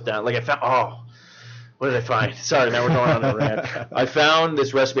Chinese stuff down. Like I found what did I find? Sorry, now we're going on a rant. I found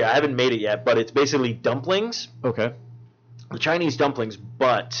this recipe. I haven't made it yet, but it's basically dumplings. Okay. The Chinese dumplings,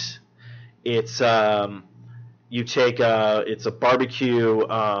 but it's you take it's a barbecue.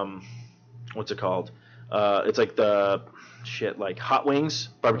 What's it called? It's like like hot wings,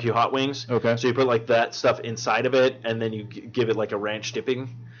 barbecue hot wings. Okay. So you put like that stuff inside of it, and then you give it like a ranch dipping.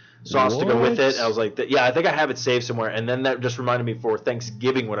 sauce to go with it. What? And I was like, yeah, I think I have it saved somewhere. And then that just reminded me for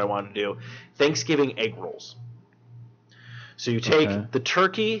Thanksgiving what I want to do. Thanksgiving egg rolls. So you take the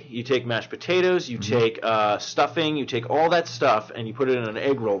turkey, you take mashed potatoes, you take stuffing, you take all that stuff, and you put it in an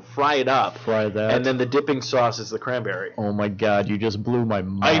egg roll, fry it up. Fry that. And then the dipping sauce is the cranberry. Oh my God, you just blew my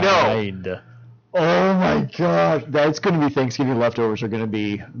mind. I know. Oh my God, that's going to be Thanksgiving leftovers are going to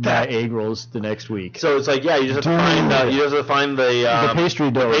be my egg rolls the next week. So it's like, yeah, you just have to find the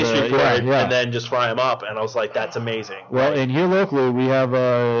pastry dough, pastry for it, yeah. and then just fry them up. And I was like, that's amazing. Well, and here locally we have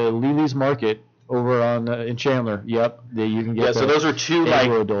Lily's Market over on in Chandler. Yep, you can get. Yeah, so those are two egg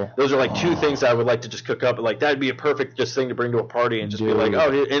roll. two things I would like to just cook up. Like that'd be a perfect just thing to bring to a party and just be like, oh,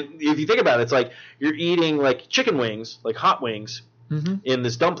 and if you think about it, it's like you're eating like chicken wings, like hot wings, in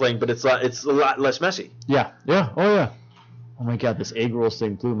this dumpling, but it's a lot less messy. Yeah. Oh yeah. Oh my God, this egg rolls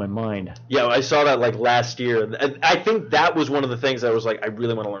thing blew my mind. Yeah, I saw that like last year, and I think that was one of the things I was like, I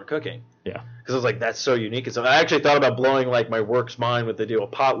really want to learn cooking. Yeah. Because I was like, that's so unique. And so I actually thought about blowing like my work's mind with the deal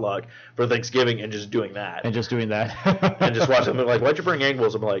of potluck for Thanksgiving and just doing that. And just doing that. And just watching them like, why'd you bring egg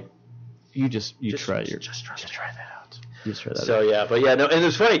rolls? I'm like, just try that out. Just try that. Just try that So out. yeah, but yeah, no, and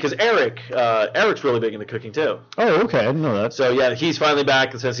it's funny because Eric's really big into cooking too. Oh, okay, I didn't know that. So yeah, he's finally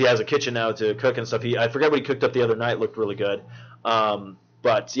back since he has a kitchen now to cook and stuff. I forget what he cooked up the other night. Looked really good.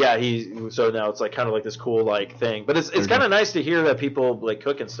 But yeah, so now it's like kind of like this cool like thing. But it's kind of nice to hear that people like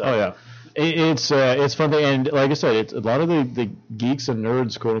cook and stuff. Oh yeah, it's fun thing, and like I said, it's a lot of the geeks and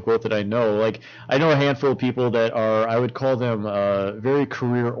nerds, quote unquote, that I know. Like I know a handful of people that are, I would call them very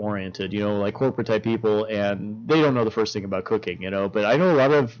career oriented, like corporate type people, and they don't know the first thing about cooking, But I know a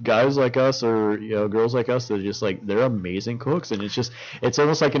lot of guys like us or girls like us that are just like they're amazing cooks, and it's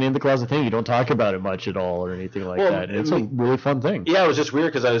almost like an in the closet thing. You don't talk about it much at all or anything like that. And it's a really fun thing. Yeah, it was just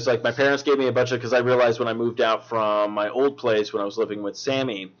weird because I was like, my parents gave me a bunch of, because I realized when I moved out from my old place when I was living with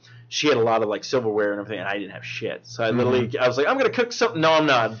Sammy, she had a lot of like silverware and everything, and I didn't have shit. So I literally, I was like, I'm gonna cook something. No, I'm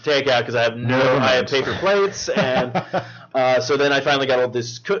not. Take out because I have paper plates, and so then I finally got all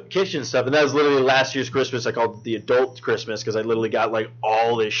this kitchen stuff, and that was literally last year's Christmas. I called it the adult Christmas because I literally got like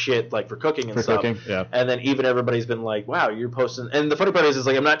all this shit like for cooking and stuff. Yeah. And then even everybody's been like, wow, you're posting. And the funny part is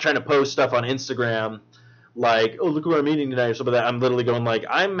like I'm not trying to post stuff on Instagram. Like, oh, look what I'm eating tonight or something like that. I'm literally going like,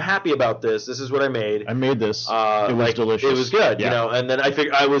 I'm happy about this. This is what I made. I made this. It was delicious. It was good, And then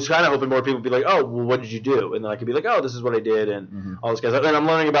I was kind of hoping more people would be like, oh, well, what did you do? And then I could be like, oh, this is what I did, and all this guys. And I'm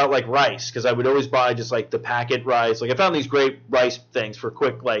learning about like rice because I would always buy just like the packet rice. Like I found these great rice things for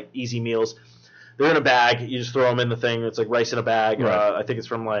quick, like easy meals. They're in a bag. You just throw them in the thing. It's like rice in a bag. Right. I think it's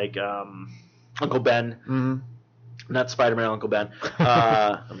from like Uncle Ben. Mm-hmm. Not Spider-Man, Uncle Ben.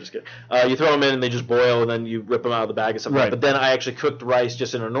 I'm just kidding. You throw them in and they just boil, and then you rip them out of the bag and stuff like that. But then I actually cooked rice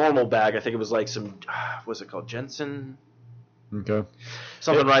just in a normal bag. I think it was like some, what's it called, Jensen? Okay.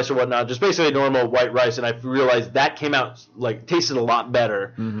 Something rice or whatnot. Just basically normal white rice, and I realized that came out, like, tasted a lot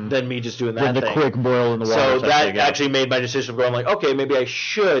better than me just doing that the thing. quick boil in the water. So that actually made my decision of going like, okay, maybe I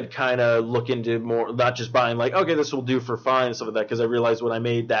should kind of look into more, not just buying like, okay, this will do for fine and stuff like that, because I realized when I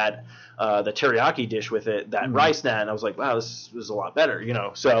made that, the teriyaki dish with it, that rice naan, I was like, wow, this was a lot better,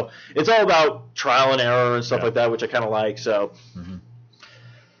 So it's all about trial and error and stuff like that, which I kind of like. So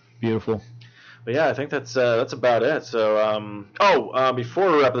beautiful. But yeah, I think that's about it. So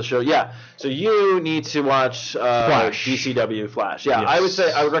before we wrap the show, so you need to watch Flash. DCW Flash. Yeah, Yes.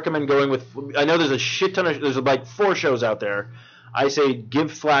 I would recommend going with. I know there's a shit ton of. There's like 4 shows out there. I say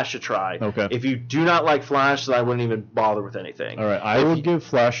give Flash a try. Okay. If you do not like Flash, then I wouldn't even bother with anything. All right, I will give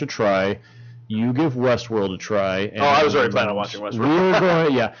Flash a try. You give Westworld a try. And I was already planning on watching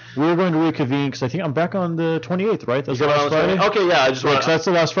Westworld. We're going to reconvene because I think I'm back on the 28th, right? That's You the come last out on Friday. the 28th? Okay, yeah, I just want. So that's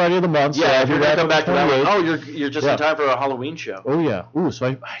the last Friday of the month. Yeah, so if you're gonna come back to that one. 28th. Oh, you're just in time for a Halloween show. Oh yeah. Ooh, so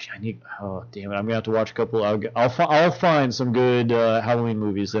I need. Oh damn it! I'm gonna have to watch a couple. I'll find some good Halloween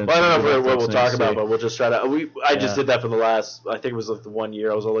movies. Then. Well, I don't know what we'll talk about, see. but we'll just try to. I just did that for the last. I think it was like the 1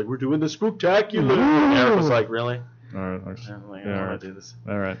 year. I was all like, "We're doing the spooktacular." And Eric was like, "Really?" All right. I'm like, I don't want to do this.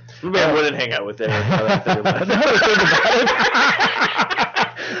 All right. Maybe I wouldn't hang out with Eric. I'm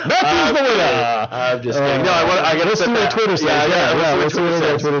just kidding. No, I got to Let's do a Twitter stage. Let's do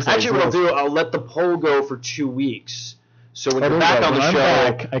a Twitter stage. Actually, what I'll do, I'll let the poll go for 2 weeks. So when you're back on the show,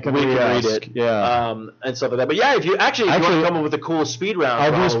 I can we can read re-ask. it, Yeah. and stuff like that. But yeah, if you want to come up with a cool speed round,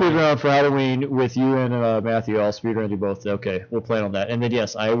 I'll do a speed round for Halloween with you and Matthew. I'll speed round you both. Okay, we'll plan on that. And then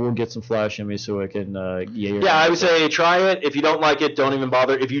yes, I will get some Flash in me so I can. Yeah, I would say try it. If you don't like it, don't even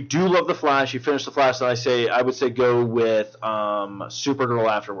bother. If you do love the Flash, you finish the Flash, then I would say go with Supergirl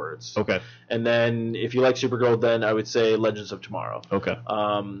afterwards. Okay. And then if you like Supergirl, then I would say Legends of Tomorrow. Okay.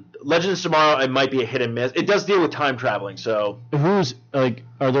 Legends of Tomorrow, it might be a hit and miss. It does deal with time traveling So Who's like?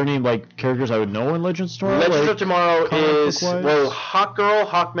 Are there any like characters I would know in Legends of Tomorrow? Legends like, of Tomorrow is comic-wise? Hawkgirl,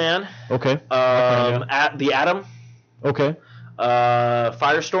 Hawkman, Okay. at the Atom, Okay.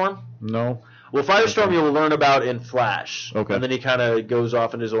 Firestorm. No. Well, Firestorm you'll learn about in Flash. Okay. And then he kind of goes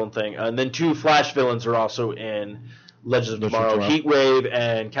off in his own thing. And then 2 Flash villains are also in Legends of Tomorrow, Heatwave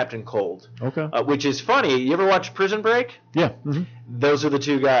and Captain Cold. Okay. Which is funny. You ever watch Prison Break? Yeah. Mm-hmm. Those are the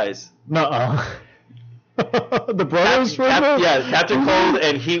 2 guys. Nuh-uh. The brothers from that? Yeah, Captain Cold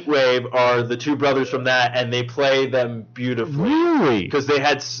and Heatwave are the 2 brothers from that, and they play them beautifully. Really? Because they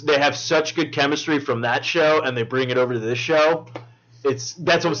have such good chemistry from that show, and they bring it over to this show. That's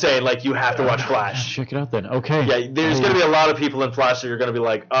what I'm saying. Like, you have to watch Flash. Check it out then. Okay. Yeah, there's going to be a lot of people in Flash that you're going to be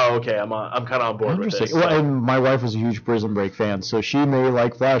like, oh, okay, I'm kind of on board with this. Interesting. Well, and my wife was a huge Prison Break fan, so she may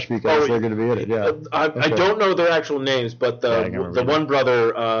like Flash because they're going to be in it. Yeah. I don't know their actual names, but the one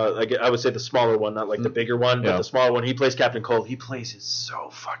brother, I would say the smaller one, not like the bigger one, but the smaller one, he plays Captain Cold. He plays it so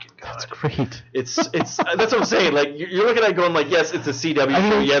fucking good. That's great. It's that's what I'm saying. Like, you're looking at it going like, yes, it's a CW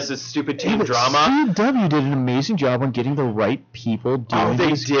show. Yes, it's stupid teen drama. CW did an amazing job on getting the right people doing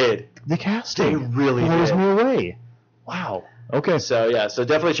They did. the casting. They really blows did. me away. Wow. Okay. So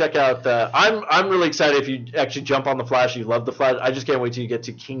definitely check out. I'm really excited if you actually jump on the Flash. You love the Flash. I just can't wait till you get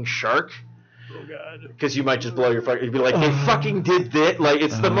to King Shark. Oh God. Because you might just blow your fucking. You'd be like, they fucking did this. Like,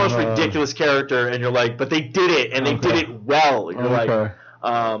 it's the most ridiculous character, and you're like, but they did it, and they did it well. You're like,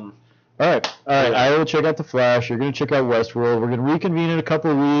 All right. I will check out The Flash. You're going to check out Westworld. We're going to reconvene in a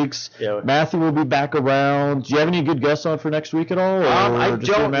couple of weeks. Yeah. Matthew will be back around. Do you have any good guests on for next week at all? Or I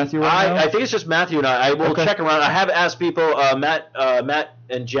just don't. Matthew right now? I think it's just Matthew and I. I will check around. I have asked people. Matt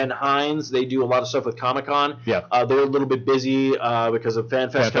and Jen Hines. They do a lot of stuff with Comic-Con. Yeah. They're a little bit busy because of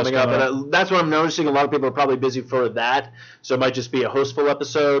FanFest coming up. And that's what I'm noticing. A lot of people are probably busy for that. So it might just be a hostful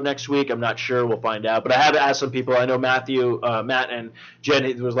episode next week. I'm not sure. We'll find out. But I have asked some people. I know Matt and Jen,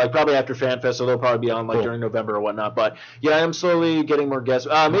 it was like probably after FanFest, so they'll probably be on like during November or whatnot. But yeah, I'm slowly getting more guests.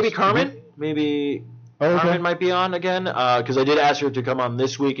 Maybe Carmen. Maybe Carmen might be on again because I did ask her to come on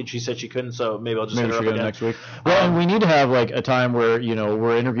this week and she said she couldn't. So maybe I'll just hit her up again next week. Well, and we need to have like a time where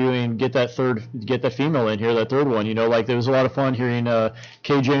we're interviewing, get that female in here, that third one. Like there was a lot of fun hearing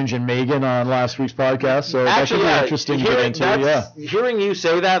K-Ginge and Megan on last week's podcast. So that should be interesting to get into. Hearing you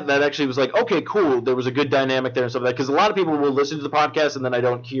say that actually was like, okay, cool. There was a good dynamic there and stuff like that because a lot of people will listen to the podcast and then I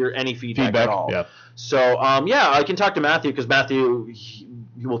don't hear any feedback at all. Yeah. So I can talk to Matthew because Matthew.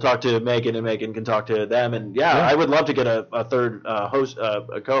 He will talk to Megan, and Megan can talk to them. And I would love to get a third host,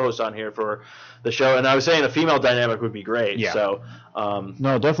 a co-host on here for the show. And I was saying a female dynamic would be great. Yeah. So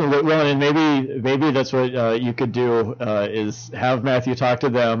no, definitely. Well, and maybe that's what you could do is have Matthew talk to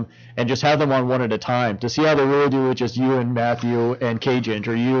them and just have them on one at a time to see how they really do with just you and Matthew and K-Ginge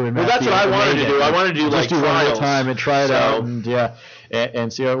or you and Matthew. Well, that's what I wanted to do. I wanted to do like just do trials. one at a time and try it out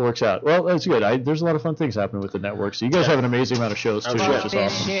and see how it works out. Well, that's good. There's a lot of fun things happening with the network. So you guys have an amazing amount of shows too, which is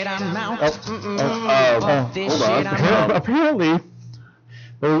awesome. Hold on. Apparently.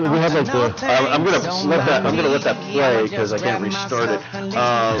 We have like I'm gonna let that play because I can't restart it.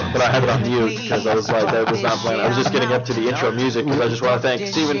 But I have it on mute because I was like that was not planned. I was just getting up to the intro music because I just want to thank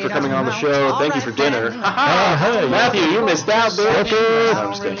Steven for coming on the show. Thank you for dinner. Hey, Matthew, you missed out, bitch. No, I'm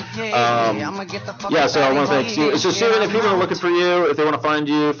just kidding. So I want to thank Steven. So Steven, if people are looking for you, if they want to find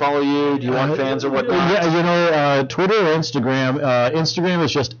you, follow you, do you want fans or whatnot? Yeah, Twitter or Instagram. Instagram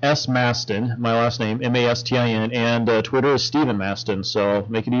is just S Maston, my last name, Mastin, and Twitter is Steven Maston. So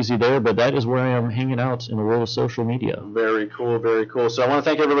make it easy there, but that is where I am hanging out in the world of social media. Very cool, very cool. So I want to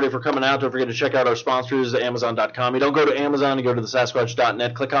thank everybody for coming out. Don't forget to check out our sponsors, Amazon.com. You don't go to Amazon, you go to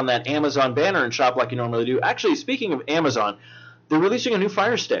thesasquatch.net, click on that Amazon banner and shop like you normally do. Actually, speaking of Amazon, they're releasing a new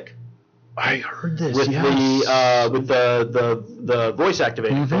Fire Stick. I heard this. With the voice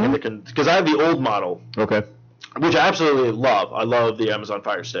activating thing, because I have the old model. Okay. Which I absolutely love. I love the Amazon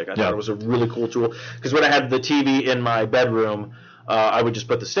Fire Stick. I thought it was a really cool tool. Because when I had the TV in my bedroom, I would just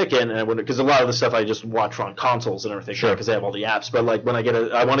put the stick in, and because a lot of the stuff I just watch on consoles and everything, because they have all the apps. But like when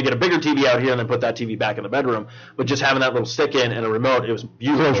I want to get a bigger TV out here and then put that TV back in the bedroom. But just having that little stick in and a remote, it was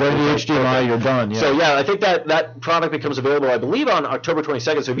beautiful. So right in the HDMI, you're done. Yeah. So I think that product becomes available, I believe, on October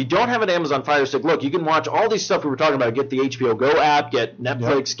 22nd. So if you don't have an Amazon Fire Stick, look, you can watch all these stuff we were talking about. Get the HBO Go app, get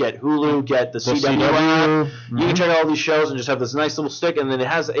Netflix, get Hulu, get the CW app. You can check out all these shows and just have this nice little stick, and then it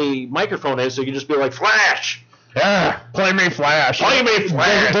has a microphone in it, so you can just be like, Flash! Yeah, play me Flash. Play me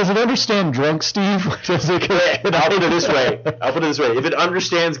Flash. Does it understand drunk, Steve? I'll put it this way. If it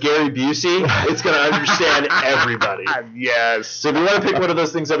understands Gary Busey, it's going to understand everybody. Yes. So if you want to pick one of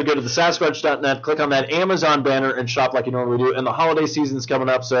those things up, go to thesasquatch.net, click on that Amazon banner, and shop like you normally do. And the holiday season's coming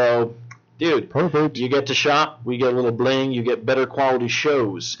up, so dude, Perfect. you get to shop, we get a little bling, you get better quality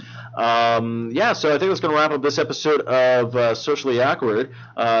shows. Yeah, so I think that's going to wrap up this episode of Socially Awkward.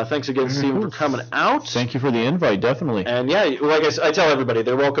 Thanks again, Steven, for coming out. Thank you for the invite, definitely. And yeah, like I tell everybody,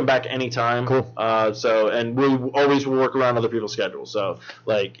 they're welcome back anytime. Cool. And we always will work around other people's schedules. So,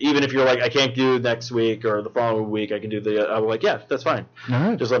 like, even if you're like, I can't do next week or the following week, I can do I'm like, yeah, that's fine. All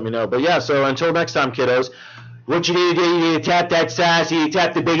right. Just let me know. But yeah, so until next time, kiddos. What you need to do, you need to tap that sass. You need to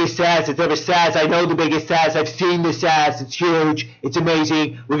tap the biggest sass. It's ever sass. I know the biggest sass. I've seen the sass. It's huge. It's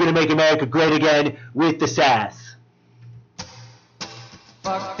amazing. We're going to make America great again with the sass.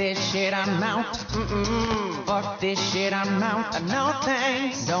 Fuck this shit, I'm out. Fuck this shit, I'm out. No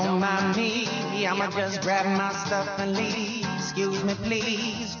thanks, don't mind me. I'ma just grab my stuff and leave. Excuse me,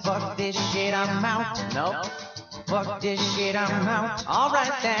 please. Fuck this shit, I'm out. Nope. Fuck this shit, I'm out.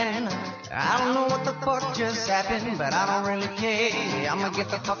 Alright then. I don't know what the fuck just happened, but I don't really care. I'ma get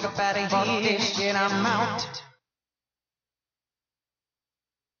the fuck up out of here. Fuck this shit, I'm out.